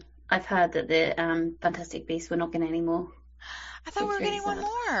I've heard that the Fantastic Beasts we're not getting any more. I thought we were getting one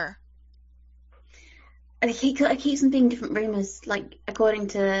more. I keep some being different rumors. Like according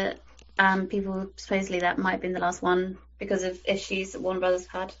to people, supposedly that might have been the last one because of issues that Warner Brothers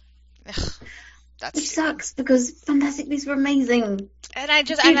had. Ugh, that's Which stupid. sucks because Fantastic Beasts were amazing. And I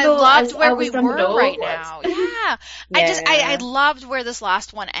loved where we were right what? now. Yeah. I loved where this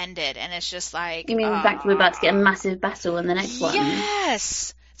last one ended, and it's just like. You mean the fact we're about to get a massive battle in the next one?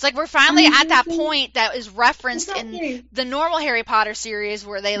 Yes. It's like we're finally at that point that is referenced Exactly. in the normal Harry Potter series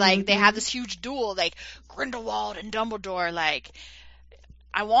where they they have this huge duel, like Grindelwald and Dumbledore. Like,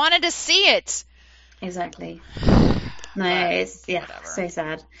 I wanted to see it. Exactly. No, it's whatever. so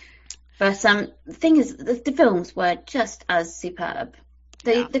sad. But the thing is, the films were just as superb.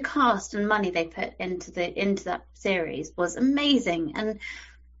 The cast and money they put into that series was amazing, and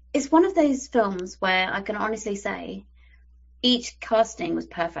it's one of those films where I can honestly say each casting was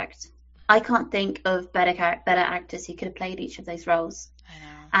perfect. I can't think of better actors who could have played each of those roles. I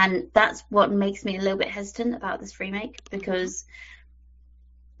know. And that's what makes me a little bit hesitant about this remake, because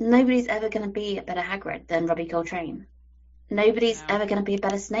nobody's ever going to be a better Hagrid than Robbie Coltrane. Nobody's ever going to be a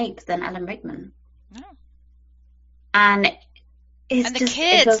better Snape than Alan Rickman. No. And it's and the just,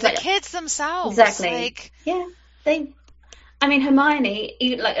 kids, kids themselves. Exactly. I mean,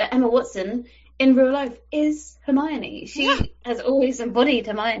 Hermione, like Emma Watson, in real life is Hermione. She has always embodied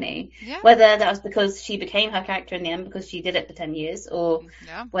Hermione. Yeah. Whether that was because she became her character in the end because she did it for 10 years, or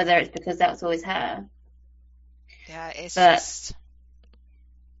whether it's because that was always her. Yeah, it's just...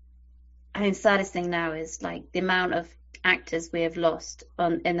 I mean, saddest thing now is like the amount of actors we have lost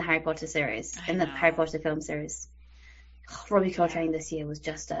in the Harry Potter series, the Harry Potter film series. Robbie Coltrane this year was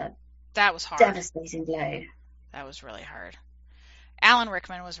just that was hard. Devastating blow. That was really hard. Alan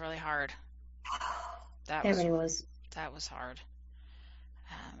Rickman was really hard. That really was. That was hard.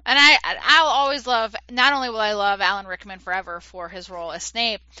 And I'll always love, not only will I love Alan Rickman forever for his role as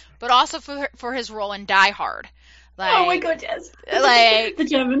Snape, but also for his role in Die Hard. Like, oh my god, yes. Like the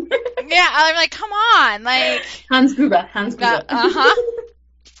German. Yeah, I'm like, come on, like Hans Gruber.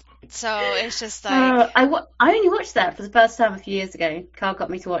 So it's just like I only watched that for the first time a few years ago. Carl got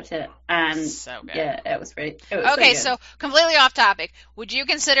me to watch it, and so good. Yeah, it was really. Okay, so completely off topic. Would you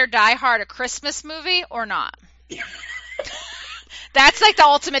consider Die Hard a Christmas movie or not? That's like the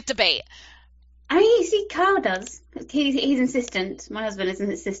ultimate debate. I mean, you see, Carl does. He's insistent. My husband is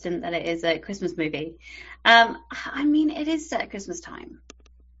insistent that it is a Christmas movie. I mean, it is set at Christmas time.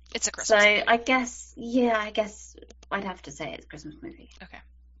 It's a Christmas movie. So I guess I'd have to say it's a Christmas movie. Okay,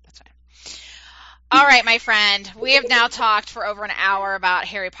 that's fine. All right, my friend. We have now talked for over an hour about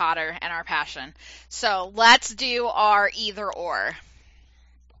Harry Potter and our passion. So let's do our either or.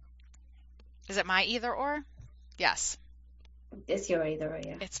 Is it my either or? Yes. It's your either or,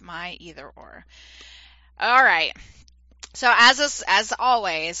 yeah. It's my either or. All right. So as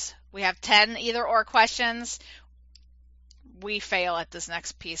always, we have 10 either or questions. We fail at this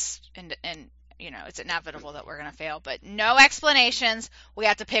next piece, and it's inevitable that we're going to fail, but no explanations. We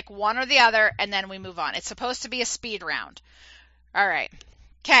have to pick one or the other, and then we move on. It's supposed to be a speed round. All right.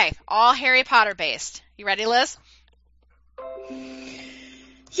 Okay. All Harry Potter based. You ready, Liz?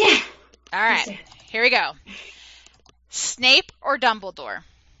 Yeah. All right. Here we go. Snape or Dumbledore?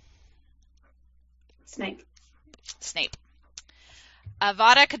 Snape.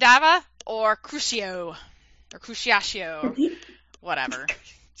 Avada Kedavra or Crucio? Or Cruciatio? Whatever.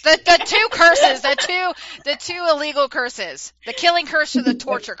 The two curses, the two illegal curses. The killing curse or the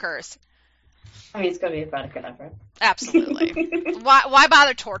torture curse? I mean, it's got to be Avada Kedavra. Absolutely. Why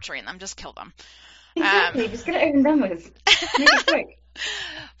bother torturing them? Just kill them. Exactly. Just get it over and done with. Make it quick.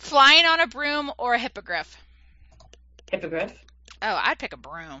 Flying on a broom or a hippogriff? Hippogriff. Oh, I'd pick a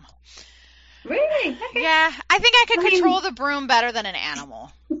broom. Really? Okay. Yeah, I think I could control the broom better than an animal.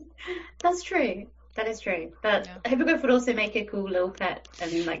 That's true. That is true. But a hippogriff would also make a cool little pet.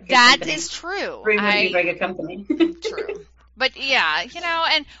 And like that company. Is true. Broom would be very good company. True. But yeah,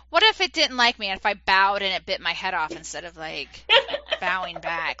 and what if it didn't like me and if I bowed and it bit my head off instead of like bowing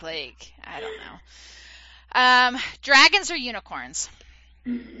back? Like, I don't know. Dragons or unicorns?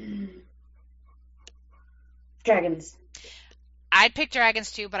 Dragons. I'd pick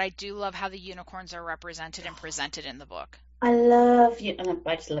dragons too, but I do love how the unicorns are represented and presented in the book. I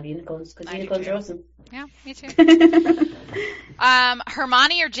just love unicorns because unicorns are awesome. Yeah, me too.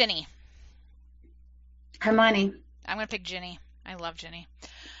 Hermione or Ginny? Hermione. I'm gonna pick Ginny. I love Ginny.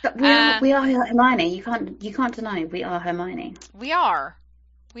 But we are Hermione. You can't deny we are Hermione. We are.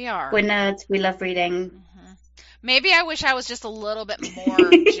 We're nerds. We love reading. Mm-hmm. Maybe I wish I was just a little bit more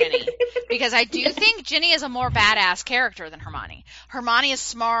Ginny. Because I do think Ginny is a more badass character than Hermione. Hermione is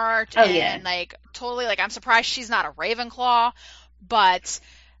smart and like totally like I'm surprised she's not a Ravenclaw, but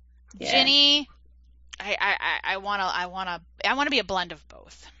Ginny I wanna be a blend of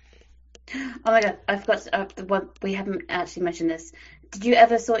both. Oh my god, I forgot. We haven't actually mentioned this. Did you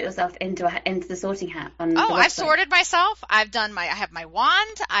ever sort yourself into the sorting hat on the Oh, I've website? sorted myself. I have my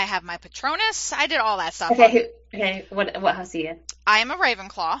wand. I have my Patronus. I did all that stuff. Okay, what house are you in? I am a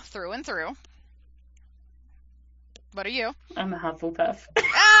Ravenclaw through and through. What are you? I'm a Hufflepuff.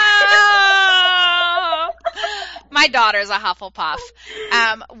 Oh! My daughter's a Hufflepuff.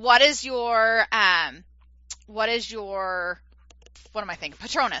 What am I thinking?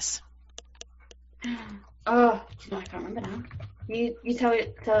 Patronus. Oh, I can't remember now. You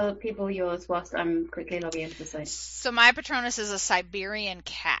tell people yours whilst I'm quickly logging into the site. So my Patronus is a Siberian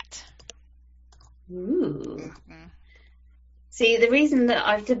cat. Ooh. Mm-hmm. See, the reason that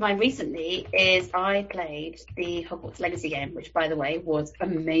I did mine recently is I played the Hogwarts Legacy game, which, by the way, was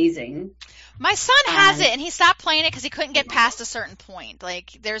amazing. My son has it, and he stopped playing it because he couldn't get past a certain point.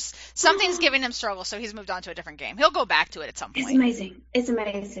 Like, there's something's giving him struggle, so he's moved on to a different game. He'll go back to it at some point. It's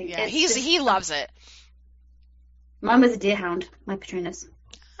amazing. Yeah, he loves it. Mine was a deerhound, my Patronus.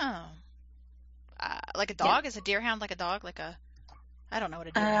 Oh. Like a dog? Yeah. Is a deerhound like a dog? I don't know what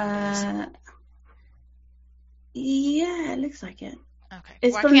a deerhound is. Yeah, it looks like it. Okay.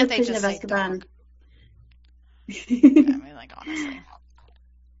 It's Why from can't the they Prison of just Azkaban. I mean, honestly.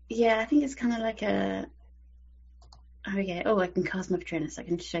 Yeah, I think it's kind of like a... Okay. Oh, I can cast my Patronus. I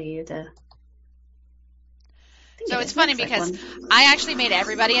can show you the... So it's funny because I actually made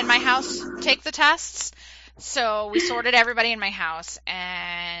everybody in my house take the tests. So we sorted everybody in my house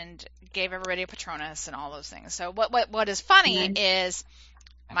and gave everybody a Patronus and all those things. So what is funny is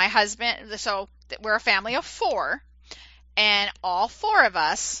my husband, so we're a family of 4, and all 4 of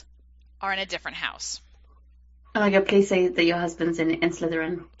us are in a different house. Oh my god, please say that your husband's in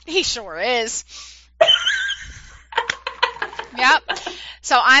Slytherin. He sure is. Yep.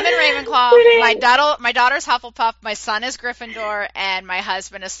 So I'm in Ravenclaw, my daughter's Hufflepuff, my son is Gryffindor, and my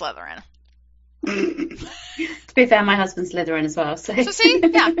husband is Slytherin. To be fair, my husband's Slytherin as well. So see?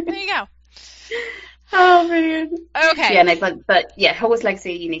 Yeah, there you go. Oh, man. Okay. Yeah, no, but yeah, Hogwarts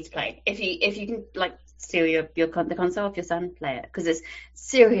Legacy you need to play. If you can, steal the console off your son, play it. Because it's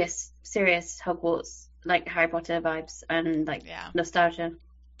serious Hogwarts, Harry Potter vibes and, nostalgia.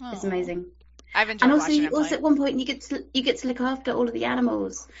 Oh. It's amazing. I've enjoyed watching And also at one point you get to look after all of the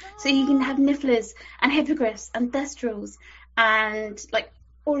animals. So you can have Nifflers and Hippogriffs and Thestrals and,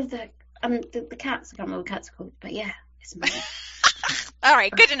 all of the cats. I can't remember what cats are called. But, yeah, it's amazing. All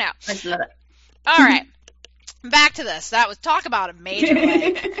right, good to know. I just love it. All right, back to this. Talk about a major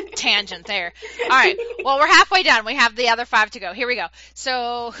tangent there. All right, well, we're halfway done. We have the other 5 to go. Here we go.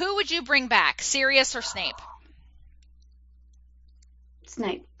 So who would you bring back, Sirius or Snape?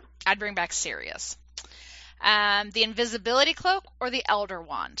 Snape. I'd bring back Sirius. The Invisibility Cloak or the Elder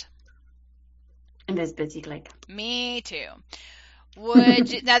Wand? Invisibility Cloak. Me too. Would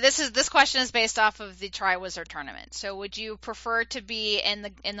you, now this question is based off of the Triwizard Tournament. So would you prefer to be in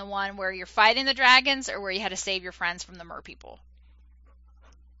the one where you're fighting the dragons or where you had to save your friends from the merpeople?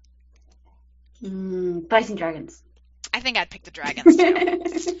 Fighting dragons. I think I'd pick the dragons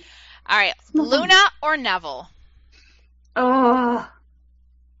too. All right, Luna or Neville? Oh,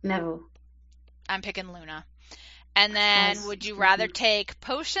 Neville. I'm picking Luna. And then would you rather take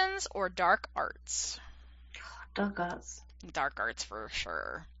potions or dark arts? Dark arts. Dark arts for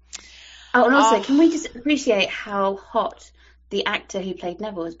sure. Oh, and also, can we just appreciate how hot the actor who played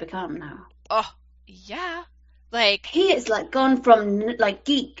Neville has become now? Oh, yeah. He is gone from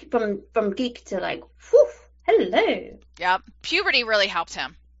geek from geek to whew, hello. Yep. Puberty really helped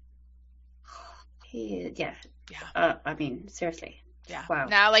him. Yeah. I mean, seriously. Yeah. Wow.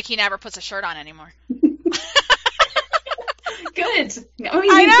 Now, he never puts a shirt on anymore. Good.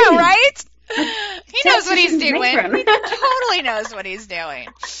 I know, right? He knows what he's doing. He totally knows what he's doing.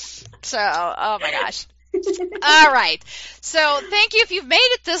 So, oh my gosh. All right. So, thank you if you've made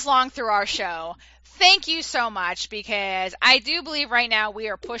it this long through our show. Thank you so much, because I do believe right now we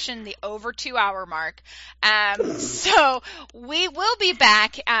are pushing the over 2-hour mark. So we will be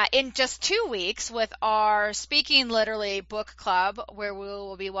back in just 2 weeks with our Speaking Literally book club, where we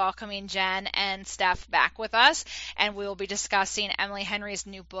will be welcoming Jen and Steph back with us, and we will be discussing Emily Henry's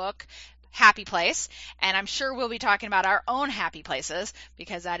new book, Happy Place, and I'm sure we'll be talking about our own happy places,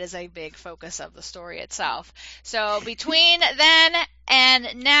 because that is a big focus of the story itself. So between then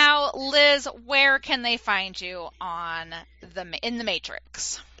and now, Liz, where can they find you in the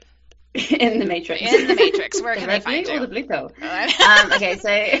Matrix? In the Matrix. In the Matrix. Where can they find you? Or the blue pill. Okay, so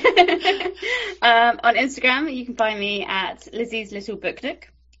on Instagram you can find me at Lizzie's Little Book Nook,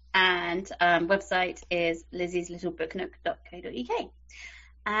 and website is lizzieslittlebooknook.co.uk.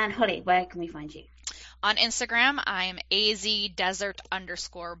 And Holly, where can we find you? On Instagram, I'm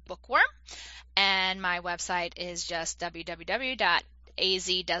AZDesert_bookworm. And my website is just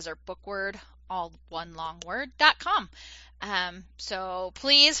www.azdesertbookworm.com. So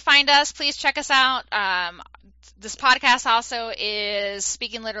please find us. Please check us out. This podcast also is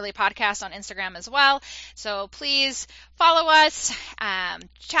Speaking Literally Podcast on Instagram as well. So please follow us,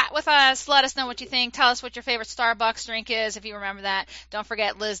 chat with us, let us know what you think. Tell us what your favorite Starbucks drink is, if you remember that. Don't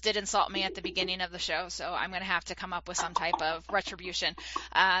forget, Liz did insult me at the beginning of the show, so I'm going to have to come up with some type of retribution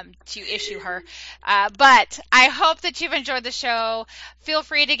to issue her. But I hope that you've enjoyed the show. Feel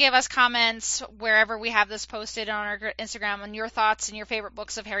free to give us comments wherever we have this posted on our Instagram on your thoughts and your favorite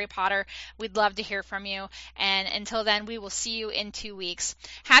books of Harry Potter. We'd love to hear from you. And until then, we will see you in 2 weeks.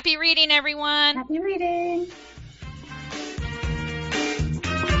 Happy reading, everyone. Happy reading.